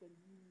pẹ̀lú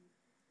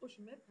oṣù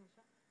mẹ́ta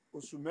ṣá.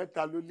 oṣù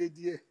mẹ́ta ló lé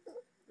díẹ̀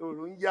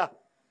òòrùn ń yà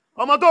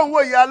ọmọ tó ń wò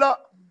yìí alọ́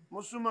mo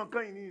súnmọ́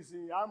kẹ́yìn ní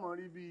ìsinyìí àmọ́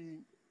rí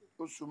bíi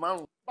oṣù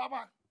márùn.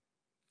 bàbá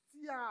tí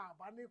a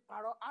bá ní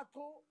parọ́ á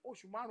tó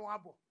oṣù márùn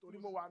àbọ̀ torí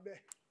mo wà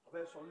bẹ́ẹ̀.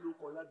 ọ̀fẹ́ sọ ló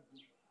kọ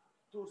ládùúgbò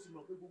tó o sì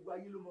mọ̀ pé gbogbo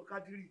ayé ló mọ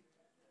Kádírì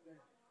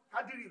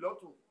Kádírì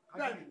lọ́tún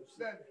Kádírì lọ́sí.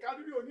 bẹ́ẹ̀ni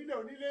Kádírì onílé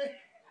onílé.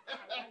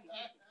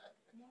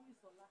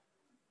 Mọ́rùnsọ́lá.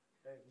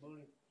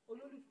 mọ́rin.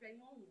 olólùfẹ́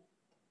yín ọ̀hún.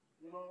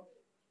 mọ́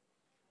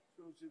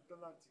ṣé o ṣe tán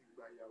láti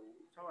gbà ìyàwó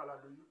sáwà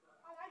lálóyún.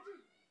 Alhaji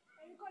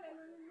ẹ̀yin kọ́ lẹ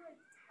lóyún lóyún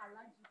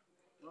Alhaji.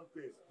 wọ́n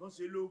pè wọ́n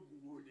ṣe lóògùn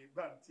wo lè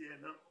gbà tí ẹ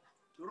náà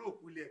torí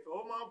òkú ilẹ̀ ẹ̀fọ́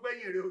ó máa ń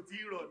pẹ́yìn rẹ̀ ò tí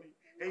ì rọ̀ ni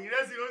ẹ̀yìn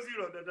rẹ̀ sì ó sì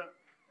rọ̀ dandan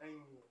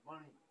ẹ̀yìn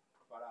mọ́rin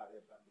fara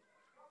rẹ̀ balẹ̀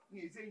ní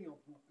èsì èèyàn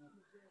kúkú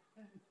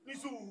ní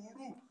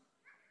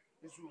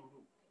sùúrù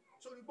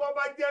sórí bọ́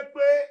bá jẹ́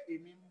pé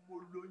èmi mo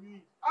lóyún yìí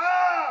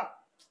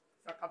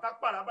sàkátà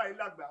pàràbà yìí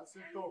làgbà sí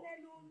tọ̀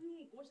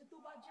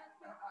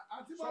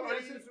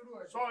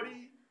sọ́rí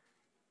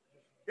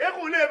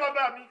èkùn lé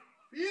bàbá mi.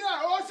 ìyá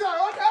ọ̀ṣà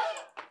ọ̀dà.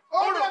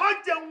 Ọ̀rọ̀ má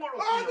jẹun ọ̀rọ̀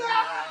sí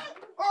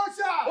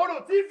ọ̀ṣà. ọ̀rọ̀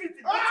tí fìtì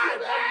bí tiẹ̀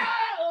báyìí.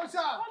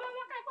 ọ̀ṣà.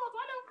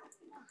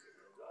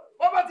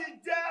 Wọ́n bá ti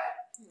jẹ́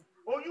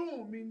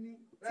oyún mi ni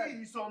tí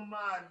ìsọ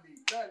máa lè.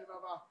 Bẹ́ẹ̀ni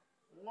bàbá.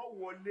 Wọ́n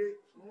wọlé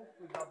wọ́n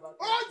kú bàbá.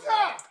 ọ̀ṣà.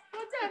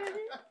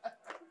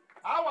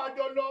 Àwọn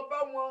àjọ lọ bá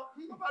wọn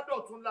tó bá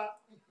dọ̀tún la.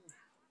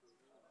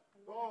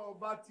 Tó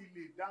bá ti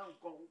lè dá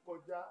nǹkan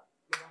kọjá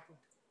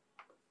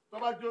tó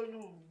bá jẹ́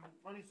oyún mi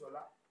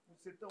Mọ́rùnsọ́lá mo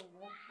ṣe tán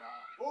wọ́n gbà.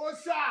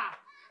 ọ̀ṣà.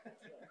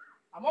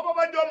 Àmọ́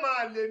bàbá jọ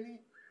máa lè ní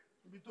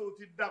ibi tó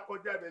ti dá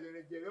kọjá ìbẹ̀lẹ̀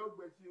rẹ̀ jẹ̀rẹ̀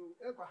ọgbẹ́ sí o.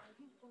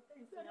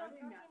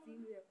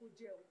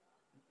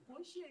 kò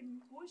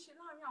ń ṣe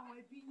láàrin àwọn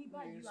ẹbí yín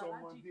báyìí Alhaji.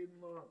 Ìsọmọdé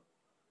náà.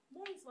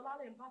 Mọ́rùnsọ́lá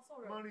lè ń bá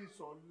sọ̀rọ̀.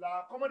 Mọ́rùnsọ́lá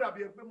kọ́mọ́dà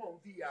bíi pé mò ń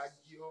fi ìyà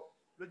jẹ ọ́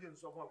lójú ń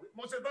sọ fún ọ pé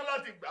mo ṣe tán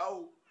láti gbà ó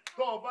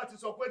tó o bá ti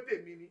sọ pé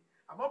tèmi ni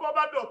àmọ́ bọ́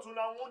bá dọ̀tún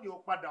la wọn ò ní o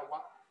padà wá.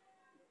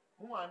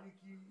 Wọ́n wà ní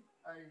kí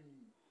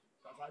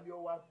Kàfálí ọ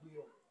wá gbé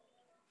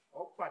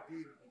ọ pàdé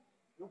mi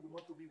yóò gbé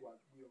mọ́tò mi wà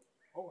gbé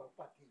ọ wà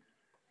pàdé mi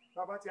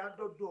bàbá ti á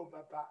dọ́dọ̀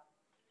bàbá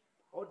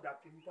ọ̀dà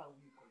kìíní táwọn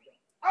yìí kọjá.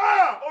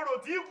 Ọ̀rọ̀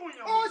tí kù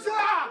yàn.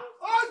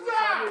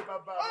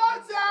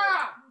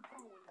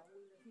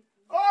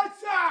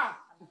 ọ̀ṣà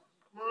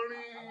mo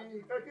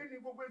rìn kẹ́kẹ́ ní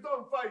gbogbo tó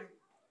ń fà yìí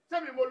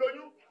sẹ́mi mo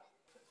lóyún.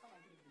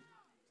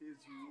 ṣe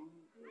sùúrù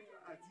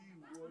àti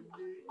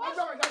ìwọlé.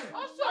 ọ̀ṣà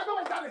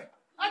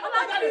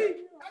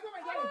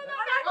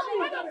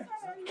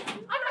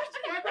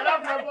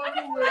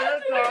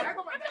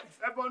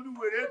ẹbọn ní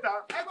wèrè ta.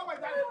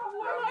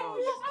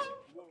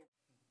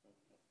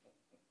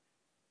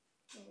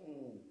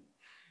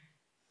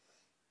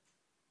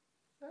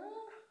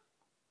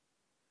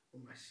 Ó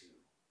mà ṣe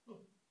o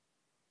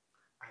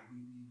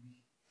àwíwíwí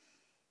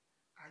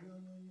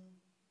ayányányán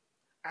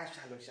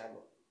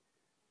aṣàlọ̀ṣàlọ̀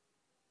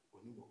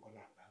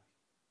oníwọ̀kọ́lá àbáwí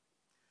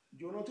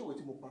ìjọ rántí òwe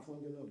tí mo pa fún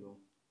oúnjẹ náà lọ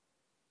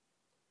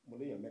mo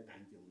léèyàn mẹ́ta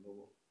ń jẹun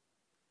lọ́wọ́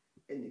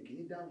ẹnì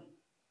kìíní dáhùn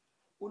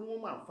ó ní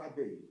wọ́n máa ń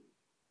fábẹ́ yìí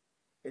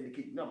ẹnì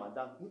kejì náà máa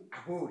dáhùn ní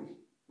àbóòrè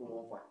tó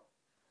wọ́n fà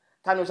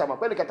ta ni o ṣàmọ̀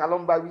pẹ́ẹ́nì kẹta ló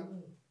ń bá wí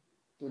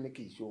tó ní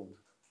kì í ṣe òun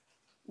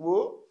wo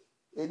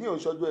èmi ò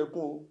ṣọjọ́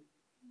ẹkún o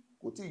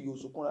kò tí ì yọ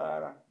sunkún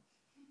rárá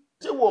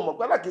ṣé wo mọ̀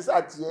pé alákìísà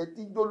tiẹ̀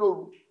tí jó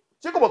lóru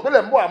ṣé kò mọ̀ pé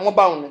lẹ̀ ń bọ̀ àmọ́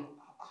báwọn ni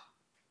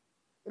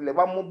ilẹ̀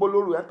bá mú bó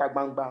lóru ẹ̀ ta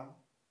gbangba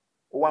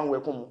ó wá ń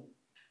wẹkún mu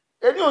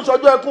èmi ò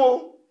ṣọjọ́ ẹkún o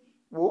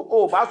wo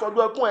o bá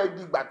sọjọ́ ẹkún ẹ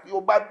di ìgbà tí o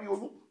bá bí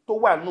oyún tó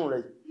wà nù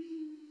rẹ̀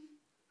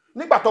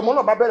nígbà tọmọ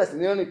náà bá bẹ̀rẹ̀ sí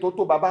ní rìn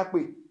tó bàbá pè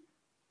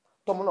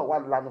tọmọ náà wà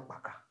lánàá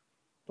pàkà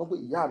tó pé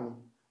ìyá mi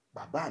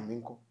bàbá mi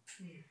ńkọ́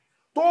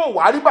tó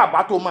wà rí bàbá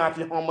tó máa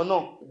fi hàn ọmọ náà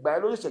ìgbà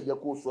yẹn ló ṣẹ̀ṣẹ̀ yẹ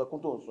kó o sọ ẹkún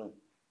tó ń sọ yẹn.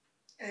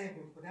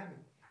 bọ̀dá mi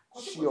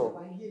kọ́tí kò sọ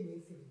wá yé mi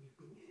ẹsẹ̀ mi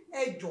pé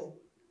ẹ jọ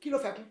kí ló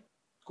fẹ́ kún.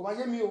 kò máa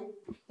yé mi o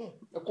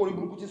ẹ kó orí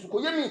burúkú ti sùn kò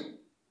yé mi.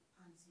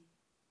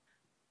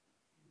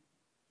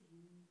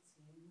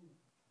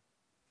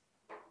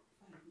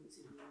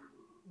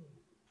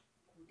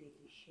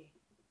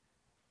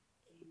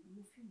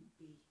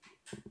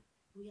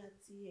 bóyá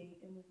tí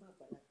ẹmu bá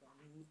àgbàlagbà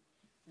ní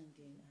and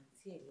then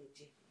àǹtí ẹ̀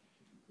lẹ́jẹ̀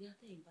bóyá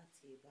tẹ̀yìn bá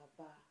tiẹ̀ bá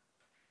bá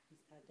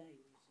Mr. Adebayo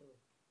sọ̀rọ̀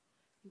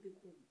níbi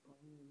kò gbọ́n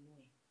nínú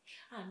ẹ̀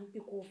níbi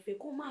kò fẹ́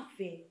kó má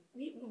fẹ́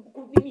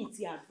kó bí mi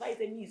ti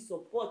advice mi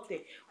support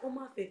ẹ̀ kó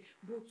má fẹ́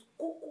but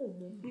kókò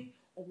mọ̀ pé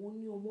ọ̀wọ́n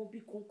ní ọmọ bí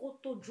kan kó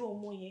tọ́jú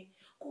ọmọ yẹn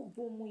kó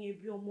gbọ́ ọmọ yẹn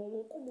bí ọmọ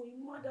wọn kó mọ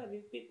inú má dàbí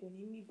pé kò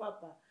ní ní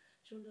bàbá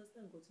ṣé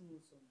understand nǹkan tí mo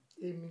sọ.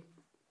 èmi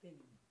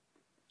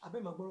abẹ́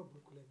máa gbọ́rọ̀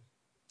burúkú lẹ́nu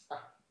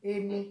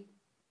èmi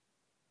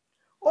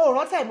ó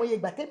rántí àìmọye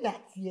ìgbà tẹ́mi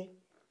àti ẹ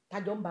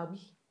tájọ ń bá wí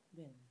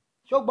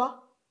ṣó gbọ́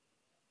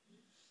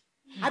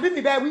àbí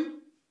mi bẹ́ẹ̀ wí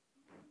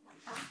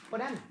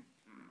ọ̀dà mi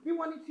bí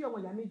wọ́n ní tí ọmọ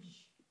ìyá méjì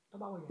tó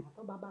bá wọ yàrá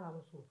tó bá bára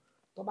wọn sọ̀rọ̀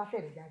tó bá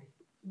fẹ̀rẹ̀ jáde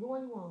bí wọ́n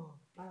ní wọn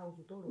bára wọn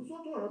sọ̀tọ̀ rọ̀.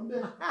 sọ́tọ̀ rẹ̀ ń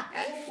bẹ́ẹ̀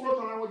wọ́n kúrò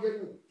tán àwọn jẹ́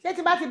nù. ṣé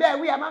tí bá ti bẹ́ẹ̀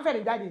wí a máa ń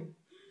fẹ̀rẹ̀ jáde ni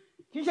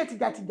kì í ṣe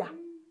tìjàtìjà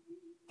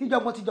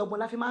tìjọ̀gbọ̀n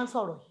la fi máa ń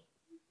sọ̀rọ̀ yìí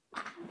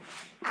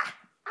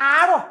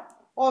àárọ̀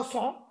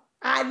ọ̀sán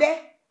alẹ́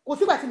kò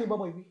sígbà tí mi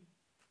bọ́mọ ìwé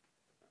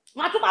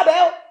màá tún máa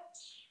bẹ́ẹ̀ o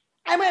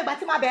àìmọ̀ ìgbà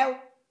tí máa bẹ́ẹ̀ o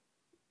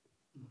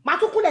màá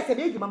tún kúnlẹ̀ ẹsẹ̀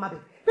méjì máa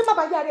bẹ̀ bí má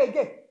bá yá ara ẹ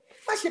jẹ́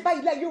má ṣe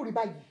báyìí láyé ò rí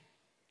báyìí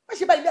má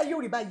ṣe báyìí láyé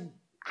ò rí báyìí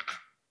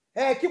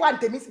kí wàá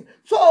tèmi sí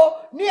so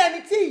ní ẹni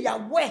tí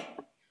ìyàwó ẹ̀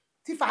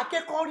ti fà á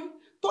kẹ́kọ̀ọ́ rí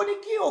tó ní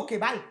kí òkè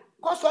báyìí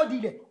kọ́ sọ́ di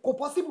ilẹ̀ kò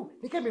pọ́síbù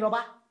ní kémi lọ́ba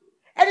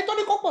ẹni tó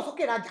ní kó pọ̀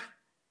sókè rajà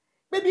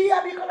pé bí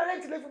abí kọ́lá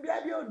rẹ̀ ti lè fún bí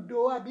abí odò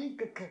àbí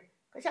kankan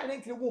kọ́ṣà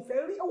rẹ̀ ti lè wọ́n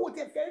fẹ́ rí owó tí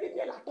ẹ fẹ́ rí ní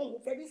ẹ̀ látọ̀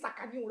wọ́n fẹ́ rí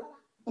sàkání òun rárá.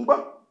 ń gbọ́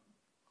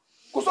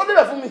kò sọ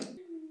nílẹ̀ fún mi.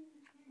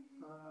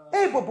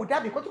 Bọ̀bọ̀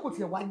dàbí kó tí kò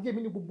tiẹ̀ wá yé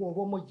mi ní gbogbo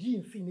ọ̀rọ̀ ọmọ yìí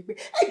ń sìn ni pé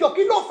ẹjọ́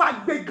kí ló fà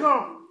gbé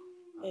gan.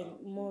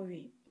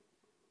 Mọ́rì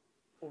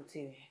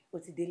o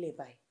ti délẹ̀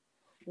báyìí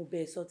mo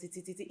bẹ́ẹ̀ sọ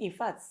títí in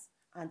fact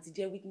àǹtí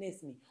jẹ́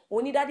witness mi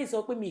onídàdí sọ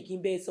pé mi kì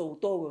í bẹ́ẹ̀ sọ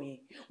òótọ́ ọ̀rọ̀ yẹn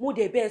mo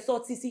dẹ̀ bẹ́ẹ̀ sọ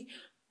títí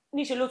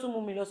níṣẹ́ ló tún mú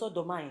mi lọ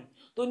sọ́dọ̀ máa yẹn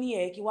tó ní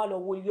kí wá lọ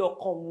wo ilé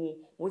ọkọ wọn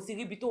òun ti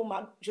rí ibi tó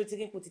máa ṣó ti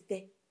rí kó ti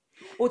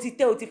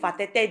tẹ́ o ti fà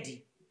tẹ́tẹ́ dì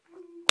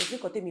kò sí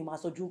nǹkan tèmi máa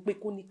sọ ju pé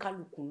kó ní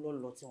kálukú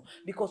lọ tiwọn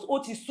because ó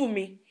ti sú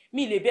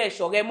mi lè bẹ́ẹ̀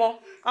ṣọ̀rẹ́ mọ́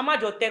ká má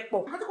jọ tẹ́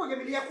pọ̀. àti kò yẹ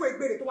mi ní ẹkú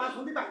egbèrè tó wá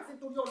sùn bíbá sí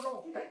torí Ọlọ́run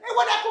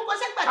wọ́n dẹ́ kó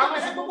kọ́ṣẹ́ gbà tó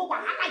bẹ̀rẹ̀ gbogbo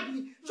wàhálà yìí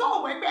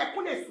ṣọ́wọ́ ẹgbẹ́ ẹkú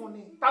lè sùn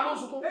ni. ta ló ń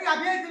sunkún.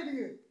 àbí ẹ̀ ń tẹ̀lé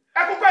yẹn.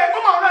 ẹkú pé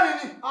ọmọ ọ̀rẹ́ mi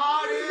ni.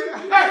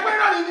 ẹ pé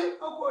náà ni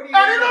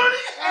ẹni ló ní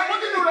ẹkú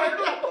nínú rẹ̀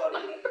dùn.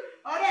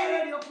 ọ̀rẹ́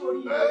rẹ̀ ni ó kò rí.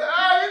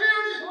 ẹni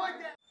rí.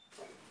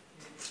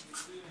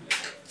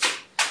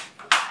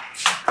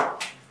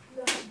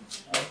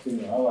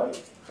 How are you?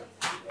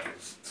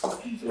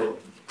 So,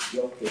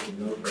 you're taking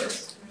no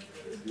rest.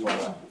 You want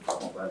to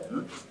come back,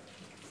 huh?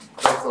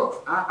 What's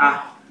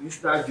up?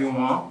 Mr.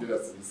 Jumon. Good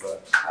to see you, sir.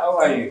 How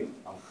are you?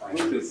 I'm fine.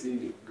 Good to see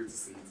you. Good to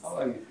see you. How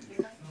are you?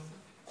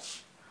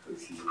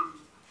 Okay.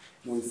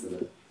 Mo ń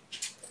sọ̀rọ̀.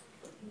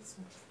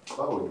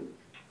 Báwo ni?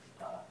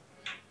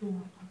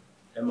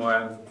 Ẹ mọ̀ra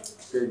mi.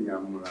 Bẹ́ẹ̀ni,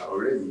 àmúra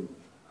ọ̀rẹ́ mi.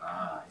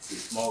 It's a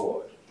small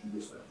world.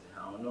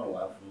 Àwọn náà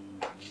wá fún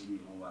níbi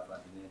wọn wá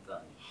fàtínẹ́tà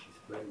ni. She's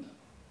pregnant.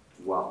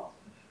 Wow.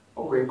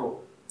 Ọkọ ẹ̀kọ́.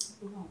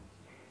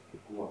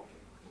 Wow.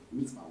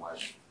 Meet my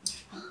wife.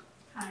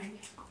 Hi.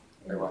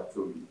 Ẹ wá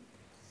tóbi.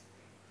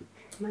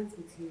 Nice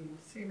meeting you.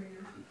 Same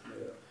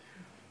here.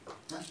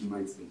 That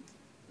reminds me.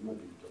 I'm not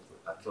being doctor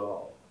at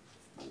all.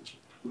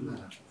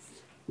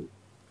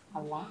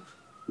 Allah.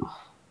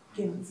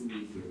 It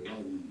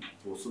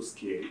was so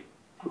scary.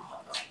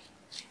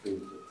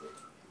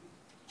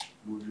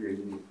 We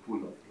really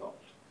full of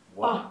love.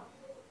 Wow.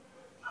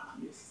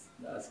 Yes,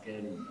 that's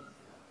scary.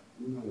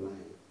 You know,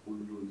 like,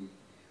 only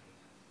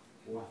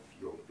what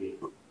your bed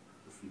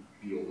if you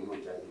be on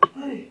one child.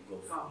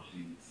 God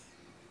forbid.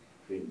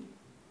 Femi.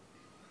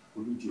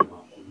 Olùdí wa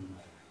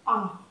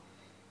olùmọ̀.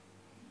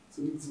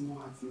 So ní tí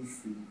wọ́n á ti ń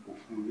sin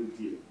òkú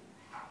olódì ẹ̀,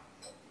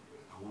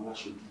 àwọn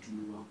aláṣọ dúdú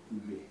ló wá kú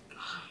lẹ̀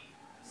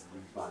sí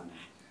bá mi.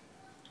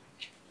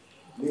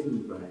 Lẹ́yìn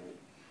ìgbà yẹn,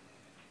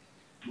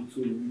 mo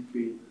tún rí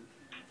wípé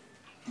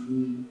ní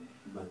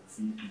ìgbà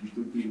tí ibi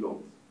tó dé lọ,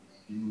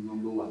 inú náà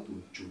ló wà tó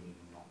jó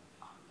nínú náà.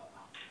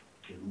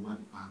 Ẹ̀rù wá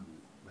bá mi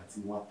ìgbà tí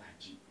wọ́n á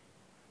tají.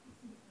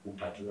 Mo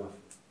gbàdúrà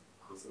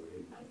fún ọ̀sọ̀rọ̀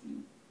ẹ̀ láti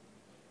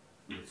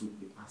mo tún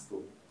pe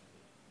pásítọ̀.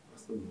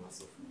 Pásítọ̀ mi wá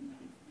sọ fún mi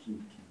pé kí n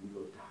kì í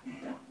lọ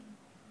dáadáa.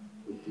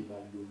 Ó tó bá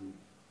lóyún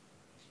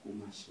kó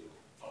má ṣe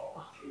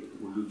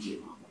olójẹ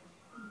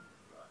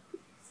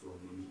sọ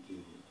mo ní kí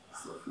n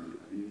sọ fún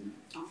mi.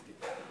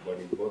 But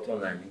the bottom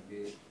line is pé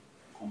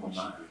come on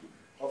man.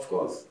 Of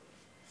course,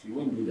 she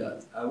won't do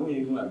that. I won't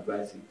even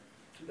advise you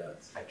to that.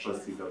 I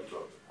trust you, doctor.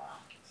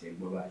 Say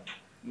bye-bye.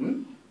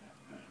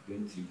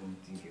 Don't even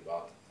think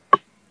about it.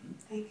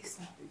 Thank you,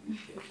 sir.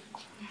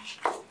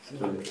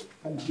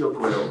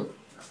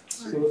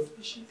 So,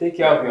 take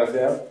care of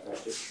yourself.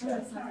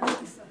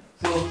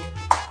 So,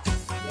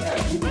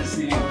 yeah, good to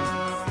see you.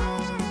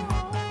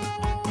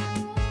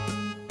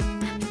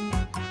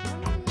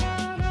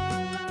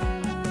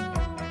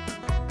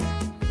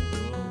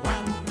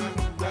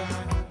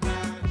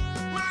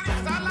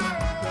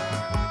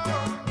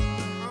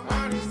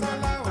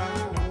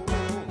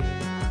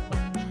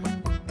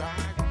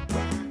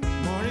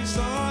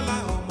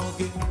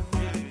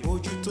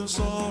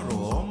 Sọ̀rọ̀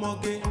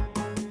ọmọge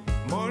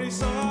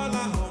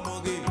Mọ́rísọ́lá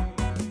ọmọge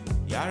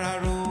yàrá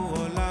ro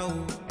ọlá o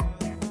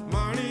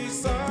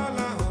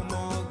Mọ́rísọ́lá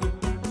ọmọge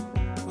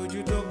ojú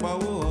tó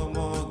pawó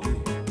ọmọge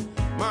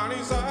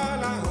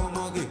Mọ́rísọ́lá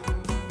ọmọge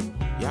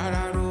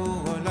yàrá ro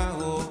ọlá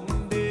o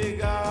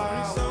ndéga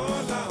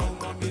Mọ́rísọ́lá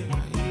ọmọge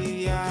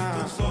ìyá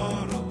tó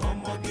sọ̀rọ̀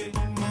ọmọge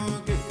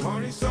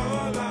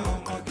Mọ́rísọ́lá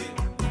ọmọge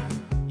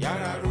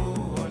yàrá ro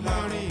ọlá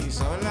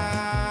Mọ́rísọ́lá.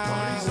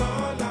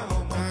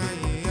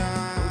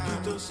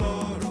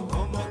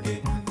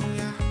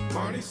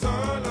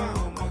 Mọ́rísọ́lá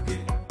ọmọge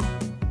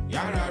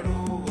yàrá ro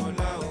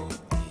ọlá o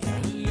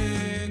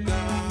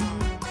ìyáléga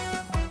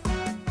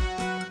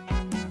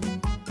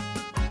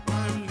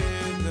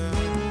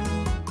ìyáléga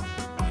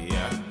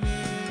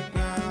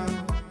ìyáléga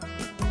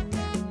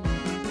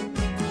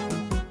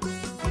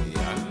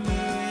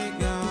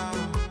ìyáléga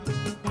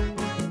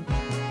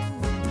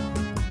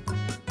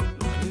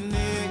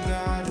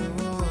ìyáléga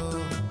ro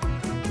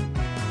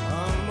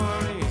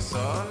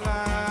Mọ́rísọ́lá.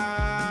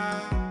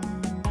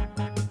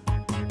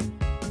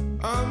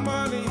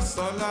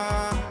 Mọ́rísọ́lá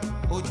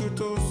ojú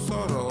tó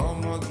sọ̀rọ̀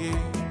ọmọge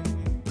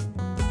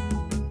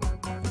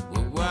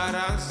gbogbo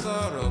ara ń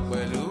sọ̀rọ̀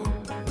pẹ̀lú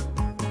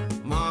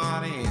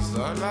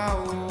Mọ́rísọ́lá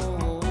o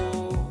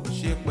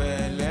ṣe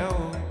pẹ̀lẹ́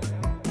o.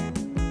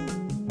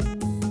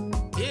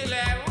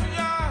 Ilẹ̀ ń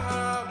yọ̀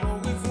mo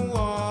wí fún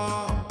ọ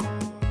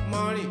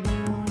Mọ́rí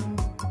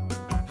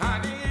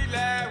àní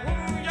ilẹ̀ ń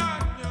yọ̀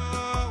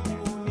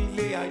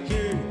nílé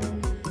ayé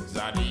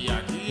zàdíyà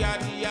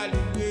kíyádíyá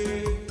lè gbé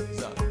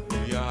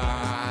zàdíyà.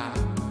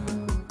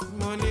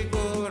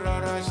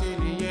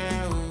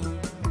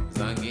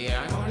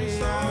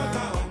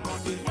 Mọ́rísọ́lá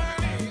ọmọge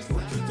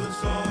ojú tó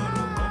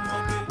sọ̀rọ̀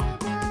ọmọge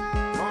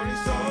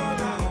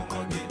Mọ́rísọ́lá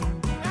ọmọge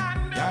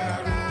yàrá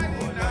ro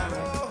ọlá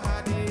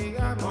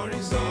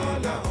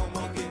Mọ́rísọ́lá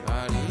ọmọge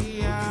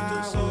ojú tó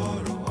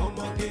sọ̀rọ̀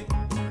ọmọge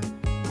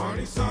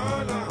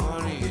Mọ́rísọ́lá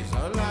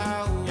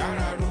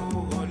yàrá ro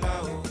ọlá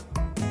o.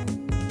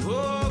 Ó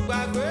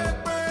gbàgbé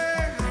pé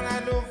ara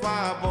ló fa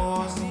àbọ̀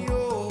sí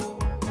o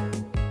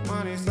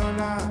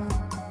Mọ́rísọ́lá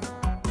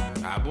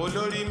àbò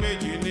lórí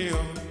méjì ni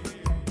o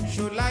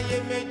ṣọláyé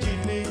méjì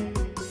ni.